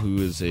well, who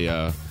is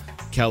a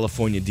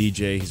California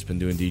DJ. He's been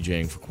doing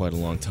DJing for quite a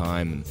long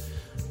time, and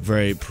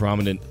very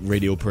prominent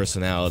radio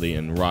personality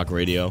in rock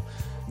radio.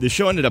 The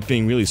show ended up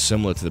being really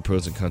similar to the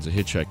Pros and Cons of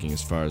Hitchhiking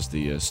as far as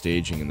the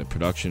staging and the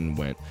production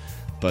went.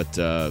 But,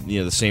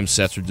 the same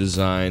sets were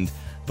designed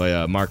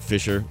by Mark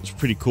Fisher. It was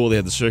pretty cool. They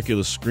had the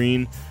circular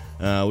screen,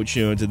 which,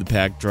 did the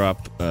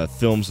backdrop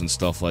films and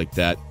stuff like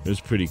that. It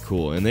was pretty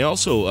cool. And they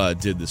also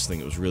did this thing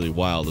that was really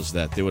wild, is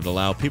that they would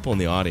allow people in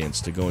the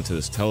audience to go into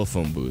this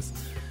telephone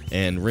booth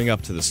and ring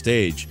up to the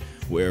stage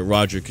where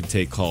Roger could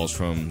take calls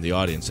from the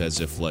audience as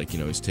if,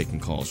 he's taking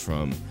calls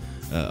from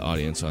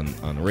audience on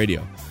the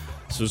radio.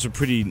 So it's a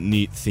pretty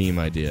neat theme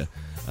idea.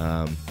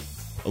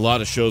 A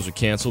lot of shows were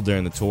canceled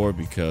during the tour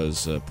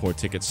because poor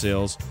ticket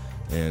sales,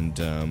 and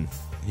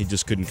he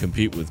just couldn't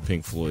compete with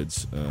Pink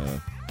Floyd's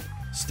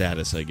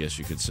status, I guess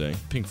you could say.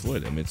 Pink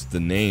Floyd, it's the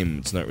name,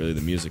 it's not really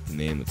the music, the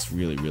name that's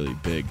really, really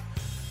big.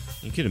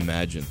 You can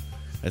imagine.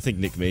 I think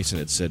Nick Mason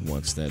had said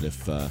once that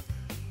if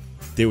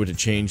they were to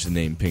change the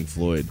name Pink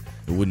Floyd,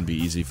 it wouldn't be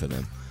easy for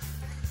them.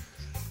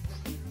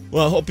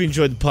 Well, I hope you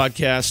enjoyed the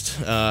podcast.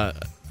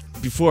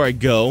 Before I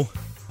go,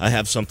 I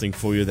have something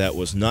for you that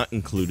was not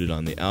included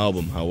on the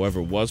album,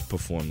 however, was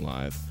performed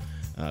live.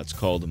 It's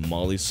called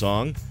Molly's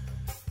Song.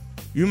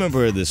 You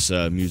remember this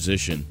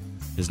musician?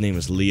 His name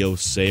is Leo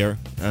Sayer.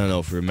 I don't know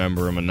if you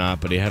remember him or not,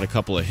 but he had a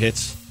couple of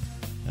hits.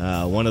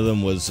 One of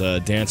them was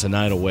Dance a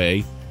Night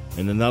Away,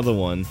 and another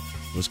one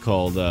was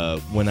called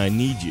When I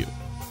Need You.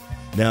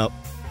 Now,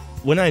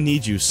 When I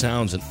Need You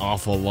sounds an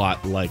awful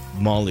lot like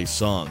Molly's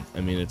Song.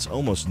 It's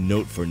almost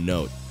note for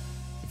note.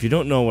 If you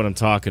don't know what I'm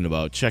talking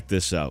about, check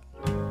this out.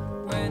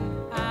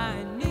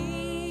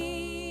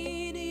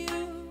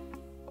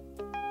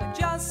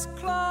 Just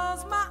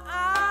close my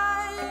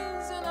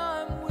eyes and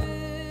I'm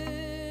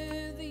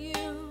with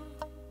you,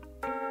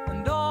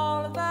 and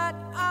all that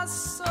I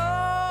so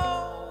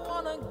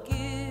wanna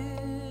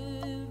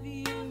give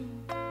you.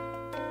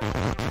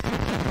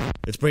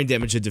 It's Brain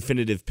Damage, a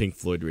definitive Pink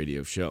Floyd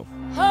radio show.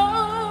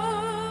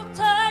 Hold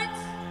tight,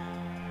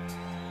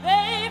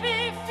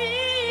 baby,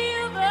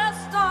 feel the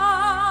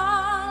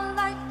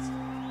starlight.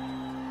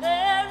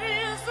 There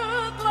is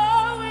a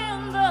glow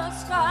in the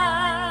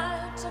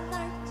sky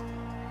tonight.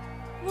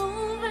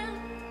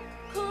 Moving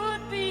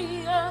could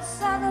be a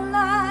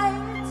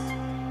satellite.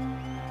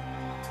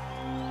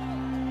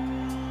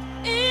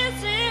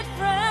 Is it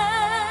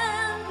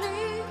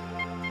friendly?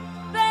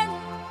 Then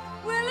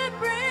will it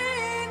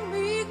bring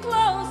me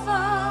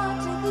closer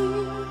to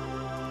thee?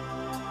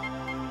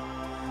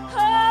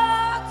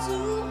 Heart to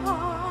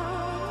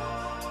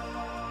heart,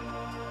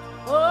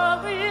 or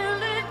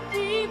will it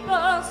keep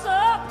us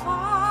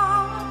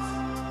apart?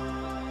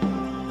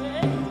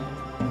 Yeah.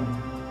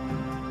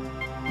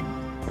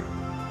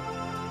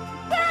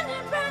 Benny,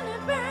 Benny,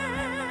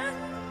 Ben,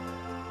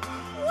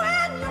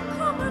 when you're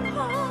coming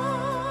home,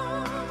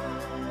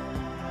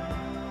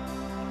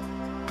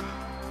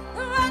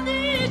 I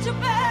need you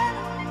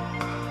better,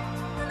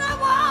 and I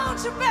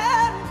want you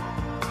better,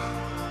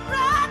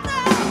 right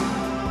now,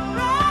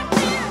 right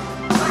here.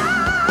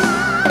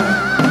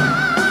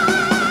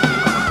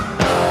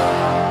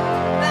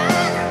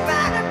 Benny,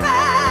 Benny,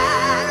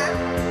 Ben,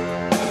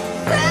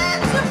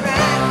 since you've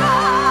been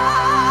gone,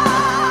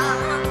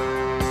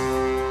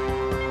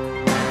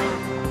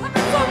 I've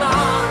been so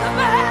lonely,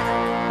 Benny,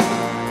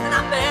 and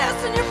I'm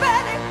missing you,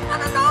 Benny, and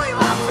I know you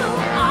are too.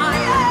 Oh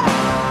yeah,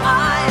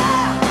 oh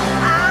yeah,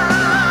 oh.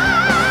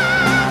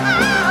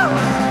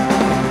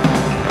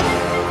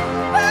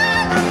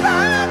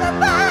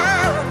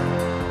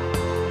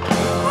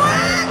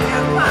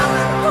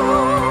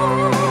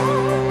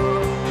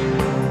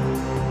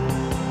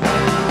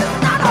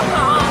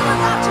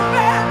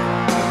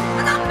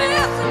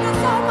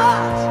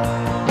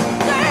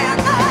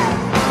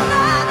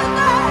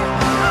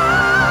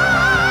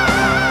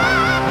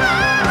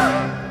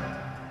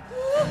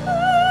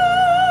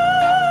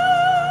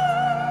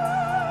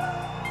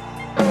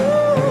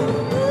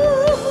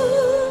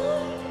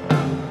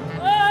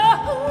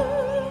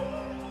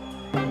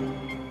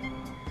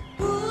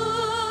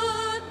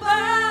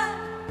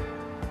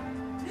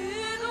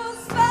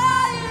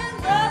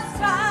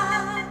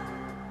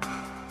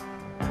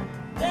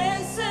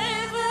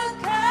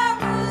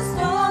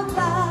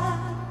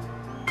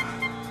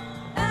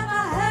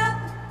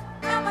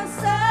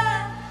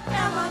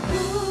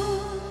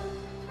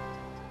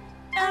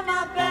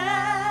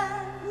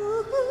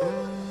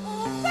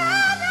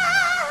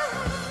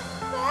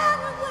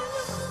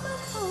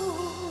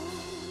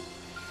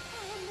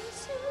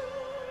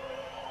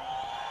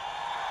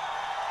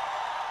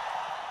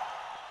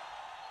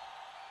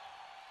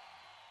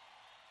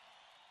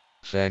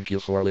 Thank you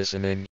for listening.